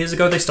 2 years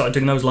ago they started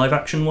doing those live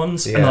action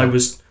ones, and I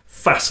was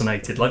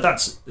fascinated. Like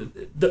that's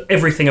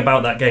everything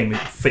about that game. It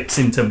fits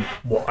into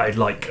what I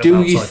like.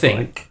 Do you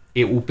think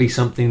it will be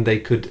something they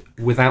could,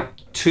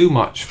 without too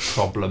much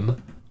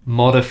problem,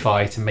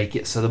 modify to make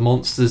it so the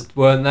monsters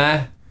weren't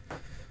there?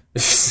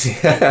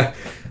 Yeah.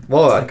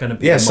 Well,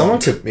 someone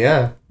could.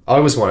 Yeah, I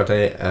always wanted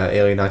an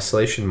Alien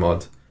Isolation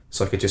mod,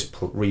 so I could just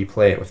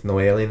replay it with no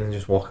alien and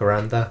just walk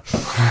around there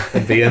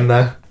and be in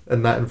there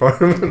in that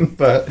environment.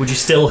 But would you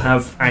still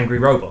have angry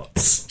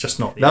robots? Just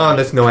not.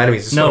 There's no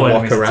enemies. Just no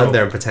walk around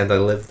there and pretend I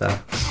live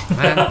there.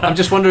 Man, I'm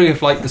just wondering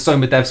if like the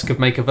Soma devs could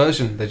make a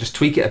version. They just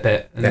tweak it a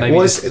bit. And maybe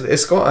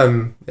it's got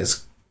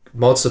it's.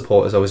 Mod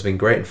support has always been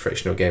great in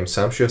frictional games,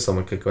 so I'm sure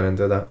someone could go in and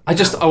do that.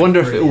 I wonder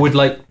if it would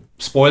like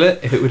spoil it.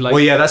 If it would like.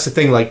 Well, yeah, that's the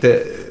thing. Like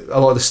a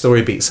lot of the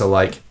story beats are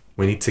like,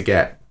 we need to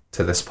get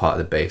to this part of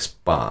the base,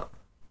 but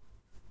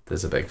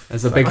there's a big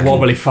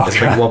wobbly fucker.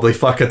 There's a big wobbly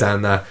fucker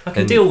down there. I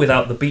can deal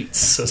without the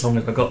beats as long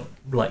as I've got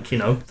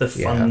the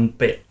fun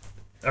bit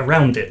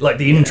around it, like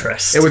the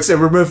interest. It would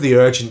remove the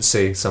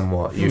urgency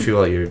somewhat. You feel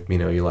like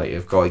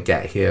you've got to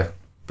get here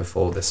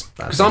before this.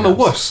 Because I'm a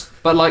wuss.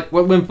 But like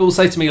when people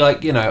say to me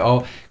like,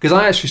 because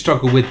I actually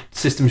struggle with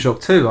System Shock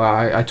 2.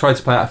 I tried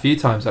to play it a few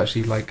times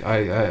actually. Like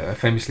I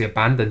famously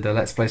abandoned the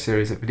Let's Play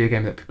series, a video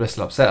game that people are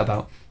still upset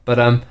about. But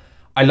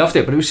I loved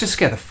it, but it was just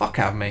scared the fuck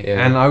out of me.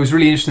 Yeah. And I was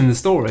really interested in the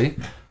story,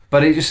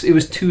 but it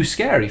was too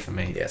scary for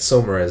me. Yeah,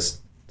 Soma is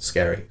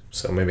scary,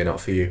 so maybe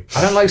not for you.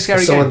 I don't like scary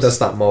games. If someone does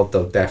that mod,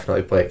 they'll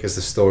definitely play it because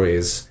the story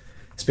is.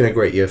 It's been a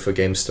great year for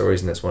game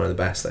stories, and it's one of the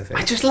best, I think.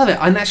 I just love it.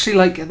 And actually,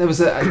 like, there was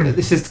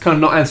this is kind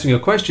of not answering your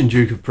question,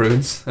 Duke of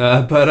Prunes,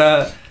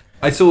 but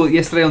I saw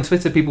yesterday on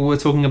Twitter people were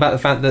talking about the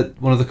fact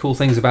that one of the cool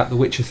things about The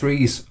Witcher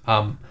 3's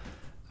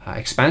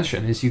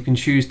expansion is you can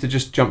choose to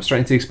just jump straight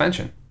into the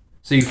expansion.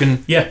 So you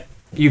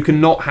can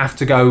not have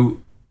to go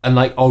and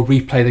like,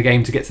 replay the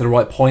game to get to the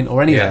right point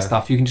or any of that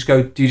stuff. You can just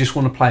go, do you just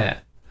want to play it?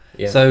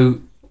 Yeah.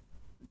 So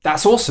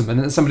that's awesome. And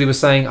then somebody was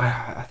saying,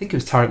 I think it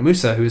was Tarek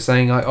Musa who was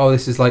saying, like,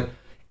 this is like,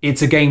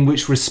 it's a game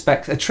which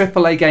respects a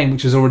AAA game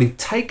which has already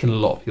taken a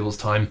lot of people's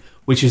time,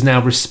 which is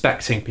now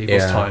respecting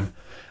people's time.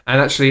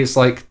 And actually, it's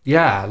like,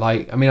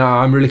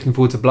 I'm really looking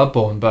forward to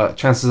Bloodborne, but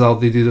chances are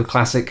they do the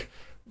classic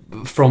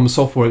From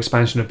Software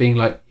expansion of being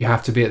like, you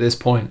have to be at this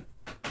point,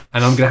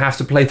 and I'm going to have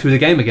to play through the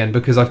game again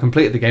because I've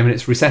completed the game and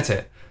it's reset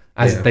it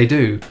as they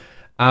do.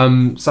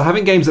 So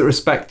having games that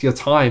respect your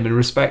time and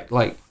respect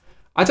like.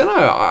 I don't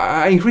know.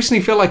 I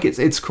increasingly feel like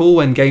it's cool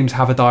when games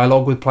have a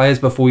dialogue with players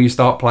before you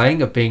start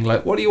playing, of being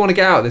like, what do you want to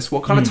get out of this?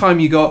 What kind of time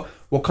you got?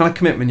 What kind of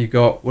commitment you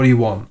got? What do you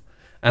want?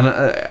 And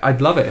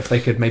I'd love it if they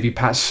could maybe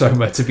patch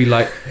Soma to be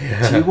like,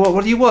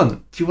 what do you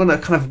want? Do you want a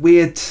kind of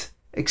weird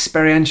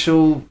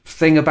experiential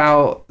thing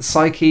about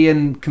psyche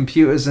and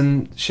computers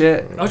and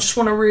shit? I just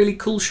want a really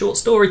cool short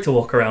story to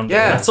walk around in.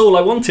 That's all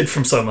I wanted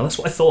from Soma. That's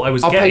what I thought I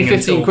was getting. I'll pay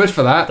 15 quid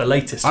for that. The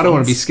latest I don't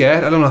want to be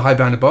scared. I don't want to hide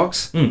behind a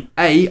box.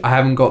 I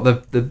haven't got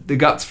the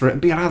guts for it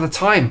and be out of the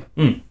time.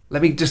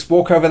 Let me just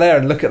walk over there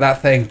and look at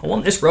that thing. I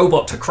want this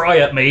robot to cry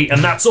at me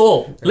and that's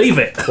all. Leave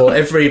it. Well,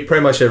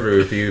 pretty much every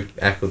review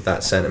echoed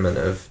that sentiment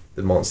of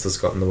the monsters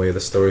got in the way of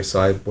the story,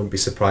 so I wouldn't be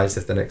surprised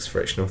if the next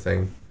frictional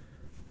thing,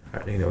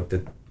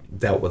 did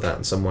dealt with that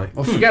in some way.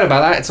 Well, forget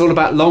about that. It's all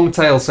about long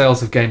tail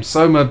sales of games.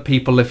 Soma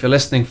people, if you're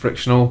listening,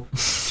 Frictional,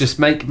 just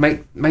make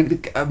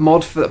a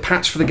mod for a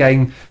patch for the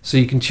game so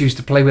you can choose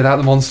to play without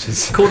the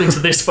monsters. According to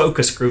this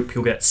focus group,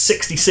 you'll get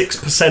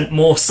 66%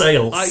 more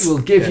sales. I will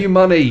give you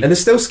money. And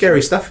there's still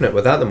scary stuff in it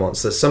without the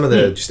monsters. Some of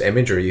the just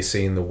imagery you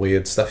see and the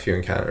weird stuff you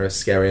encounter is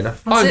scary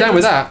enough. I'm down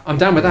with that.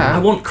 I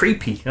want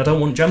creepy. I don't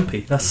want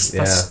jumpy.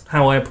 That's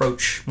how I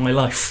approach my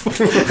life.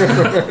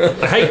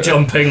 I hate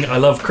jumping. I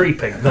love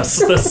creeping. That's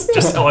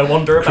just how I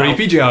wander about.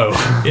 Creepy Joe.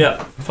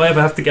 Yeah. If I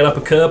ever have to get up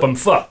a curb, I'm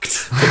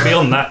fucked. But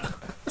beyond that,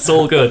 it's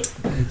all good.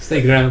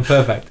 Sneaking around,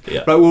 perfect.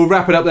 Yeah. Right, we'll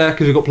wrap it up there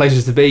because we've got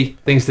places to be,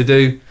 things to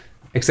do,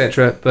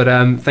 etc. But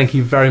thank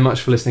you very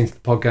much for listening to the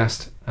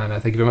podcast. And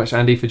thank you very much,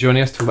 Andy, for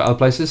joining us to talk about other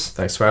places.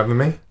 Thanks for having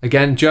me.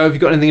 Again, Joe, have you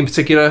got anything in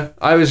particular?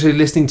 I was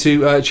listening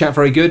to Chat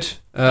Very Good.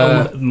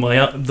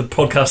 The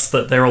podcast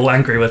that they're all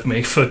angry with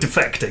me for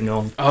defecting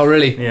on. Oh,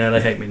 really? Yeah,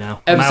 they hate me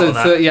now. Episode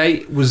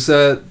 38 was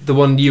the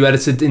one you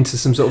edited into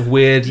some sort of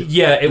weird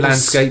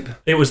landscape.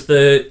 It was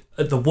the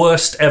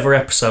worst ever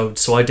episode,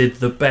 so I did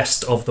the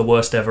best of the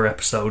worst ever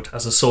episode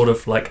as a sort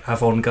of like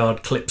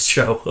avant-garde clips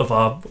show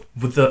of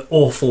with the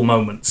awful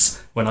moments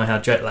when I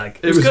had jet lag.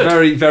 It was good.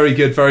 Very, very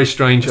good, very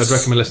strange. I'd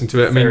recommend listening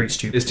to it. I mean, very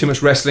stupid. There's too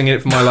much wrestling in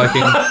it for my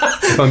liking,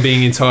 if I'm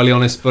being entirely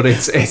honest, but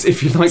it's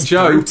if you like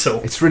Joe, brutal.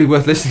 It's really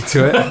worth listening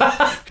to it.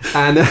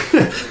 And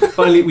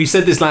finally, we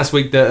said this last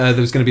week that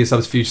there was going to be a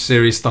Subterfuge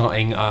series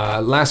starting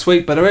last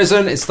week, but there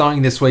isn't. It's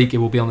starting this week. It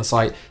will be on the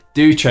site.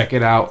 Do check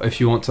it out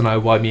if you want to know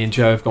why me and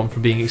Joe have gone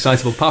from being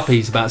excitable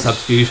puppies about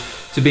Subterfuge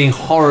to being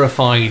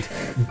horrified,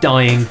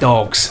 dying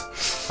dogs.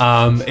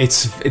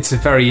 It's a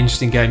very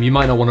interesting game. You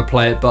might not want to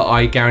play it, but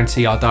I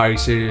guarantee our diary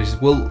series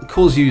will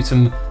cause you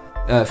some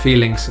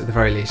feelings at the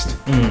very least.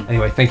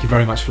 Anyway, thank you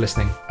very much for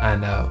listening,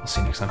 and we'll see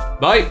you next time.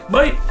 Bye.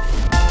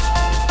 Bye.